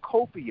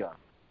cornucopia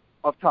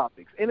of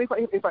topics. And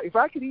if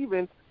I could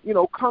even,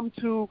 come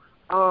to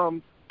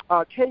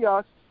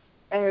Chaos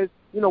as,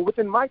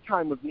 within my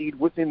time of need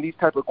within these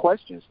type of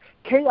questions.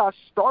 Chaos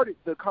started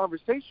the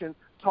conversation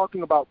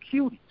talking about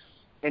cuties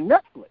and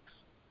Netflix,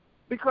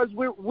 because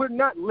we're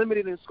not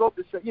limited in scope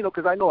to say,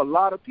 because I know a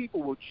lot of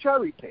people will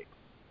cherry pick.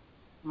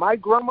 My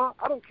grandma,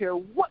 I don't care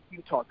what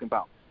you're talking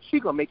about. She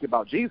going to make it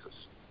about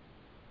Jesus.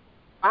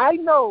 I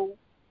know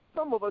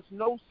some of us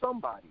know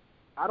somebody.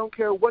 I don't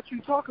care what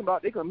you're talking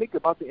about. They're gonna make it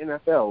about the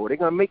NFL, or they're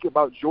gonna make it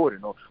about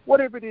Jordan, or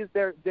whatever it is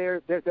they're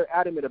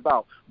adamant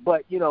about.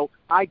 But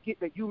I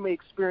get that you may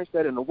experience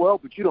that in the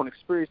world, but you don't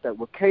experience that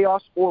with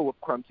Chaos or with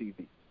Crumb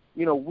TV.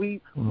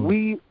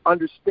 We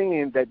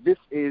understand that this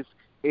is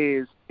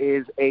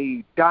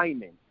a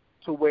diamond,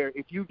 to where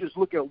if you just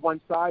look at one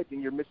side,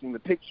 then you're missing the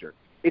picture.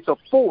 It's a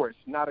forest,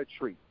 not a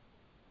tree.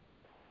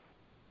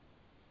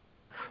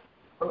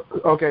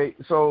 Okay,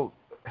 so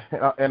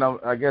and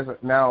I guess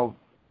now.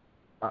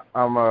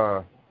 I'm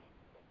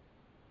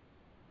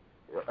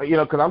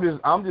because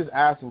I'm just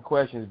asking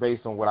questions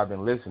based on what I've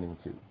been listening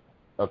to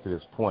up to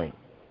this point,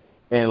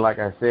 and like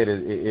I said,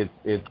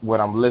 it's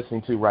what I'm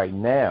listening to right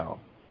now.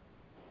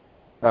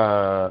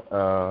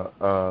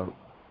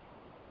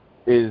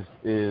 Is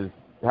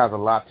has a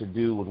lot to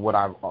do with what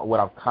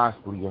I've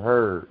constantly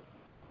heard,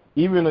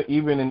 even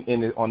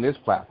on this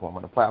platform,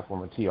 on the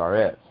platform of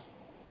TRS.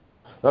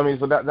 I mean,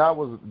 so that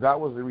was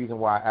the reason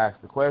why I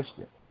asked the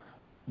question.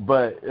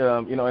 But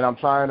and I'm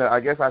trying to. I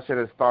guess I should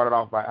have started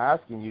off by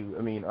asking you.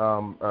 I mean,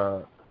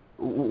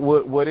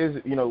 what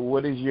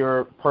is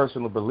your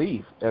personal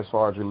belief as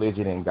far as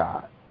religion and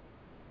God?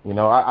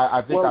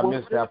 I think I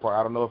missed that part.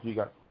 I don't know if you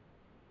got.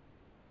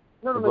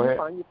 No,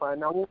 you're fine.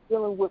 Now we're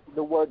dealing with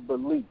the word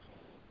belief.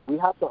 We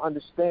have to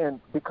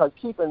understand, because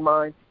keep in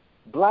mind,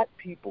 black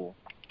people.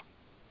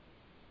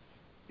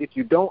 If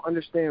you don't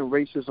understand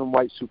racism,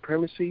 white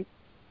supremacy,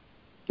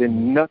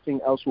 then nothing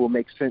else will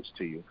make sense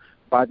to you.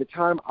 By the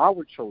time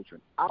our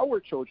children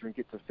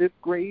get to 5th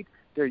grade,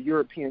 their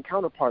European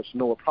counterparts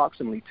know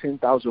approximately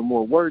 10,000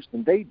 more words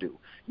than they do.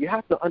 You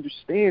have to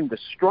understand the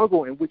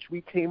struggle in which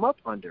we came up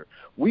under.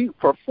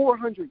 For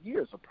 400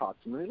 years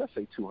approximately, let's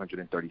say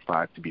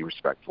 235 to be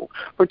respectful,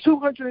 for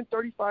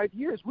 235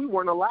 years we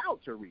weren't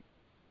allowed to read.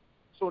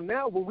 So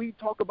now when we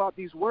talk about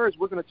these words,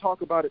 we're going to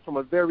talk about it from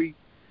a very,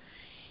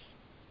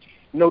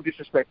 no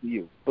disrespect to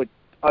you, but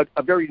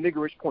a very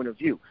niggerish point of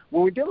view.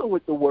 When we're dealing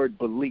with the word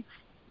belief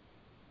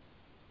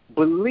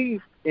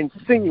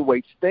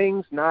insinuates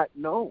things not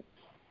known.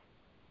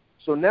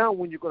 So now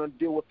when you're going to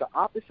deal with the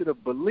opposite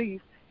of belief,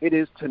 it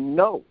is to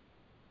know.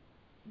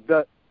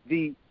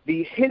 The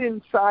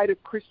hidden side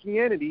of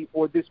Christianity,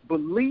 or this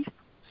belief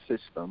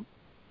system,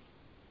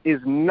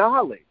 is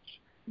knowledge.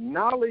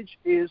 Knowledge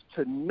is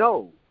to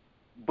know.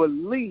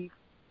 Belief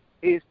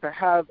is to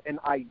have an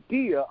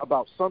idea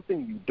about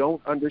something you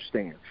don't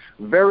understand.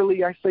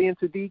 Verily, I say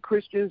unto thee,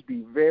 Christians,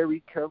 be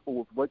very careful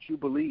with what you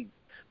believe,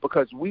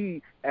 because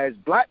we, as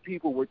black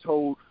people, were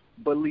told,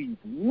 believe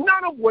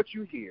none of what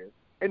you hear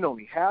and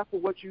only half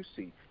of what you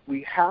see.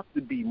 We have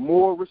to be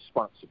more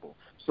responsible.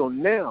 So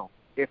now,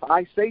 if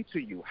I say to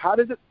you, how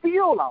does it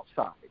feel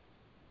outside?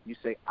 You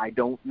say, I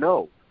don't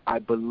know. I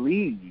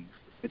believe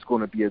it's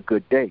going to be a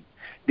good day.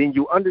 Then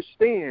you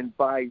understand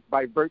by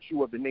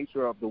virtue of the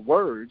nature of the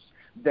words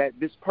that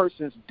this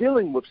person's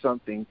dealing with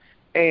something,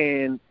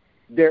 and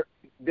there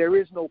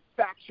is no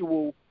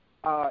factual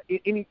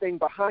anything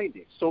behind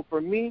it. So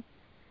for me,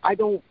 I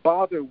don't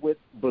bother with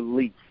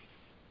belief,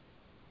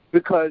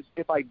 because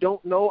if I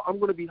don't know, I'm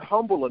going to be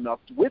humble enough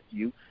with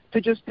you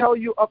to just tell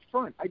you up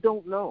front, I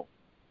don't know.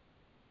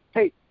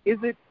 Hey, is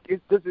it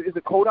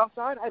cold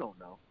outside? I don't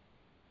know.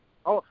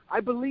 Oh, I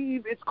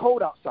believe it's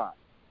cold outside,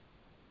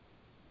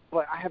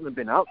 but I haven't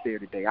been out there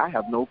today. I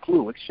have no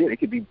clue. It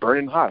could be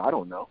burning hot. I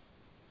don't know.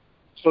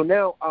 So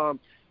now,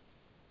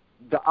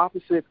 the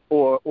opposite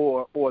or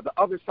the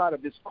other side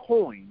of this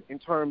coin in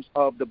terms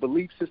of the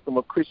belief system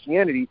of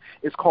Christianity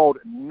is called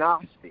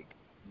Gnostic.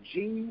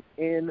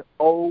 Gnostic.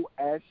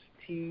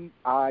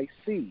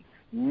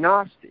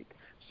 Gnostic.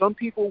 Some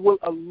people will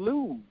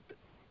allude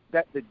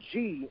that the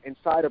G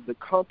inside of the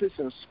compass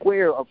and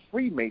square of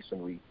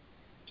Freemasonry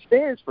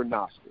stands for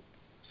Gnostic.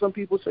 Some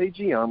people say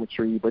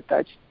geometry, but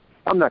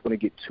I'm not going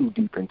to get too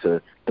deep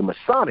into the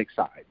Masonic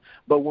side.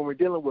 But when we're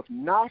dealing with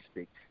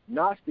Gnostic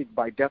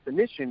by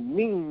definition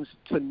means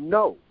to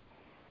know.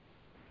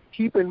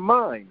 Keep in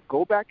mind,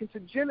 go back into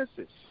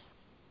Genesis,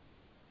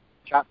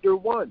 chapter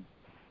 1.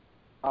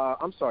 I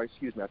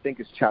think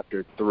it's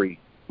chapter 3.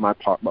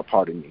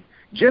 Pardon me.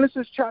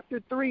 Genesis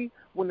chapter 3,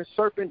 when the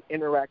serpent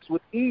interacts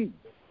with Eve.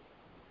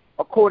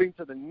 According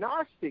to the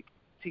Gnostic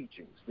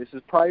teachings, this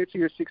is prior to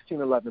your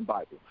 1611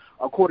 Bible.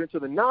 According to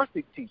the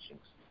Gnostic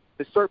teachings,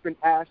 the serpent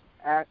asked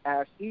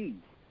Eve,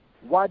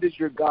 why does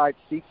your God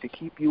seek to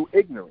keep you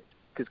ignorant?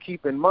 Because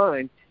keep in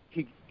mind,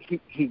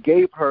 he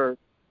gave her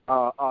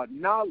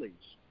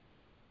knowledge.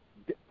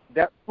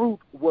 That fruit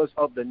was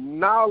of the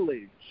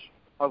knowledge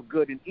of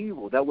good and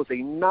evil. That was a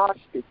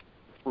Gnostic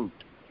fruit.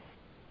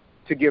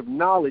 To give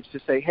knowledge, to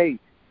say, hey,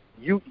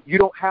 you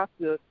don't have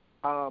to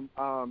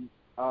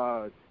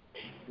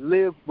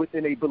live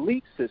within a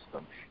belief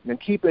system. And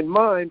keep in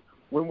mind,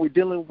 when we're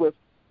dealing with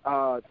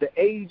the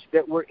age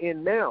that we're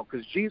in now,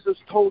 because Jesus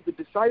told the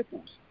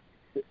disciples,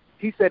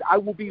 he said, I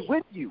will be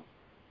with you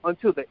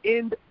until the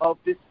end of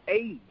this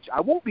age.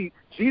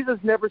 Jesus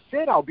never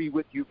said I'll be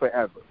with you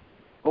forever.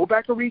 Go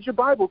back and read your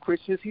Bible,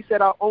 Christians. He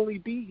said I'll only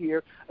be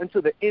here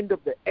until the end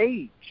of the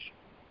age.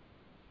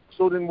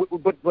 So then,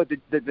 but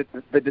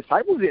the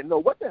disciples didn't know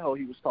what the hell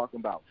he was talking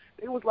about.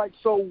 They was like,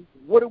 so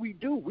what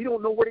do? We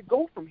don't know where to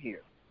go from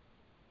here.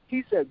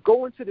 He said,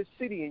 go into the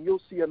city and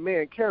you'll see a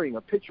man carrying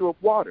a pitcher of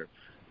water.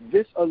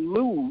 This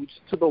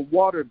alludes to the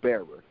water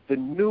bearer, the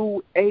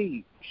new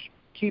age.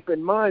 Keep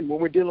in mind, when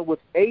we're dealing with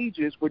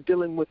ages, we're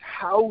dealing with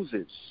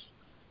houses.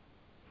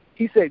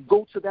 He said,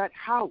 go to that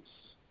house.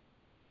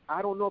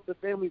 I don't know if the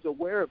family's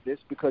aware of this,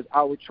 because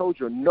our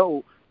children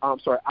Does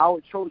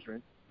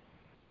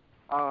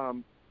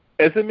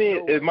it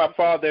mean, is my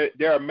father,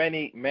 there are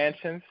many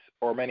mansions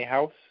or many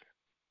houses?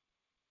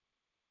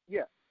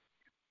 Yeah.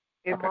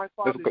 In Okay. my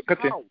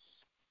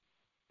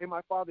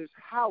father's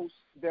house,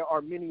 there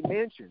are many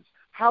mansions.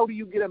 How do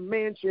you get a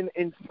mansion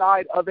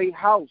inside of a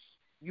house?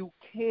 You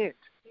can't.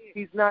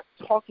 He's not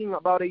talking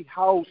about a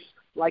house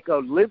like a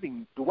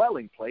living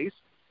dwelling place,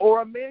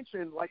 or a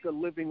mansion like a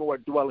living or a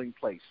dwelling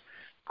place.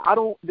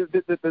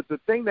 The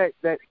thing that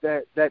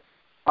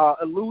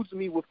eludes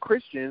me with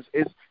Christians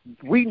is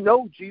we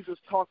know Jesus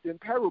talked in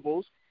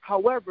parables.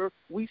 However,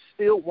 we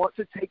still want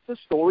to take the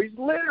stories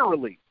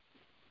literally.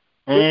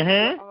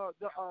 Mm-hmm.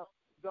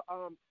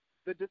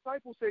 The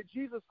disciples said,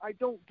 Jesus, I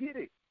don't get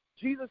it.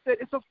 Jesus said,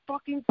 it's a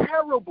fucking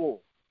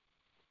parable.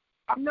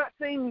 I'm not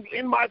saying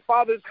in my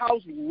Father's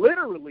house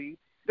literally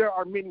there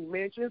are many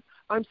mansions.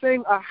 I'm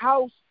saying a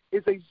house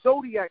is a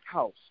zodiac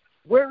house.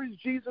 Where is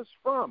Jesus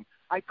from?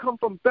 I come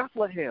from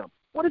Bethlehem.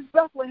 What does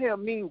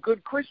Bethlehem mean,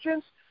 good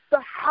Christians? The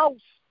house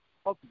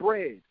of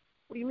bread.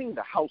 What do you mean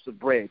the house of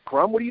bread,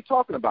 Crumb? What are you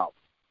talking about?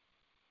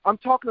 I'm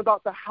talking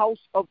about the house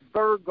of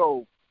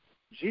Virgo.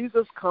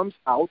 Jesus comes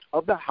out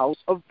of the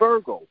house of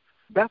Virgo.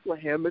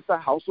 Bethlehem is the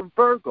house of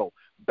Virgo.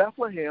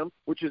 Bethlehem,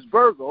 which is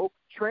Virgo,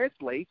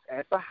 translates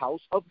as the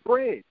house of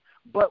bread.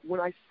 But when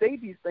I say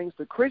these things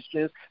to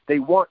Christians, they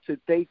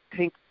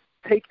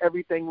take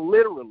everything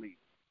literally,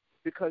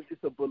 because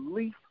it's a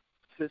belief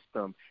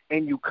system,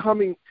 and you're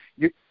coming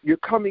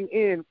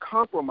in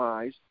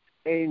compromised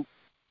and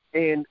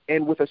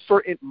with a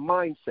certain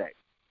mindset.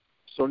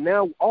 So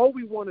now all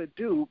we want to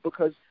do,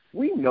 because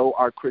We know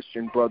our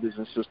Christian brothers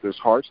and sisters'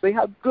 hearts. They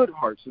have good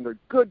hearts, and they're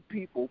good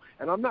people,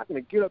 and I'm not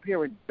going to get up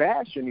here and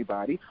bash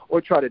anybody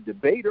or try to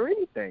debate or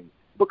anything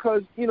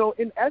because,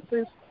 in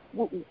essence,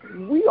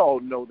 we all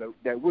know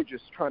that we're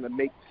just trying to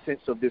make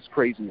sense of this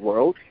crazy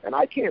world, and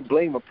I can't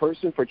blame a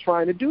person for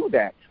trying to do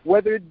that,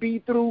 whether it be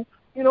through,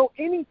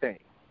 anything.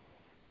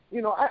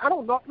 I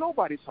don't know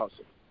nobody's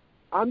hustle.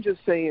 I'm just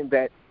saying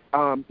that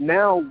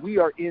now we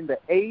are in the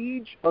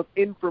age of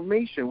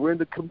information. We're in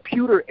the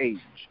computer age.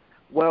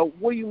 Well,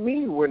 what do you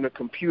mean we're in the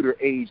computer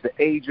age, the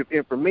age of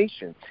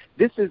information?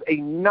 This is a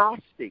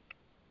Gnostic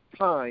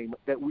time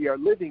that we are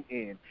living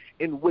in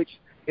which,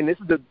 and this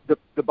is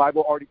the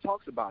Bible already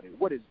talks about it,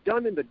 what is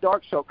done in the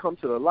dark shall come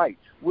to the light.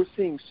 We're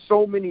seeing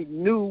so many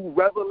new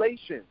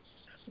revelations.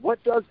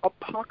 What does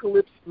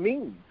apocalypse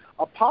mean?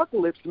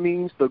 Apocalypse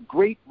means the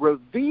great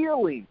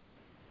revealing.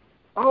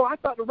 Oh, I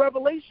thought the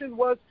revelation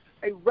was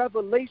a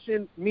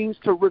revelation means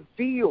to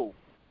reveal.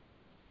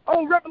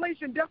 Oh,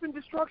 revelation, death and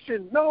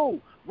destruction. No,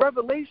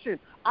 revelation.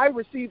 I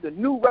received a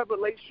new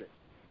revelation.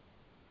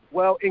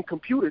 Well, in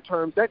computer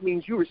terms, that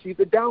means you received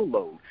a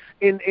download.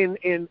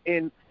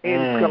 In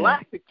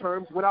scholastic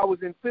terms, when I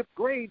was in 5th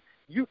grade,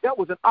 that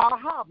was an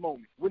aha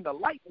moment when the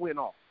light went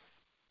off.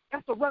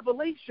 That's a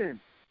revelation.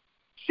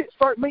 Shit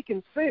start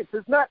making sense.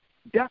 It's not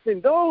death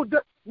and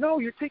no,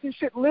 you're taking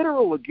shit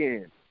literal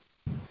again.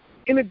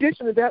 In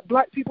addition to that,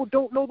 black people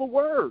don't know the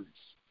words.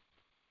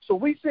 So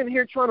we sitting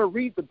here trying to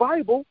read the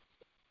Bible,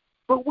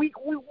 but we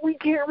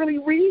can't really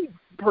read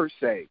per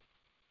se.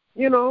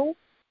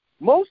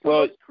 Most of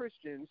us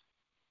Christians.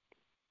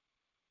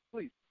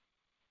 Please.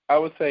 I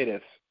would say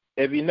this: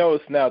 if you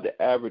notice now,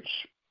 the average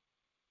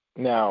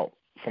now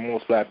for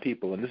most black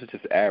people, and this is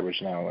just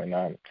average now, and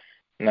I'm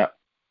not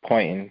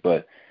pointing,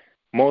 but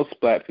most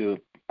black people,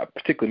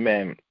 particularly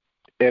men,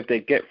 if they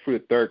get through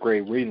the 3rd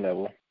grade reading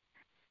level,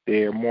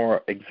 they're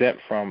more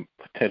exempt from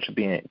potentially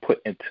being put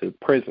into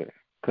prison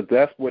because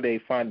that's where they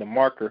find the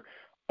marker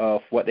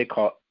of what they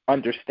call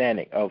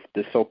understanding of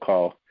the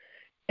so-called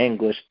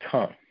English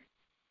tongue.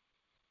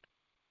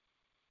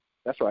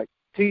 That's right.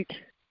 Teach.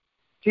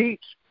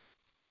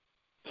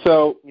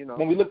 So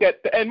when we look at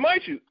and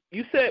mind you,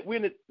 you said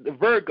we're in the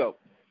Virgo,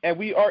 and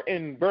we are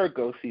in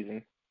Virgo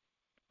season,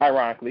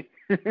 ironically.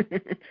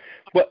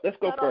 But let's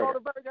go further.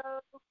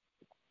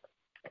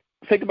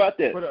 Think about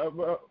this: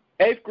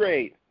 8th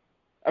grade.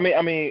 I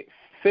mean,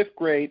 5th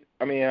grade.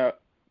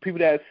 People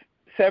that's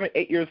 7,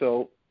 8 years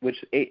old,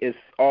 which 8 is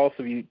also,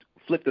 if you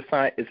flip the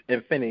sign, is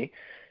infinity.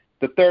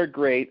 The 3rd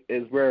grade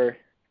is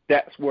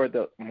that's where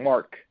the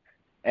mark,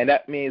 and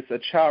that means a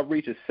child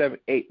reaches 7,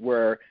 8,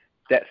 where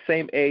that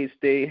same age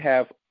they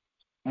have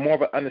more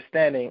of an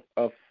understanding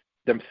of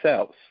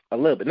themselves a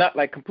little bit, not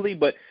like complete,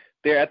 but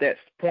they're at that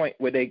point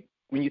where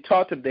when you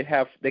talk to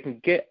them, they can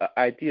get an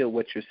idea of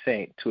what you're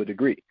saying to a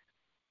degree.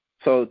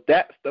 So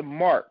that's the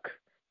mark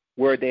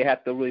where they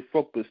have to really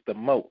focus the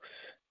most.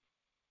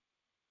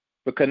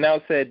 Because now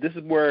it said this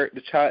is where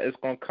the child is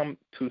going to come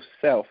to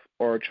self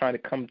or trying to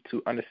come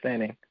to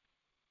understanding,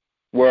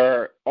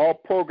 where all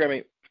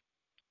programming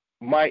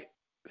might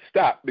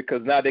stop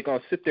because now they're going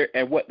to sit there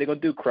and what they're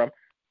going to do, Crumb?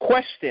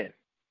 Question.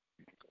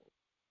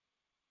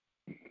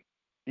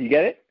 You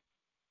get it?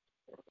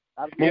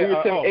 When we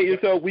were 7, 8 years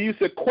old, we used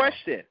to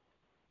question.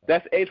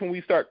 That's the age when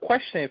we start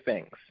questioning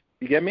things.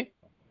 You get me?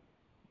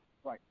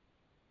 Right.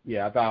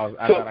 Yeah, I thought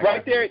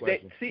right there,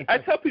 I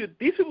tell people,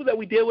 these people that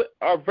we deal with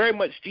are very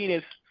much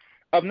genius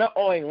of not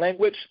only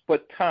language,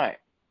 but time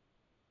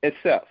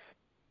itself.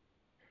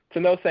 To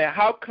know saying,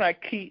 how can I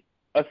keep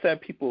a set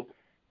of people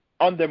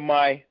under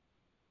my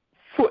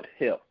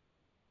foothill?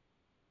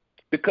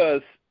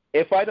 Because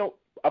if I don't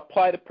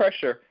apply the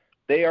pressure,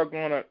 they are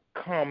going to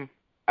come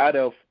out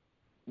of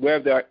where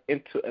they are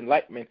into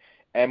enlightenment,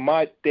 and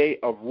my day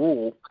of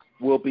rule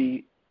will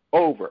be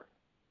over.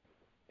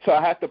 So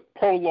I have to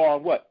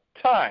prolong what?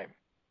 Time.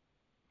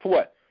 For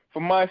what? For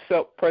my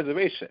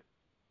self-preservation.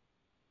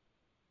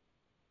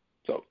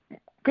 So,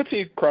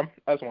 continue, Crumb.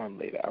 I just want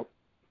to lay that out.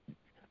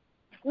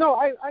 No,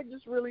 I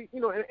just really,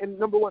 and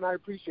number one, I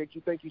appreciate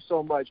you. Thank you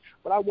so much.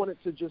 But I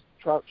wanted to just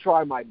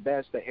try my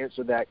best to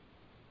answer that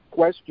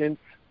question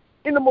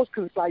in the most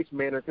concise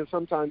manner, because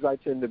sometimes I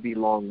tend to be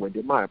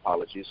long-winded. My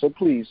apologies. So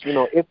please,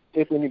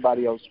 if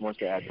anybody else wants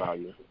to add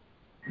value.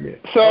 Yeah.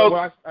 So,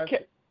 go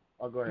ahead.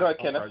 Go ahead,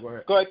 Kenneth.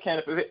 Go ahead,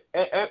 Kenneth.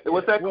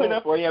 Was that clear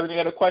enough, or you have any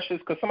other questions?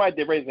 Because somebody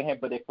did raise their hand,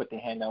 but they put their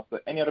hand down. So,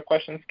 any other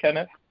questions,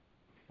 Kenneth?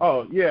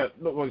 Oh yeah,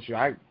 no,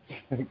 sure.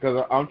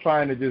 Because I'm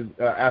trying to just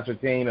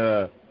ascertain,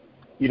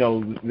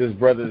 this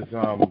brother's,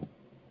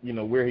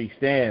 where he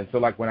stands. So,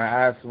 like when I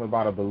asked him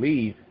about a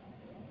belief,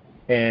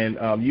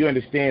 and you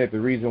understand that the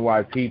reason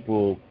why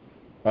people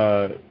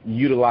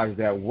utilize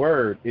that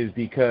word is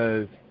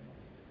because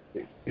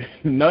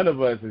none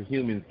of us as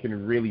humans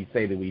can really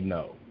say that we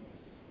know.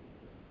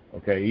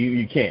 Okay,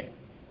 you can't.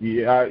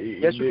 Yes,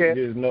 you can.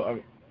 There's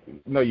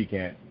no, you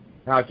can't.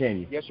 How can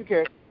you? Yes, you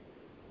can.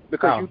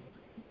 Because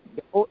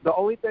the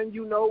only thing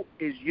you know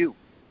is you.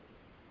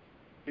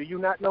 Do you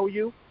not know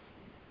you?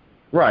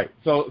 Right.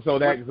 So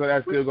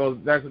that still goes.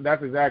 That's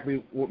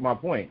exactly what my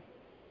point.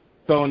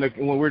 So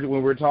when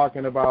we're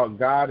talking about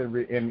God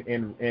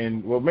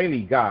and well,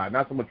 mainly God,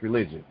 not so much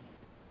religion,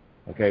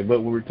 okay,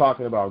 but when we're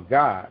talking about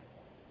God,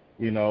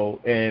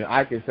 and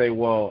I can say,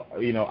 well,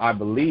 I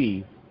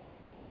believe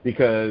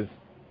because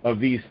of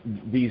these,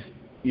 this,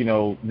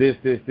 and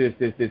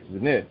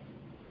this.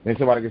 And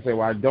somebody can say,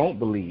 well, I don't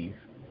believe.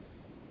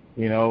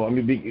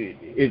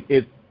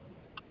 It's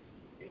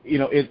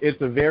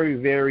a very,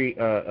 very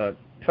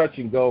touch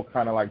and go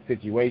kind of like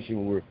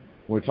situation where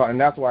we're talking.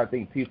 And that's why I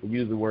think people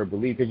use the word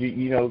believe, because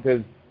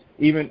because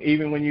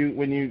even when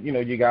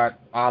you got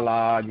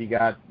Allah, you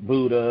got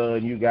Buddha,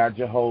 and you got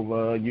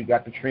Jehovah, and you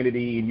got the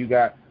Trinity, and you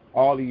got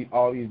all these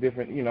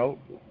different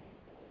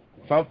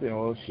something.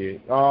 Oh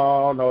shit.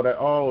 Oh no,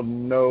 oh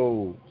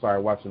no.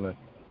 Sorry, watching the.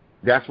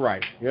 That's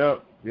right.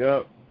 Yep.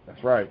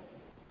 That's right.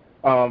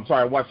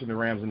 Sorry, watching the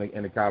Rams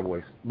and the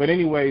Cowboys. But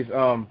anyways,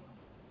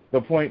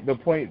 the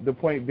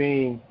point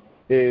being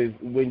is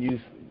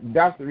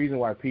that's the reason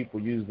why people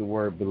use the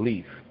word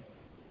belief.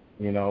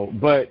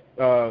 But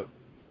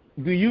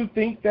do you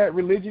think that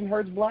religion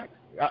hurts blacks?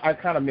 I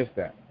kind of missed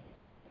that.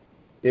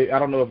 I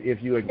don't know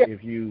if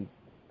you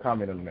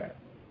comment on that.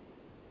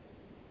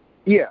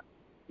 Yeah.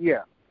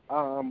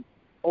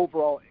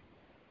 Overall,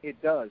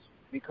 it does,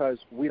 because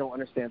we don't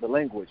understand the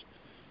language.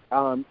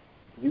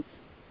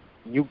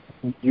 You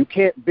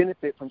can't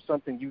benefit from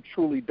something you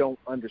truly don't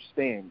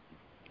understand.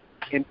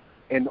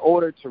 In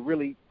order to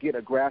really get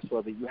a grasp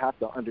of it, you have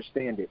to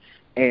understand it,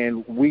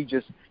 and we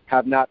just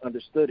have not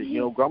understood it.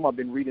 Grandma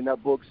been reading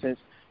that book since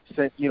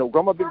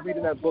Grandma been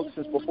reading that book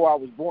since before I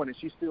was born, and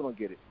she still don't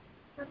get it.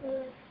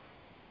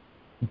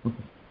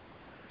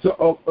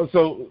 So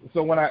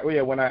when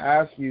I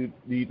ask you,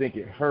 do you think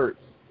it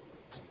hurts?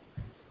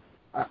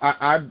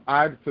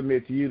 I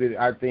submit to you that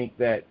I think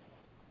that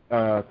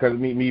because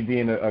me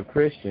being a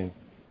Christian,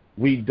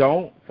 we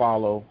don't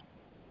follow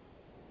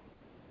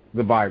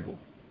the Bible.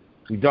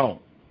 We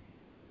don't,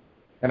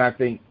 and I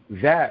think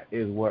that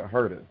is what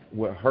hurts us.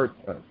 What hurts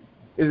us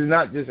is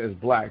not just as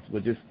blacks,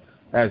 but just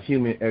as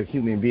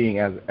human being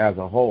as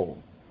a whole.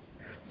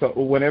 So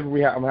whenever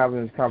I'm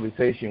having this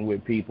conversation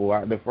with people,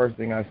 the first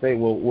thing I say,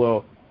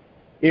 well,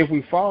 if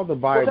we follow the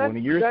Bible,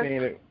 and you're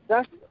saying it,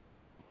 that's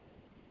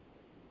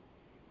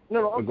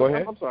no. Go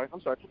ahead. I'm sorry.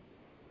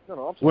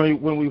 No, I'm sorry.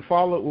 When we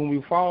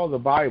follow the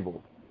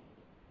Bible,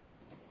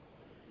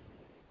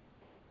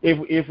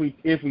 if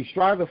we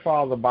strive to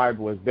follow the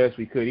Bible as best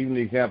we could, even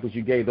the examples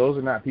you gave, those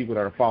are not people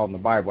that are following the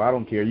Bible. I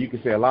don't care. You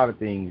can say a lot of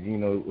things,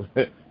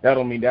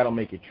 that'll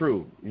make it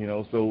true,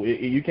 So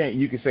you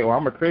can say, well,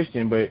 I'm a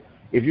Christian, but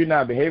if you're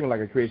not behaving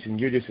like a Christian,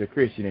 you're just a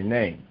Christian in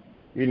name.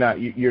 You're not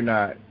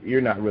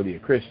really a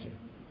Christian,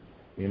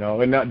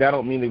 And that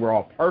don't mean that we're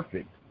all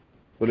perfect,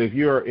 but if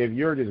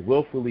you're just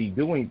willfully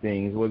doing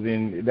things, well,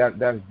 then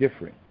that's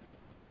different,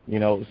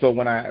 So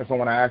when I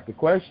ask the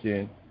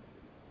question,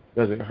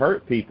 does it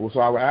hurt people?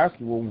 So I would ask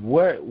you,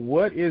 well,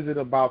 what is it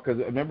about?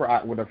 Because remember,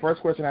 the first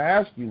question I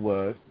asked you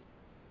was,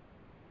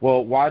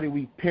 well, why do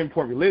we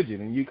pinpoint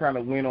religion? And you kind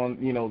of went on,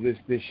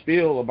 this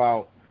spiel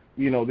about,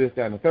 this,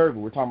 that, and the third.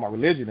 But we're talking about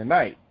religion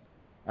tonight.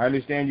 I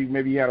understand you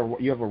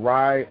have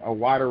a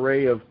wide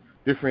array of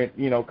different,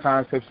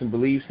 concepts and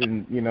beliefs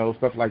and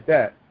stuff like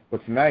that.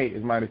 But tonight,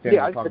 is my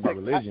understanding, we're talking about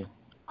religion.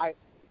 I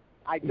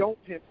don't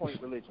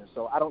pinpoint religion,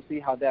 so I don't see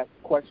how that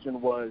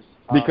question was.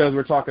 Because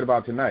we're talking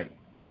about tonight.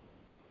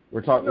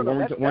 We're talking.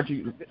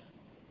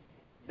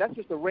 That's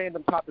just a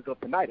random topic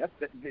of tonight.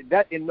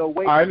 That in no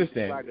way. I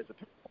understand.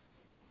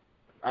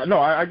 No,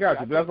 I got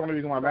you. But that's the only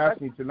reason why I'm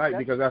asking you tonight,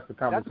 because that's the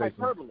conversation. That's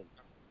hyperbole.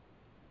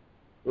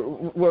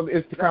 Well,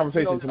 it's the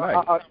conversation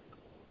tonight.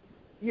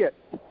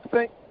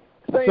 Saying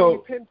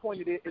you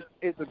pinpointed it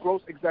is a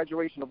gross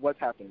exaggeration of what's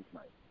happening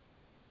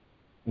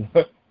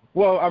tonight.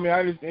 Well, I mean,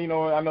 I understand.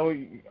 I know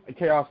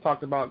Chaos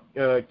talked about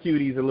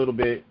cuties a little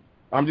bit.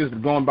 I'm just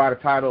going by the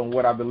title and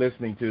what I've been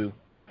listening to.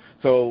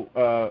 So,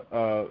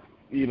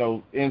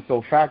 in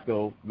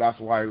facto, that's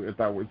why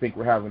I think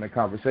we're having a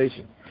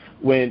conversation.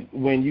 When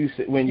you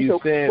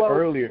said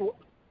earlier,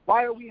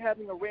 why are we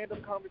having a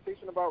random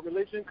conversation about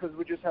religion? Because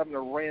we're just having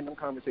a random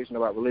conversation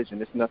about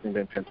religion. It's nothing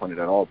been pinpointed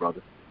at all,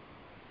 brother.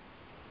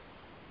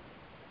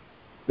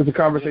 It's a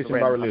conversation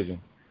about religion.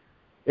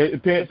 The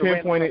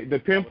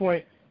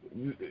pinpoint,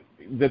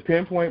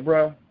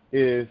 bruh,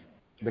 is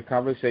the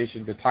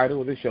conversation. The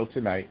title of the show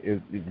tonight is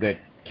that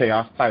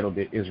Chaos titled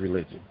it is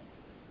religion.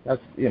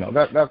 That's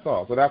that's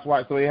all. So that's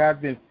why. So it has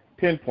been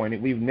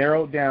pinpointed. We've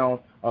narrowed down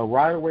a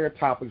wide array of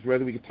topics.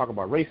 Whether we can talk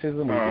about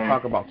racism, or we can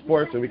talk about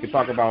sports, or we can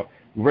talk about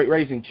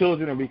raising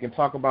children, or we can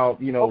talk about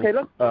business.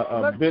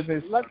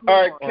 All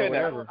right,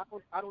 whatever.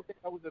 I don't think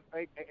that was a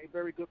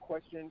very good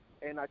question,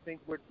 and I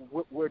think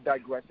we're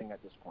digressing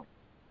at this point.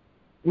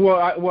 Well,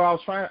 I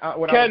was trying.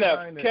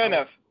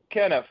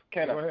 Kenneth.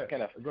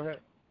 Go ahead.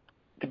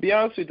 To be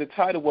honest with you, the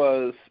title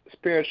was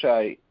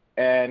spirituality,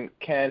 and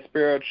I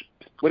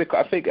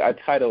think I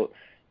titled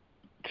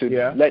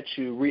to let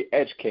you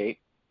re-educate,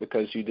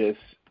 because you just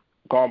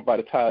gone by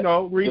the title.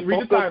 No, read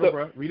the title,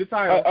 bro. Read the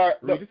title.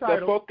 Read the title.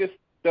 The focus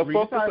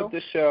of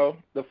the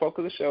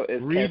show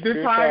is read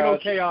the title,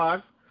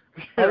 Chaos.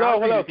 Hello.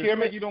 Can you you hear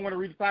me? You don't want to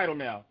read the title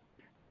now.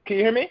 Can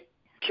you hear me?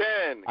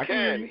 Ken,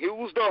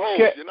 who's the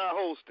host? You're not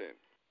hosting.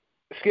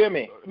 Excuse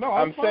me. No,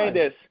 I'm saying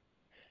this.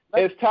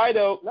 It's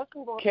titled,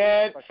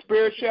 Can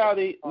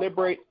Spirituality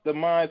Liberate the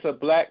Minds of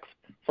Blacks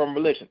from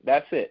Religion?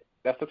 That's it.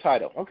 That's the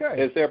title. Okay.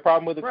 Is there a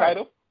problem with the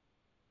title?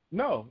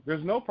 No,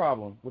 there's no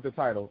problem with the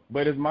title.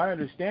 But it's my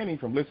understanding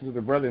from listening to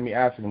the brother and me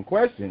asking him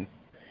questions,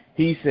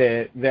 he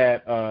said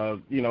that,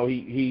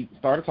 he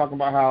started talking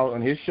about how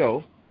on his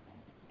show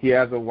he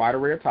has a wide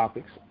array of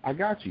topics. I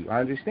got you. I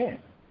understand.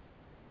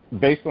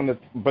 Based on the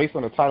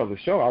title of the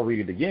show, I'll read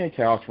it again.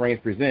 Chaos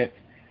Reigns presents,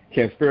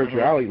 Can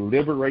Spirituality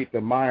Liberate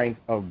the Minds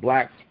of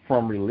Blacks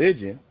from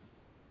Religion?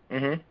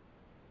 Mm-hmm.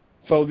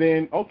 So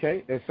then,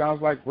 okay, it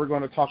sounds like we're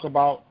going to talk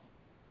about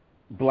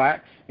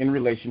blacks in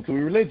relation to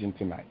religion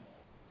tonight.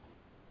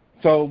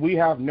 So we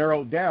have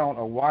narrowed down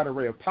a wide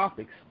array of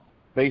topics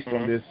based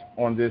on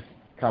this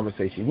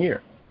conversation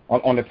here,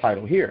 on the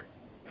title here.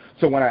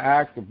 So when I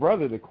asked the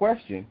brother the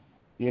question,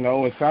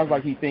 it sounds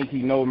like he thinks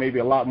he knows maybe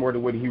a lot more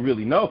than what he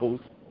really knows,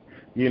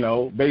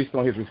 based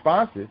on his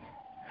responses.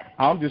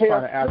 I'm just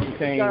trying to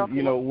ascertain,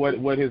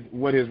 what his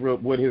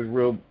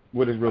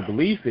real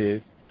belief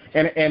is,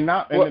 and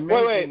not. And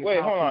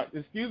wait, hold on.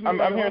 Excuse me.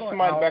 I'm hearing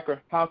somebody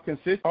Becker. How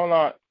consistent?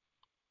 Hold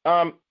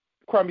on.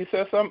 Crumb, you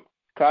said something.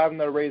 I have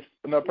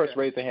another person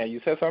raised their hand. You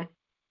said something.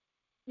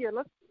 Yeah,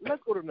 let's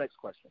go to the next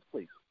question,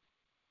 please.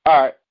 All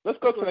right, let's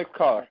go to the next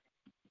caller.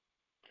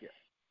 Yeah.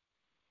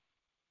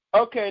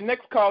 Okay,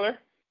 next caller.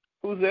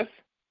 Who's this?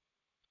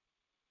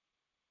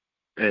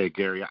 Hey,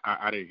 Gary,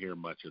 I didn't hear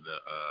much of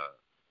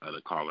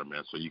the caller,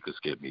 man, so you could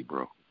skip me,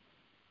 bro.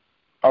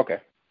 Okay,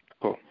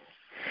 cool.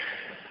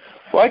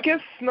 Well, I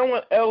guess no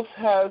one else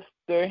has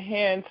their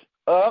hands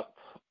up.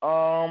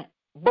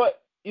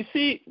 But you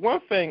see, one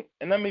thing,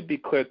 and let me be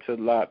clear to a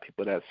lot of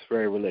people that's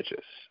very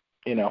religious.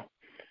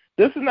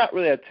 This is not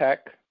really an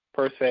attack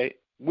per se.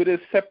 We're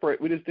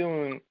just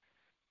doing,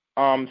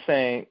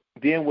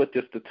 dealing with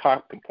just the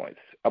talking points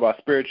about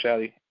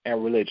spirituality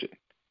and religion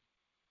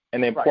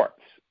and the importance.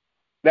 Right.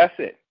 That's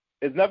it.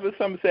 It's never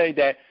something to say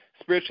that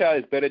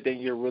spirituality is better than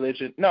your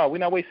religion. No, we're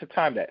not wasting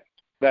time that.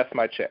 That's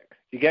my check.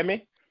 You get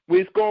me?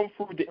 We're just going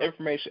through the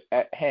information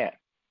at hand.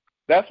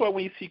 That's why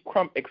when you see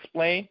Crumb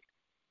explain,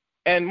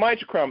 and mind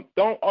you, Crumb,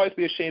 don't always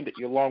be ashamed that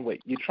you're long way.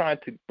 You're trying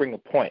to bring a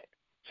point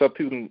so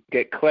people can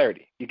get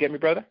clarity. You get me,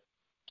 brother?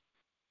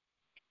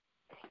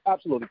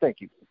 Absolutely. Thank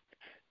you.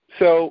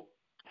 So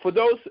for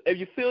those, if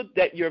you feel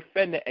that you're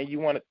offended and you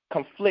want to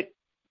conflict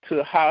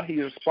to how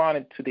he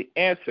responded to the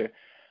answer,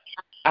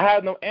 I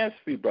have no answer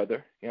for you,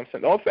 brother. You know what I'm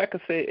saying? The only thing I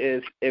can say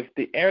is if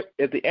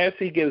the answer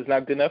he gives is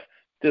not good enough,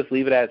 just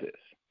leave it as is.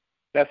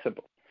 That's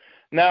simple.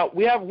 Now,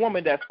 we have a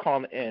woman that's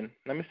calling in.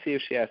 Let me see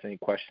if she has any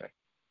question.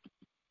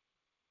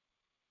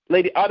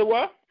 Lady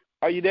Ottawa,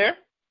 are you there?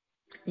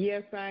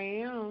 Yes, I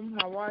am.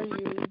 How are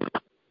you?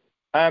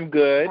 I'm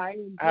good.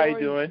 How you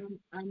doing?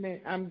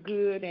 I'm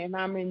good, and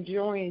I'm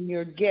enjoying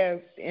your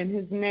guest, and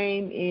his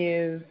name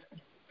is?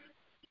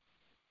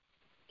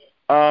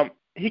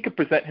 He could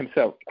present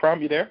himself.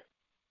 Crumb, you there?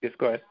 Yes,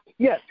 go ahead.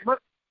 Yes,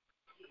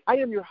 I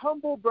am your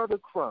humble brother,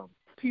 Crumb.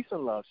 Peace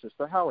and love,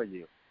 sister. How are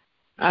you?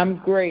 I'm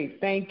great.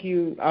 Thank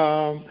you.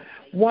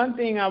 One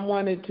thing I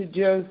wanted to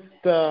just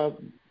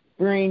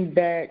bring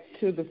back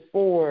to the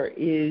fore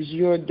is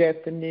your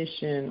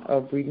definition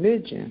of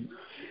religion,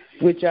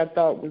 which I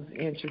thought was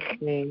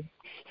interesting.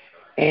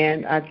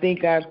 And I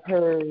think I've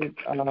heard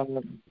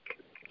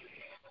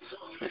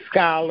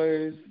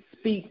scholars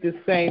speak the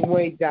same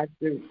way.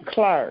 Dr.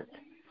 Clark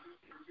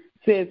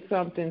said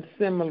something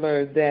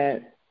similar,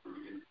 that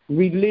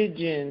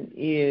religion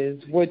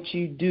is what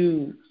you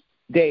do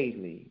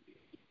daily,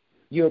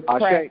 your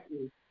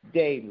practice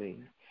daily.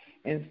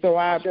 And so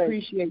I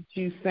appreciate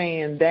you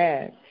saying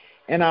that.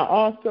 And I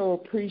also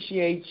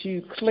appreciate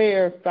you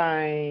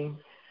clarifying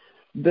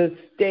the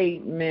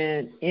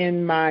statement,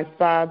 in my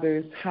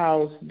Father's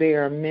house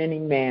there are many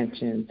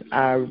mansions.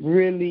 I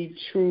really,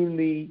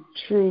 truly,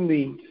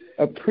 truly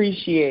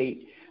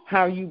appreciate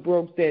how you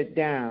broke that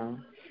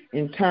down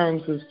in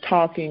terms of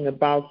talking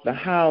about the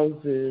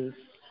houses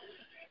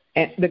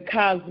and the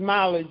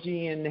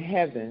cosmology in the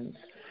heavens.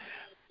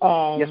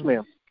 Yes,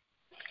 ma'am.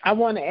 I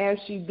want to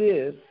ask you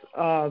this.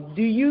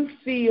 Do you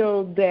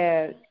feel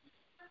that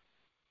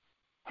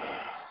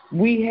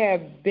we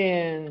have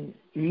been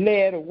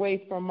led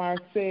away from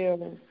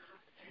ourselves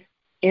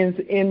in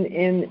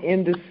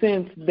the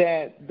sense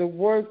that the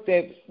work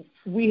that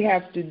we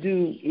have to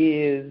do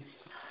is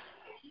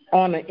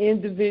on an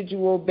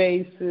individual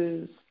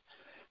basis,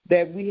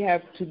 that we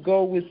have to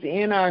go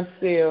within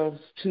ourselves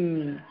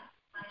to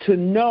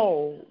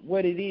know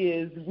what it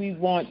is we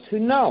want to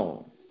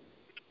know?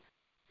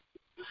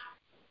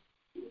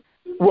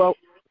 Well,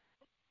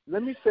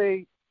 let me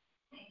say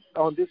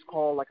on this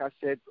call, like I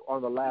said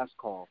on the last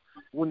call,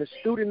 when the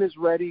student is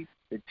ready,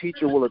 the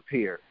teacher will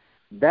appear.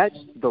 That's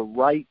the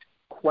right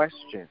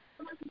question.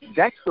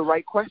 That's the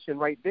right question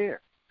right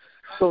there.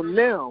 So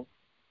now,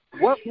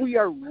 what we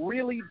are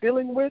really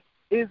dealing with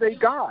is a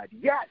God.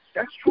 Yes,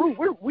 that's true.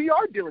 We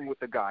are dealing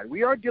with a God.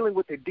 We are dealing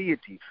with a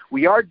deity.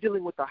 We are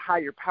dealing with a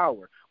higher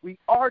power. We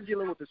are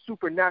dealing with a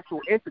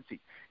supernatural entity.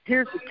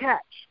 Here's the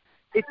catch.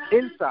 It's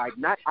inside,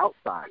 not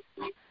outside.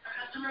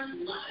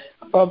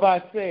 Of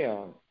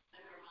ourselves.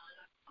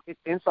 It's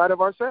inside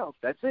of ourselves.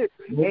 That's it.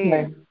 Okay.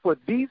 And for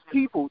these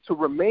people to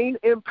remain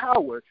in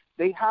power,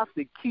 they have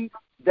to keep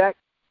that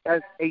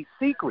as a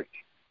secret.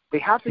 They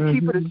have to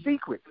keep it a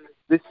secret.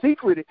 The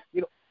secret,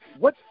 you know,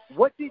 what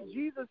did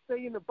Jesus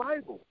say in the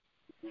Bible?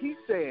 He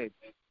said,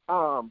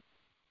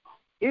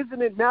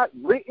 isn't it not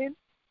written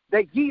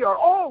that ye are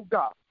all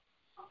gods?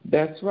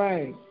 That's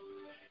right.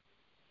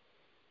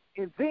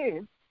 And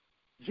then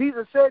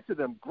Jesus said to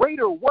them,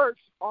 greater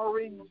works are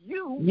in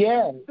you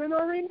than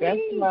are in that's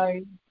me. That's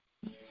right.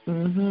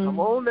 Come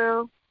on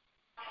now.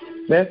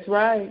 That's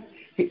right.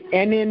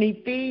 And in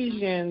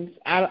Ephesians,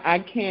 I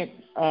can't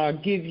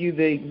give you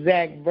the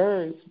exact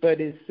verse,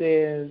 but it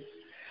says,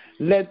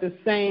 let the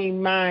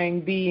same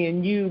mind be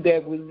in you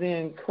that was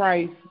in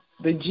Christ,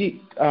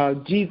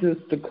 Jesus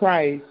the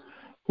Christ,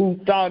 who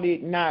thought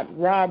it not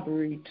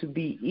robbery to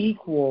be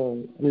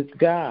equal with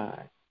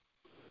God.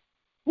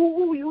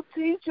 Ooh, you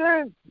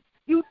teaching.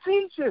 You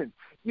teaching.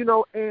 You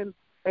know, and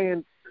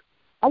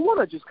I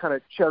want to just kind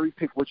of cherry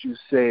pick what you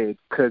said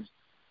because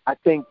I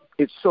think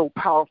it's so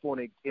powerful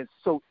and it's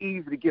so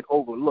easy to get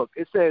overlooked.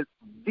 It says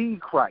the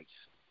Christ.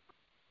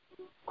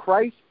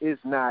 Christ is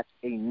not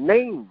a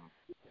name.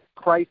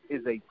 Christ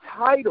is a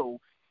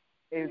title,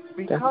 and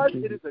because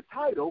it is a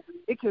title,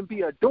 it can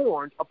be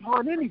adorned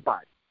upon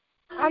anybody.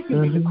 I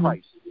can be the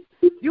Christ.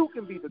 You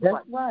can be the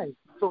Christ. Right.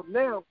 So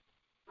now,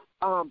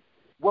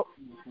 what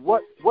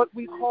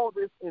we call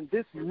this in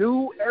this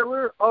new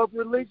era of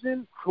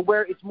religion,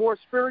 where it's more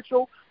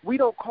spiritual, we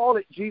don't call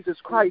it Jesus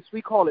Christ.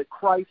 We call it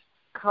Christ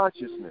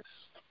consciousness.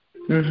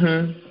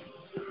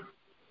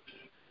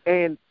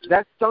 And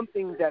that's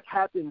something that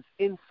happens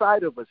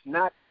inside of us,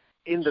 not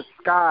in the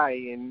sky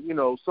and, you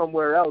know,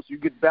 somewhere else. You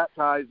get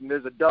baptized and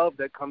there's a dove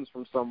that comes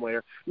from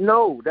somewhere.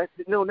 No,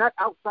 not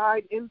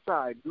outside,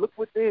 inside. Look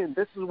within.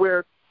 This is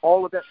where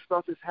all of that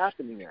stuff is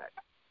happening at.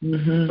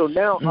 So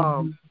now,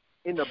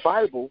 in the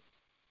Bible,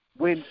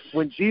 when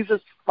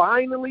Jesus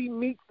finally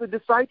meets the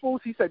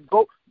disciples, he said,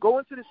 go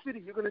into the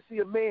city. You're going to see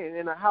a man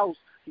in a house.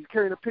 He's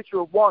carrying a pitcher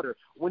of water.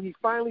 When he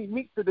finally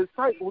meets the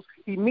disciples,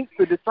 he meets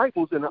the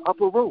disciples in the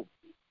upper room.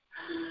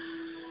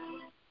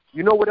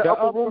 You know where the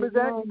upper room is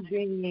at?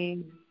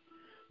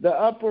 The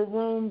upper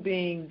room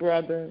being,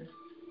 brother,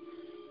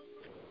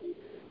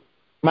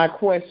 my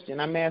question.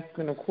 I'm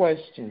asking a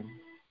question.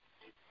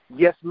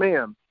 Yes,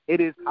 ma'am.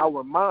 It is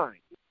our mind.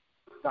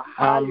 The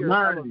higher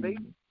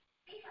elevation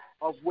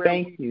of where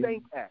we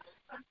think at.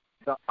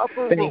 The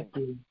upper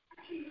room.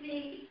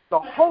 The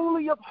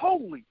Holy of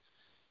Holies.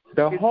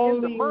 The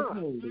Holy of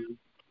Holies.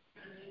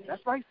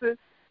 That's right, sis.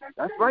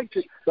 That's right,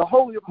 sis. The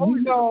Holy of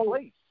Holies is a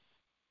place.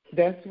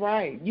 That's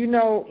right. You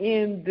know,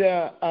 in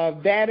the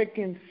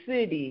Vatican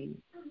City,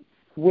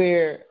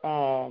 where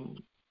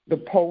the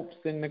popes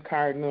and the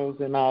cardinals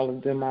and all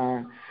of them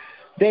are,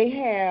 they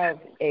have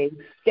a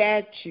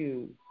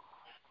statue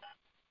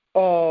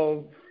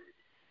of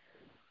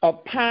a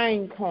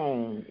pine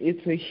cone.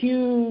 It's a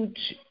huge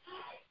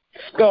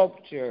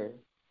sculpture.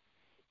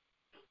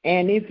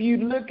 And if you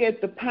look at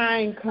the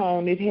pine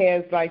cone, it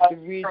has like the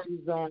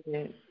ridges on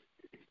it,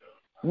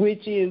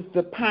 which is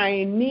the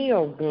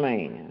pineal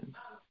gland,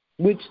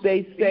 which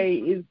they say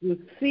is the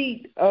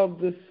seat of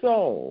the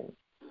soul.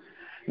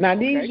 Now,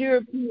 these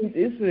Europeans,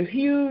 it's a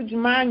huge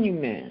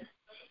monument.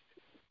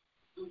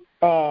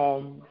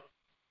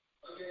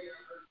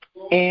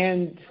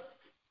 And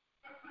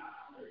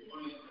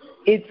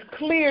it's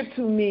clear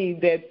to me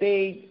that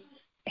they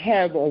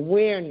have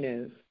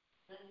awareness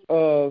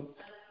of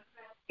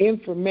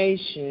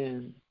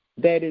information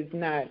that is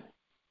not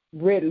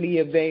readily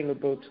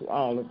available to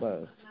all of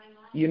us.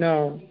 You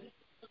know,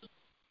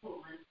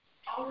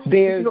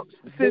 there's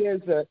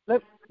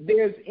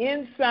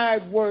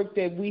inside work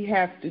that we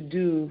have to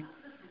do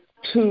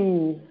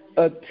to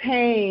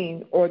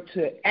attain or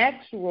to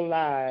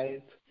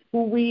actualize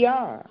who we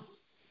are.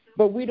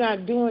 But we're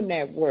not doing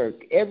that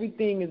work.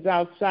 Everything is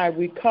outside.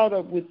 We're caught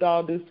up with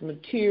all this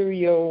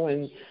material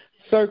and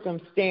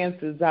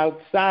circumstances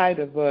outside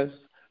of us,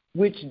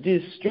 which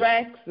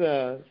distracts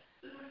us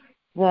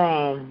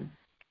from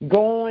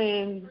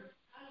going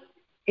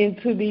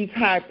into these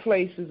high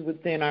places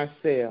within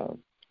ourselves.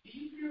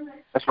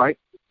 That's right.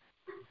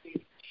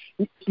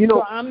 You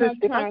know, so I'm not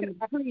trying to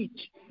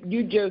preach.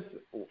 You just,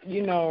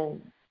 you know,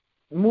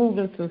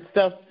 moving some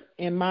stuff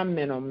in my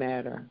mental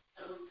matter.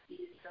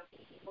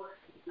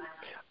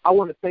 I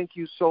want to thank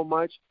you so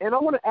much, and I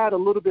want to add a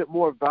little bit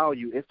more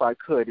value if I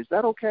could. Is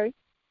that okay?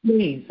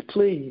 Please,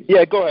 please.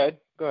 Yeah, go ahead.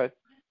 Go ahead.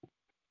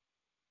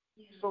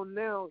 So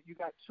now you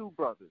got two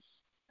brothers,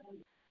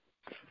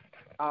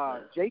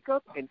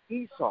 Jacob and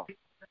Esau.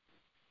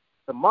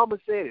 The mama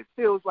said it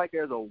feels like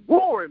there's a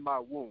war in my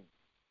womb.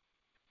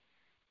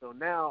 So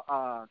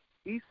now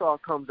Esau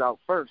comes out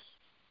first.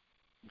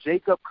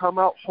 Jacob come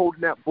out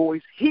holding that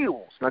boy's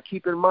heels. Now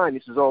keep in mind,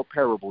 this is all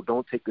parable.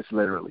 Don't take this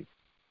literally.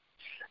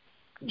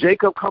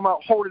 Jacob come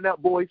out holding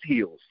that boy's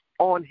heels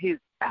on his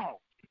ass.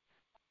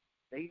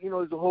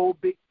 There's a whole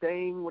big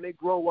thing when they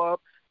grow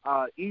up.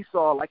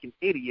 Esau, like an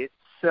idiot,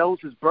 sells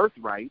his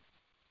birthright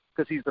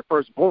because he's the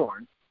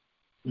firstborn.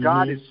 Mm-hmm.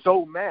 God is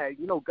so mad.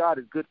 God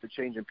is good for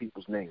changing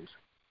people's names.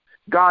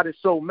 God is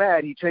so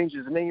mad, he changed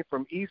his name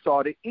from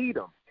Esau to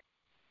Edom.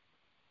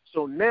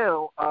 So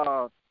now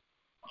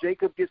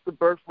Jacob gets the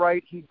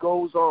birthright. He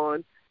goes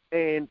on,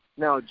 and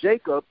now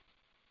Jacob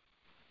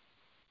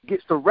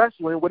gets to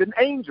wrestling with an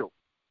angel.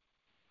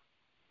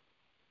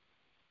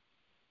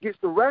 Gets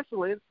to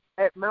wrestling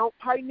at Mount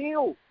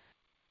Peniel.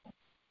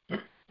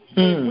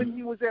 And when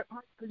he was at,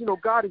 because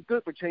God is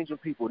good for changing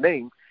people's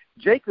names.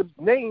 Jacob's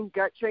name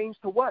got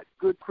changed to what?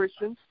 Good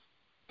Christians.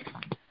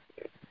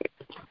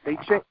 They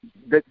changed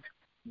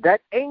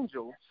that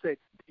angel said,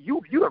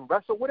 "You done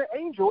wrestled with an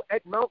angel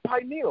at Mount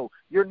Peniel.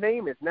 Your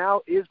name is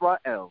now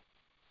Israel.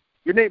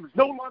 Your name is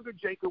no longer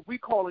Jacob. We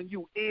calling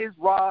you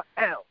Israel."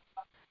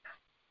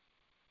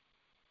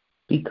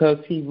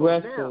 Because he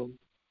wrestled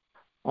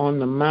on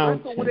the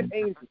mountain. Wrestled with an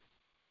angel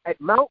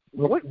at Mount.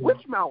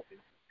 Which mountain?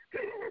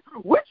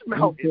 Which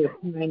mountain?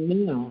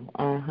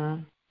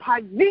 Peniel.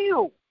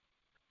 Peniel.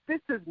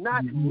 This is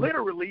not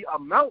literally a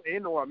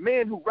mountain or a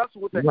man who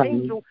wrestled with an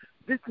angel.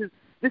 This is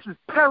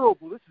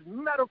parable. This is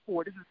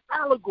metaphor. This is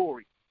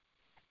allegory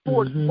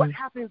for what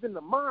happens in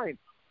the mind.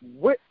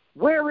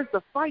 Where is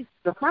the fight?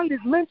 The fight is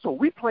mental.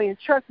 We playing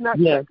chess, not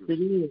checkers. Yes,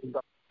 it is.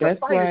 The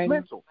fight is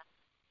mental.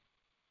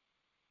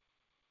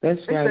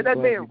 That's they right. Said that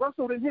man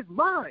wrestled in his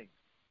mind,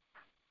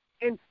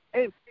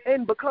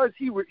 and because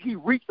he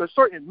reached a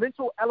certain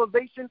mental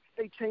elevation,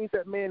 they changed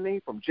that man's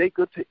name from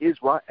Jacob to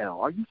Israel.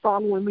 Are you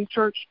following me,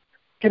 church?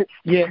 Can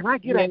I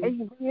get an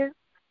amen?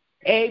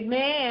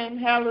 Amen.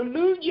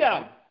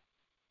 Hallelujah.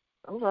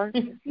 All right.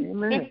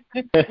 Amen.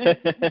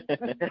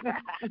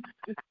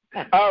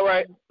 All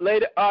right.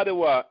 Lady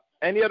Ottawa,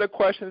 any other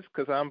questions?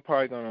 Because I'm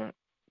probably going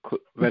to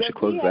let you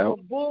close out.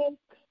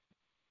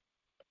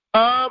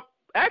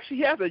 Actually,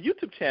 he has a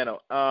YouTube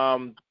channel,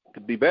 to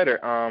be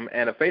better,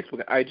 and a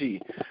Facebook and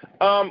IG.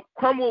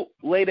 Crumb will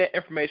lay that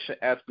information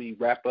as we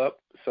wrap up.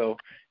 So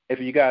if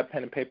you got a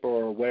pen and paper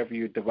or whatever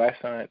your device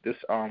on, just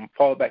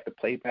follow back the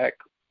playback,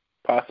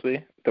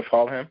 possibly, to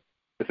follow him.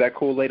 Is that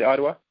cool, Lady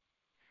Ottawa?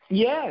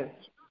 Yes.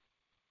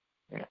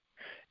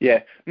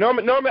 Yeah.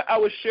 Normally I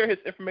would share his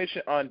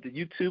information on the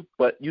YouTube,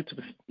 but YouTube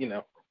is,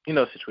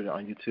 situated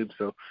on YouTube.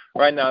 So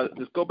right now,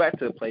 just go back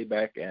to the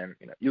playback, and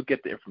you'll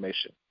get the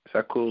information. Is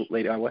that cool,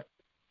 Lady Ottawa?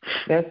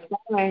 That's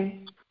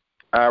fine.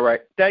 All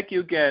right. Thank you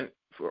again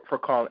for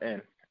calling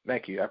in.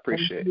 Thank you. I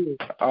appreciate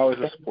it. Always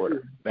a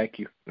supporter. Thank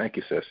you. Thank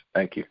you, sis.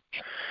 Thank you.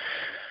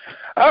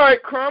 All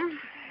right, Crumb.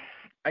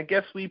 I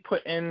guess we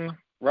put in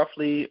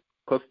roughly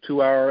close to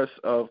 2 hours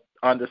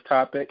on this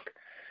topic.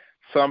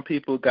 Some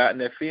people got in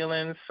their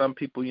feelings. Some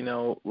people,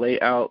 lay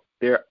out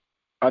their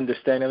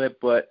understanding of it.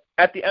 But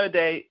at the end of the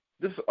day,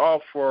 this is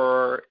all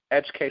for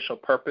educational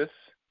purpose,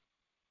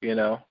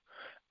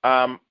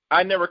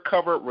 I never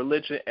cover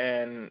religion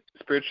and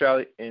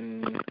spirituality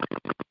in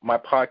my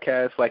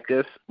podcast like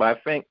this, but I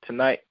think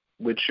tonight,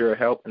 with your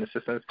help and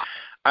assistance,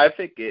 I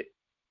think it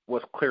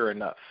was clear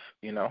enough,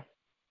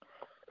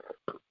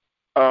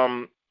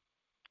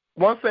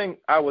 One thing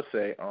I would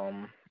say,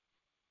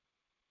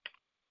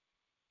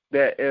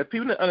 that if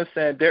people don't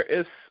understand, there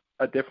is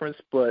a difference,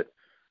 but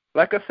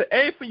like I said,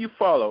 anything you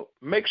follow,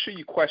 make sure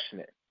you question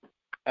it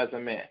as a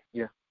man.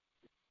 Yeah.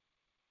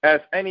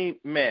 As any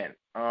man.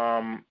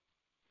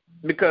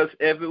 Because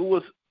if it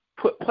was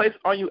placed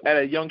on you at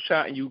a young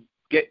child and you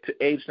get to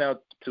age now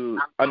to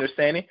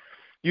understanding,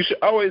 you should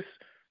always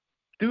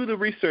do the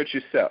research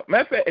yourself.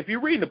 Matter of fact, if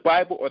you're reading the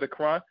Bible or the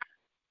Quran,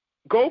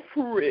 go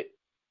through it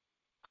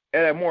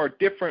in a more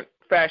different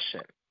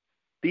fashion.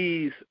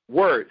 These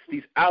words,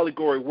 these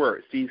allegory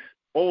words, these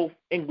old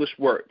English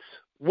words,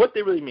 what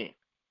they really mean.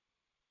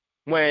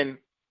 When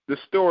the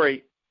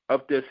story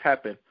of this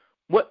happened,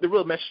 what the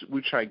real message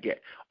we're trying to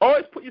get.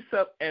 Always put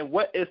yourself in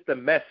what is the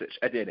message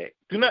at the end of it.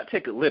 Do not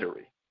take it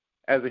literally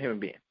as a human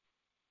being.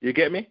 You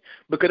get me?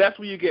 Because that's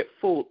where you get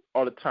fooled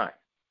all the time.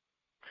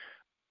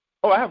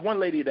 Oh, I have one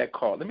lady that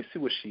called. Let me see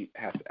what she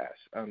has to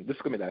ask. This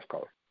is going to be the last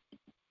caller.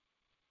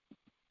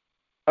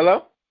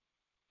 Hello?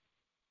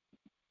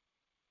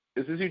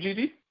 Is this you,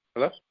 Gigi?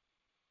 Hello?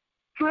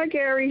 Hi,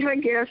 Gary. Hi,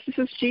 Gas. This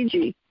is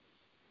Gigi.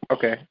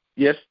 Okay.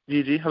 Yes,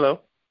 Gigi. Hello.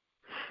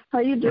 How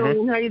you doing?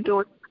 Mm-hmm. How you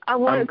doing? I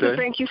wanted to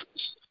thank you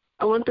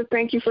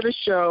for the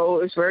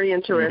show. It's very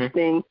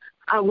interesting.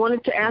 Mm-hmm. I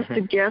wanted to ask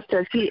the guest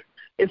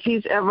if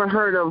he's ever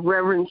heard of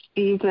Reverend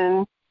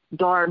Stephen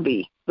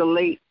Darby, the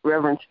late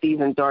Reverend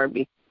Stephen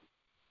Darby.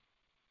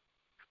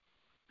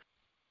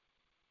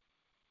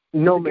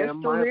 No,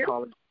 ma'am. My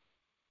apologies.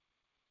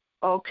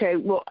 Okay,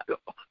 well,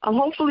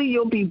 hopefully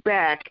you'll be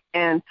back,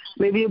 and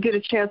maybe you'll get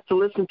a chance to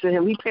listen to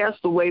him. He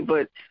passed away,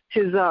 but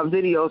his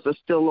videos are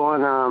still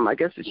on, I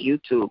guess it's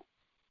YouTube.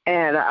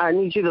 And I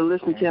need you to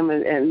listen to him,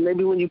 and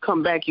maybe when you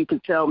come back, you can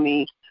tell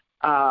me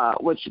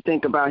what you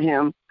think about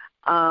him.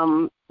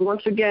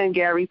 Once again,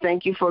 Gary,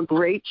 thank you for a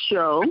great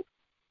show,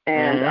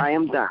 and I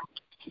am done.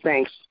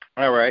 Thanks.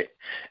 All right.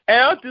 And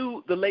I'll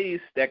do the ladies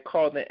that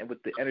called in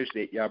with the energy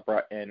that y'all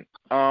brought in.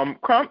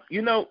 Crumb,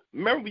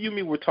 remember you and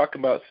me were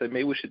talking about, said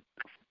maybe we should,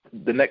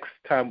 the next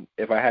time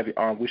if I have you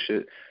on, we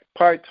should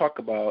probably talk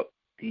about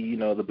the,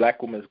 the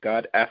black woman's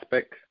God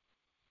aspect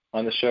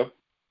on the show,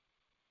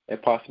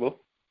 if possible.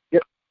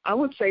 Yep. I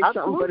would say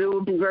something, but it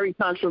would be very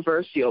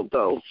controversial,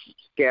 though,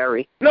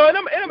 Gary. No, it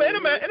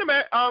doesn't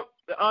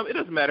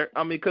matter.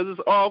 I mean, because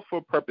it's all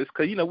for purpose.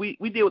 Because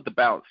we deal with the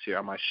balance here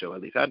on my show.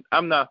 At least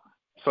I'm not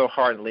so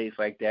hard and lazy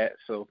like that.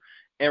 So,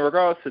 in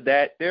regards to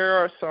that, there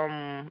are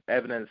some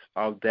evidence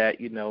of that.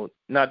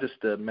 Not just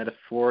the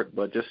metaphoric,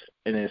 but just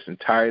in its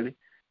entirety,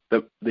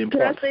 the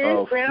importance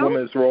of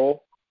women's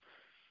role.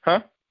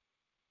 Huh?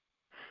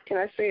 Can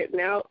I say it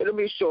now? It'll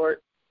be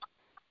short.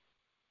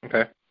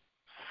 Okay.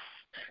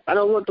 I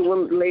don't want the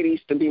ladies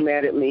to be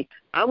mad at me.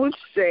 I would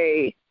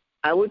say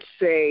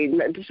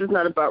this is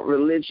not about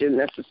religion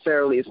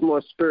necessarily. It's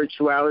more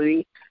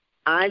spirituality.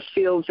 I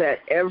feel that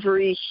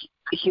every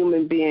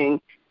human being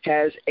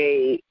has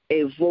a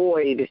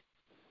void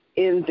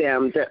in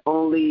them that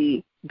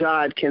only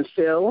God can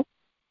fill.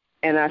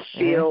 And I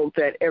feel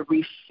that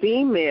every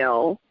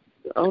female,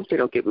 I hope they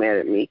don't get mad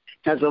at me,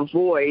 has a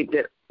void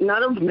that,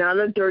 not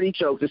a dirty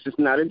joke, this is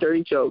not a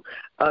dirty joke,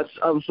 a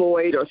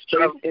void or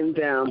space in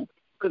them,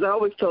 because I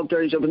always tell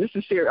dirty joke, but this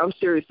is serious, I'm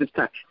serious this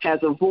time, has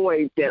a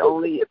void that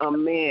only a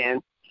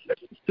man,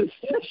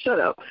 shut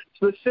up,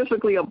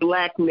 specifically a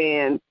black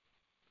man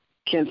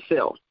can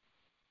fill.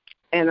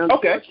 And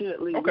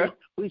unfortunately,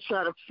 we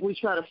try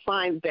to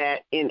find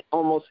that in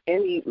almost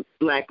any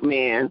black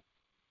man,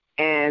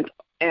 and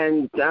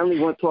I don't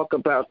even want to talk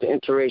about the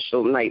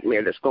interracial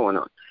nightmare that's going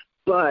on.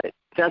 But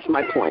that's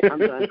my point. I'm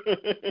done.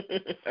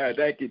 All right,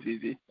 thank you,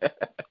 Gigi.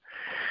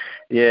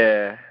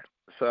 Yeah.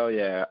 So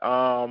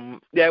I'll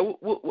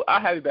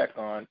have you back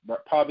on,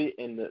 but probably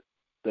in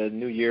the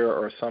new year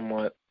or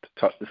somewhat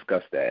to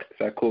discuss that. Is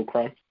that cool,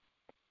 Crumb?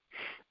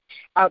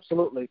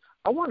 Absolutely.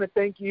 I want to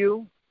thank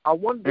you. I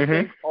wanted to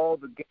thank all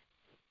the guests.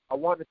 I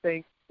want to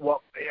thank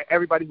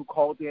everybody who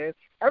called in,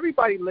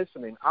 everybody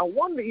listening. I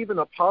wanted to even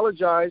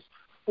apologize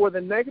for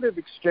the negative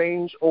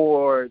exchange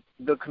or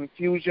the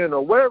confusion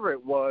or whatever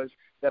it was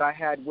that I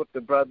had with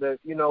the brother.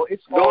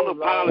 It's don't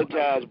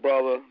apologize,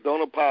 brother.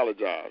 Don't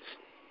apologize.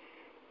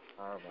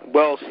 All right.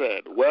 Well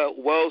said.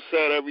 Well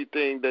said.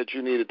 Everything that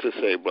you needed to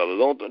say, brother.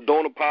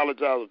 Don't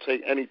apologize or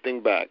take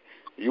anything back.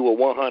 You were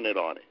 100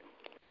 on it.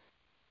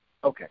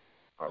 Okay.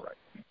 All right.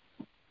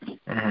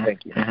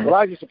 Thank you. Well,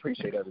 I just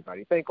appreciate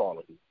everybody. Thank all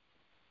of you.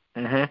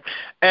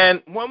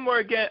 And one more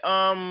again.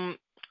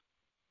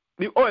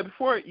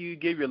 Before you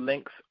give your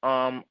links,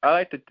 I'd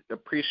like to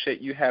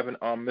appreciate you having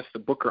Mr.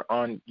 Booker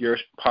on your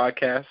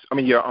podcast. I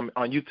mean, you're on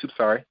YouTube.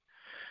 Sorry,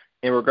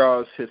 in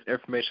regards to his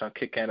information on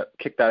Kicked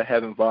Out of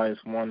Heaven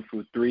Volumes 1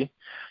 through 3.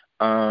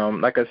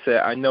 Like I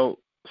said, I know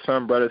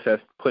some brothers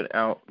have put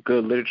out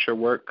good literature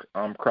work,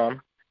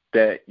 Crumb,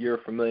 that you're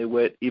familiar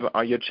with, even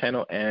on your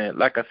channel. And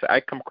like I said,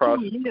 I come across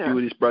a few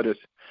of these brothers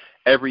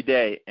every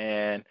day.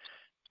 And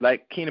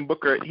like Keenan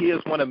Booker, he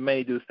is one of the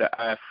many dudes that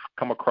I've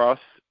come across.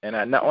 And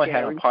I not only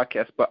had him on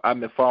podcast, but I've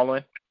been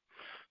following.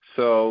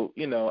 So,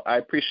 I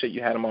appreciate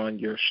you had him on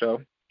your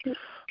show.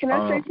 Can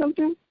I say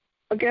something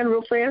again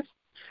real fast?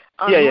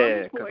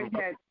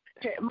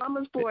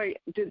 Mama's Boy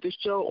did the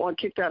show on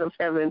Kicked Out of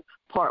Heaven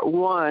Part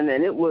 1,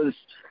 and it was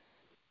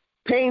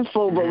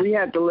painful, but we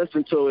had to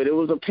listen to it. It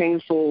was a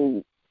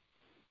painful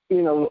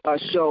a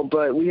show,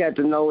 but we had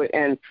to know it,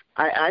 and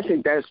I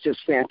think that's just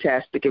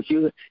fantastic. If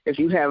you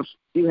had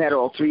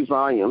all 3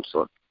 volumes,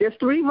 or there's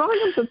 3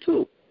 volumes or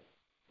 2?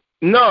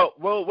 No,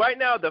 well, right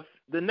now the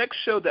next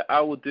show that I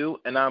will do,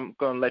 and I'm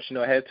going to let you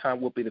know ahead of time,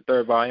 will be the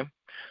 3rd volume.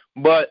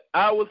 But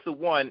I was the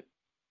one,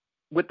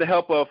 with the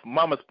help of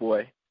Mama's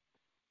Boy,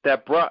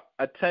 that brought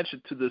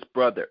attention to this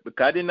brother,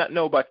 because I did not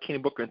know about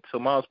Keenan Booker until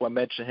Mama's Boy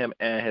mentioned him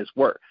and his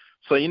work.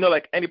 So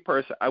like any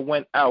person, I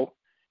went out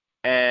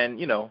and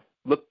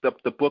looked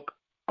up the book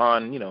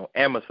on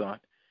Amazon,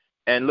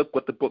 and look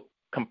what the book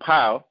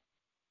compiled.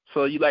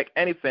 So like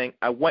anything,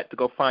 I went to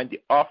go find the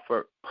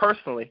author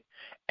personally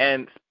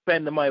and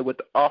spend the money with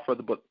the author of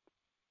the book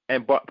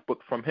and bought the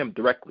book from him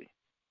directly.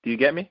 Do you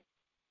get me?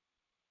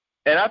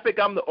 And I think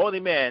I'm the only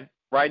man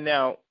right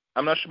now,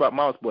 I'm not sure about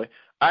Mama's Boy,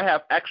 I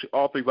have actually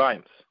all 3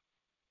 volumes,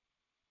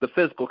 the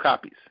physical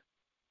copies,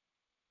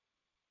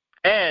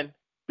 and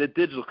the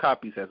digital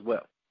copies as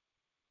well.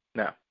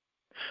 Now,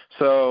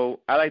 so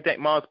I like to thank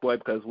Mama's Boy,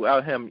 because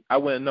without him, I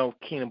wouldn't know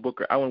Keenan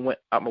Booker. I wouldn't went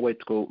out my way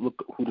to go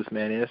look who this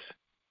man is.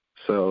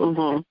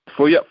 So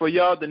for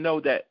y'all to know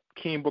that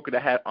Keenan Booker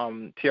that had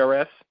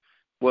TRS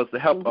was the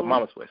help of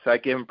Mama's Boy. So I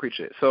gave him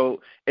appreciate it.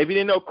 So if you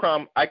didn't know,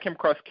 Crumb, I came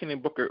across Keenan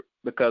Booker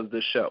because of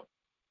this show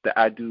that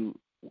I do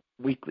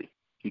weekly.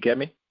 You get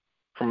me?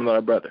 From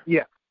another brother.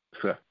 Yeah.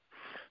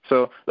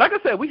 So like I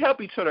said, we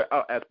help each other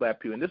out as black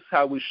people, and this is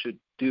how we should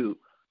do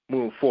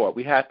moving forward.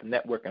 We have to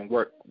network and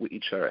work with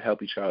each other,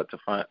 help each other to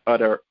find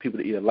other people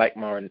that either like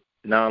mind or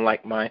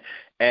non-like mind,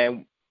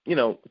 and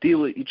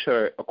deal with each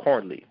other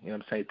accordingly. You know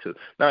what I'm saying? To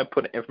not only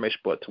put the information,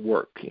 but to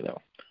work.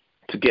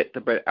 to get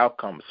the better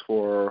outcomes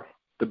for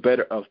the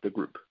better of the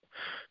group.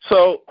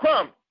 So,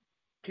 Crumb,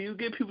 can you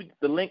give people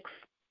the links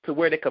to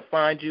where they can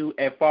find you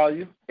and follow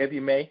you, if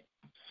you may,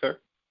 sir?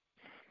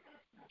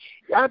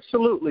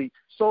 Absolutely.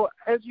 So,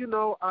 as you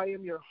know, I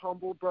am your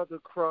humble brother,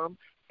 Crumb,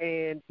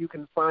 and you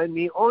can find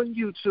me on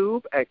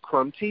YouTube at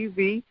Crumb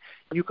TV.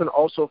 You can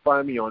also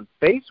find me on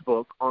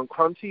Facebook on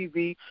Crumb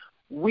TV.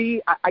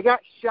 I got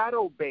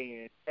shadow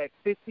banned at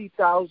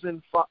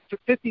 57,000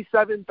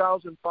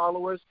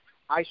 followers.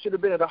 I should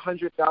have been at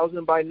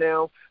 100,000 by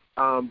now,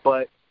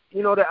 but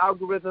you know the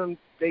algorithm,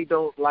 they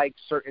don't like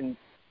certain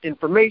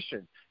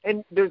information.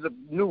 And there's a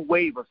new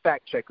wave of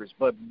fact checkers,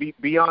 but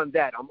beyond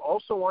that, I'm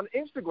also on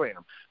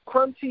Instagram,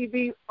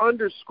 CrumbTV_,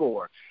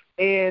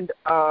 and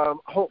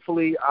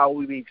hopefully I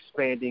will be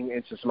expanding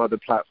into some other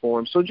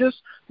platforms. So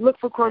just look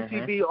for Crumb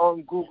TV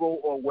on Google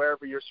or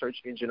wherever your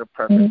search engine of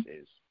preference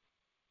is.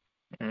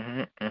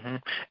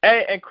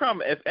 Hey, and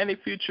Crumb, if any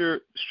future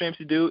streams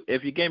you do,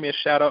 if you gave me a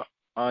shout out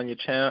on your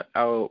channel,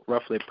 I will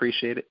roughly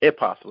appreciate it, if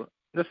possible.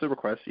 This is a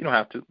request. You don't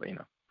have to, but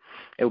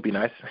it would be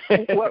nice.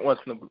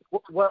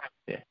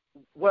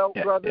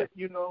 Brother,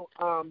 you know,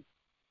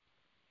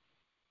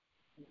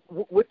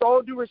 with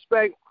all due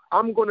respect,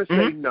 I'm going to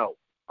say no.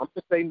 I'm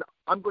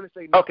going to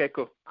say no. Okay,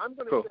 cool. I'm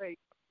going to say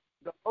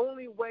the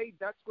only way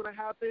that's going to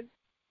happen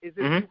is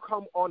if you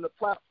come on the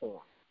platform.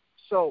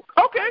 So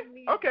I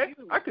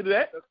could do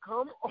that. To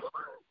come on.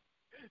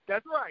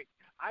 That's right.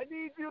 I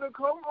need you to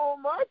come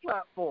on my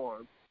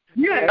platform.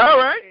 Yeah. All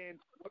right.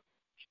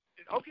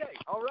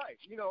 All right.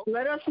 You know.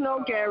 Let us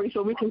know, Gary,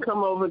 so we can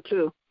come over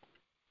too.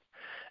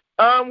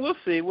 We'll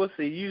see.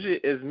 Usually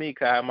it's me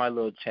because I have my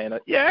little channel.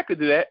 Yeah, I could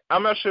do that.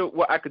 I'm not sure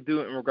what I could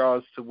do in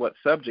regards to what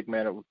subject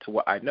matter to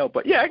what I know,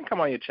 but yeah, I can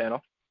come on your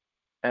channel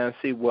and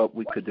see what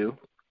we could do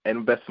and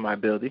the best of my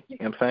ability. You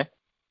know what I'm saying?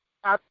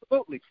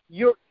 Absolutely.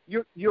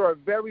 You're a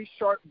very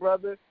sharp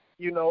brother,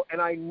 you know, and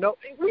I know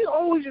we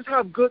always just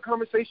have good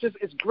conversations.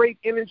 It's great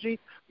energy.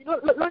 You know,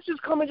 let's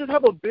just come and just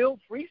have a build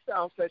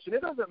freestyle session.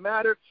 It doesn't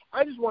matter.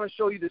 I just want to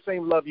show you the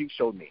same love you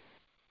showed me.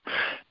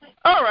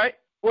 All right.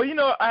 Well, you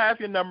know, I have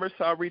your number,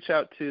 so I'll reach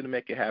out to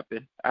make it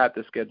happen. I have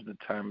to schedule the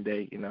time and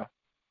date, you know.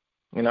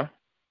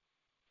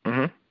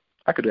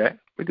 I could do that.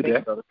 We could do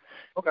that.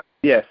 Okay.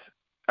 Yes.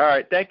 All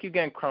right. Thank you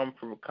again, Crumb,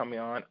 for coming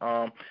on.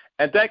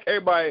 And thank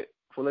everybody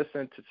for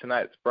listening to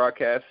tonight's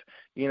broadcast.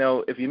 You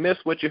know, if you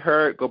missed what you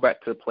heard, go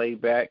back to the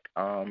playback.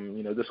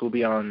 You know, this will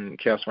be on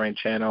Chaos Reign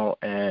channel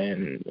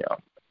and, you know,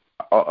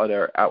 all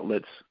other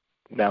outlets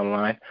down the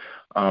line.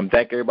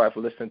 Thank everybody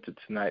for listening to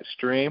tonight's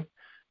stream.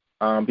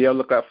 Be on the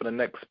lookout for the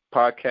next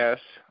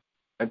podcast.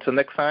 Until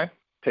next time,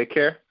 take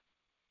care.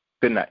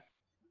 Good night.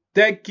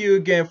 Thank you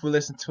again for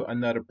listening to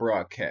another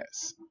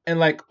broadcast. And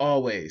like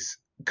always,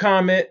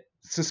 comment,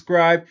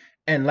 subscribe,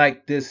 and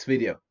like this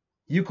video.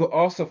 You could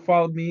also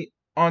follow me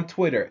on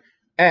Twitter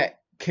at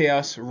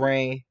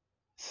ChaosReign7.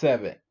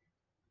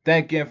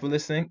 Thank you again for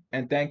listening,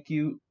 and thank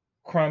you,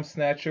 Crumb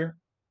Snatcher.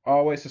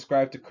 Always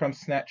subscribe to Crumb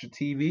Snatcher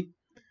TV.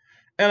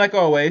 And like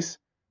always,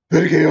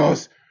 the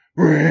Chaos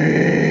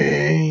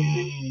Reign.